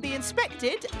so they can be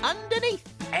inspected underneath.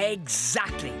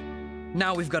 Exactly.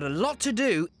 Now we've got a lot to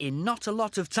do in not a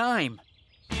lot of time.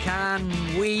 Can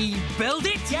we build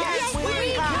it? Yes,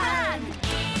 we can!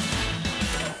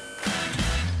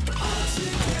 All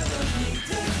together, meet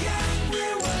the gang.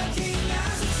 We're working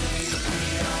as a team. We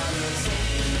are a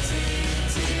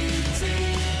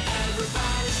team.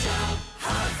 Everybody shout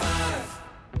high five.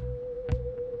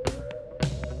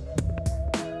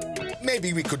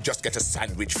 Maybe we could just get a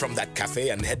sandwich from that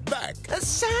cafe and head back. A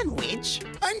sandwich?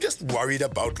 I'm just worried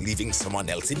about leaving someone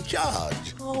else in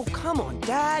charge. Oh, come on,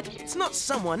 Dad. It's not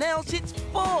someone else, it's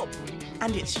Bob.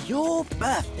 And it's your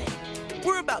birthday.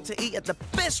 We're about to eat at the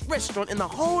best restaurant in the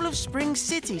whole of Spring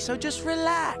City, so just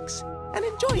relax and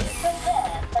enjoy it.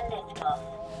 Prepare for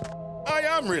liftoff. I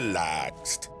am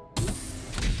relaxed.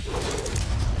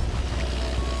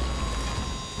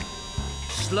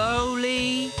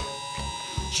 Slowly,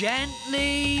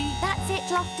 gently. That's it,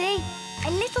 Lofty.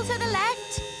 A little to the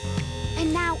left.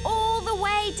 And now all the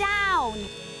way down.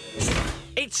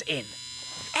 It's in.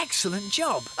 Excellent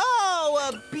job.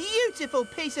 Oh, a beautiful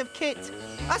piece of kit.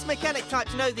 Us mechanic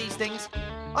types know these things.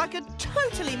 I could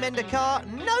totally mend a car,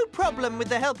 no problem with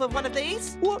the help of one of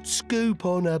these. What's Scoop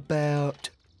on about?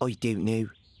 I don't know.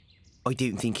 I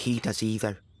don't think he does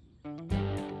either.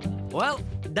 Well,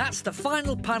 that's the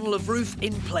final panel of roof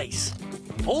in place.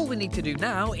 All we need to do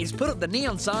now is put up the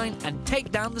neon sign and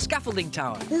take down the scaffolding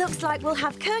tower. Looks like we'll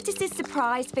have Curtis's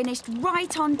surprise finished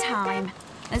right on time.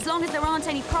 As long as there aren't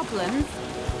any problems.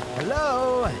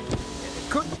 Hello?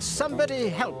 Could somebody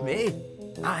help me?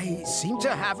 I seem to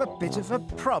have a bit of a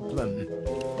problem.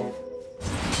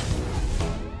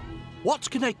 What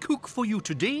can I cook for you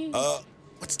today?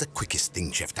 What's the quickest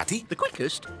thing, Chef Tatty? The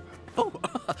quickest?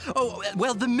 Oh,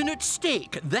 well, the minute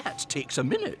steak. That takes a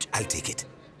minute. I'll take it.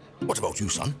 What about you,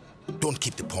 son? Don't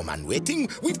keep the poor man waiting.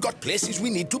 We've got places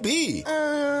we need to be.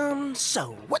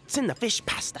 So what's in the fish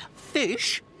pasta?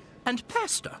 Fish and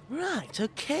pasta. Right,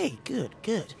 okay,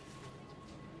 good.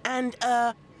 And,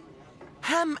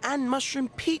 ham and mushroom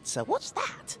pizza. What's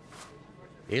that?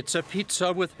 It's a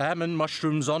pizza with ham and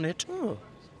mushrooms on it. Oh.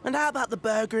 And how about the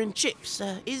burger and chips?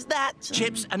 Is that...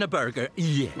 Chips and a burger,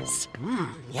 yes.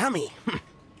 Yummy.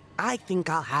 I think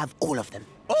I'll have all of them.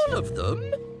 All of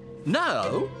them?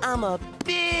 No. I'm a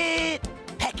bit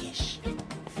peckish.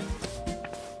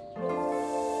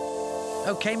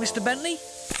 OK, Mr. Bentley?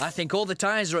 I think all the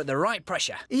tyres are at the right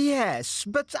pressure. Yes,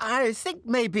 but I think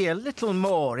maybe a little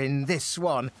more in this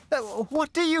one.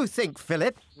 What do you think,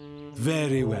 Philip?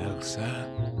 Very well, sir.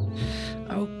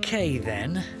 OK,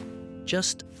 then.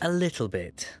 Just a little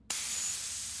bit.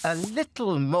 A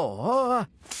little more.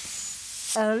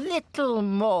 A little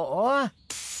more.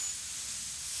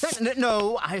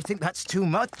 No, I think that's too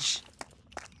much.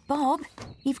 Bob,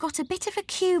 you've got a bit of a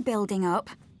queue building up.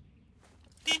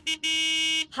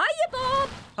 Hiya, Bob.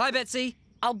 Hi, Betsy.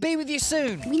 I'll be with you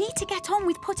soon. We need to get on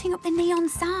with putting up the neon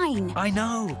sign. I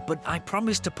know, but I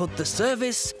promised to put the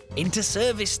service into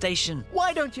service station.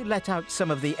 Why don't you let out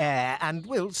some of the air and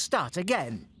we'll start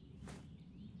again?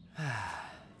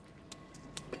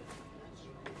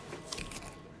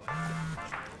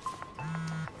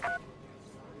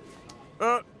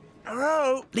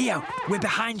 Hello? Leo, we're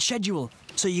behind schedule,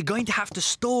 so you're going to have to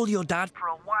stall your dad For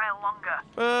a while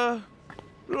longer.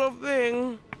 Sure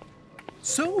thing.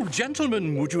 So,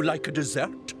 gentlemen, would you like a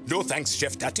dessert? No thanks,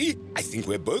 Chef Tatty. I think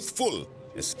we're both full,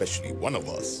 especially one of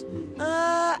us.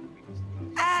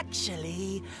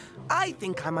 Actually, I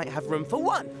think I might have room for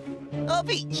one of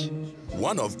each.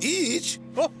 One of each?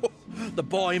 Oh, the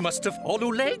boy must have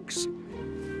hollow legs.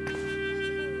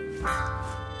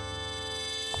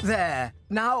 There.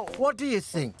 Now, what do you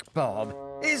think, Bob?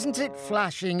 Isn't it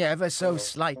flashing ever so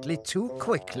slightly too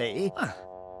quickly?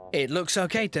 It looks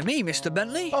OK to me, Mr.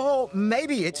 Bentley. Oh,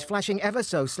 maybe it's flashing ever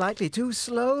so slightly too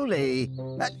slowly.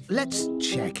 Let's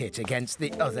check it against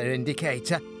the other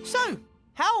indicator. So,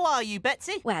 how are you,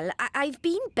 Betsy? Well, I've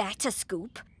been better,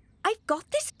 Scoop. I've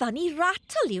got this funny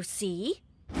rattle, you see.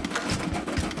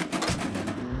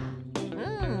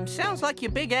 Sounds like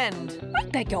your big end. I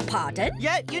beg your pardon?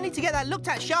 Yeah, you need to get that looked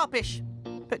at sharpish.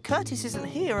 But Curtis isn't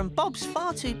here and Bob's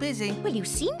far too busy. Well, you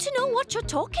seem to know what you're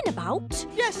talking about.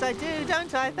 Yes, I do,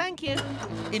 don't I? Thank you.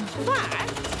 In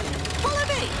fact, follow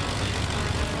me.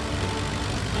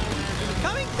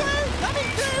 Coming through!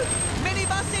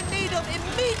 Minibus in need of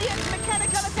immediate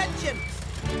mechanical attention.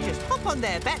 Just hop on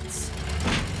there, Bets.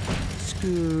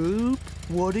 Scoop,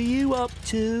 what are you up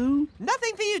to?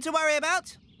 Nothing for you to worry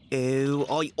about. Oh,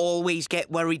 I always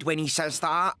get worried when he says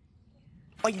that.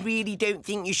 I really don't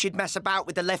think you should mess about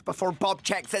with the lift before Bob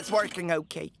checks it's working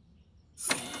okay.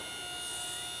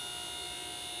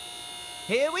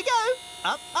 Here we go.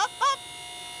 Up.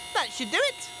 That should do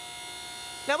it.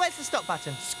 Now, where's the stop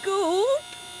button? Scoop!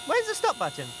 Where's the stop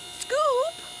button?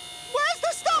 Scoop! Where's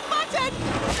the stop button?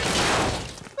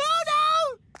 Oh,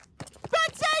 no!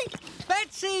 Betsy!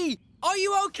 Betsy, are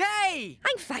you OK?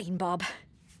 I'm fine, Bob.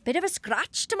 Bit of a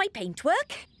scratch to my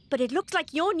paintwork, but it looks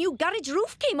like your new garage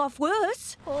roof came off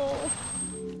worse. Oh,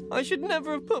 I should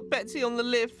never have put Betsy on the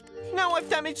lift. Now I've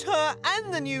damaged her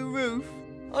and the new roof.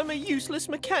 I'm a useless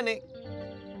mechanic.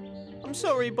 I'm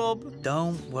sorry, Bob.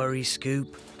 Don't worry,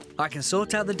 Scoop. I can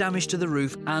sort out the damage to the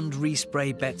roof and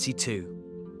respray Betsy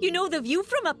too. You know, the view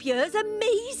from up here is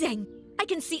amazing. I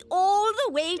can see all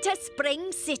the way to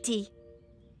Spring City.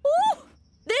 Oh,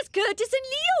 there's Curtis and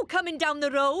Leo coming down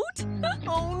the road.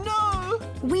 Oh, no!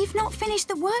 We've not finished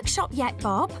the workshop yet,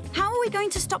 Bob. How are we going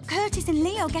to stop Curtis and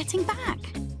Leo getting back?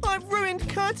 I've ruined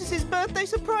Curtis's birthday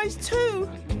surprise too.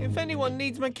 If anyone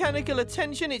needs mechanical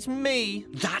attention, it's me.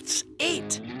 That's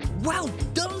it! Well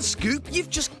done, Scoop. You've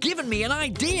just given me an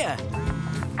idea.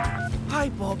 Hi,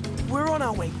 Bob. We're on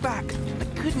our way back. I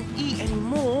couldn't eat any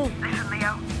more. Listen,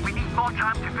 Leo, we need more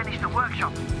time to finish the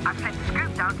workshop. I've sent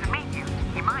Scoop down to meet you.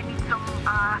 He might need some,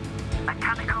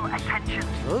 mechanical attention.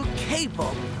 Okay,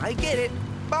 Bob. I get it.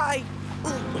 Bye.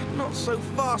 Not so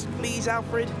fast, please,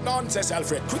 Alfred. Nonsense,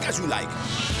 Alfred. Quick as you like.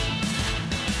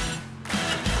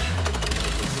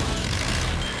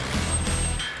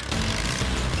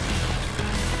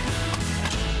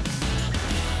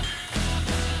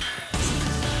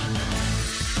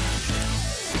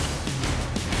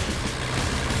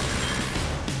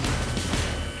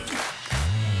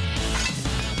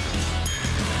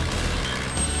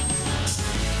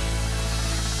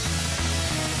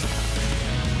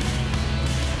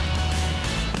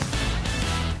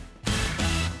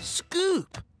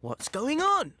 What's going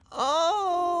on?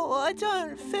 Oh, I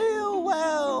don't feel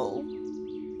well.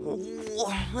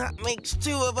 That makes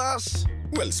two of us.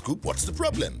 Well, Scoop, what's the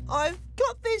problem? I've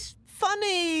got this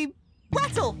funny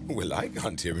rattle. Well, I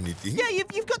can't hear anything. Yeah,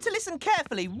 you've got to listen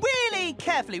carefully. Really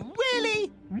carefully.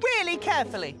 Really, really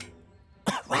carefully.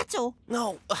 Rattle?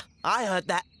 No, I heard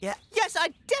that. Yeah. Yes, I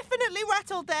definitely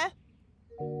rattled there.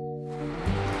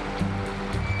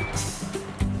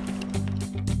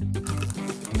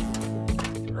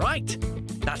 Right.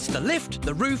 That's the lift,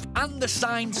 the roof and the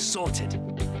sign sorted.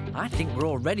 I think we're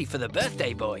all ready for the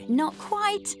birthday boy. Not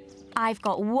quite. I've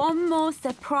got one more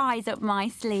surprise up my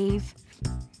sleeve.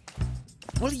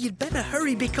 Well, you'd better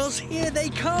hurry because here they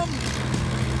come.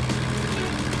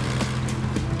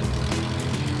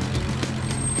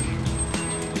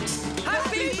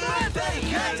 Happy birthday,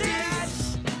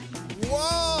 Curtis!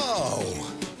 Wow!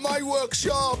 My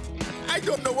workshop! I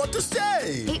don't know what to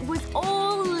say! It was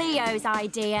all Leo's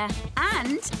idea.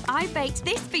 And I baked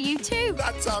this for you too.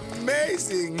 That's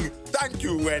amazing! Thank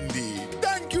you, Wendy.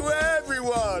 Thank you,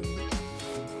 everyone!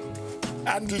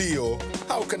 And Leo,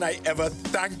 how can I ever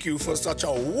thank you for such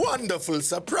a wonderful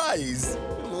surprise?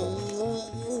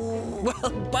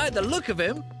 Well, by the look of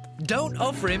him, don't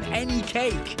offer him any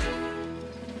cake.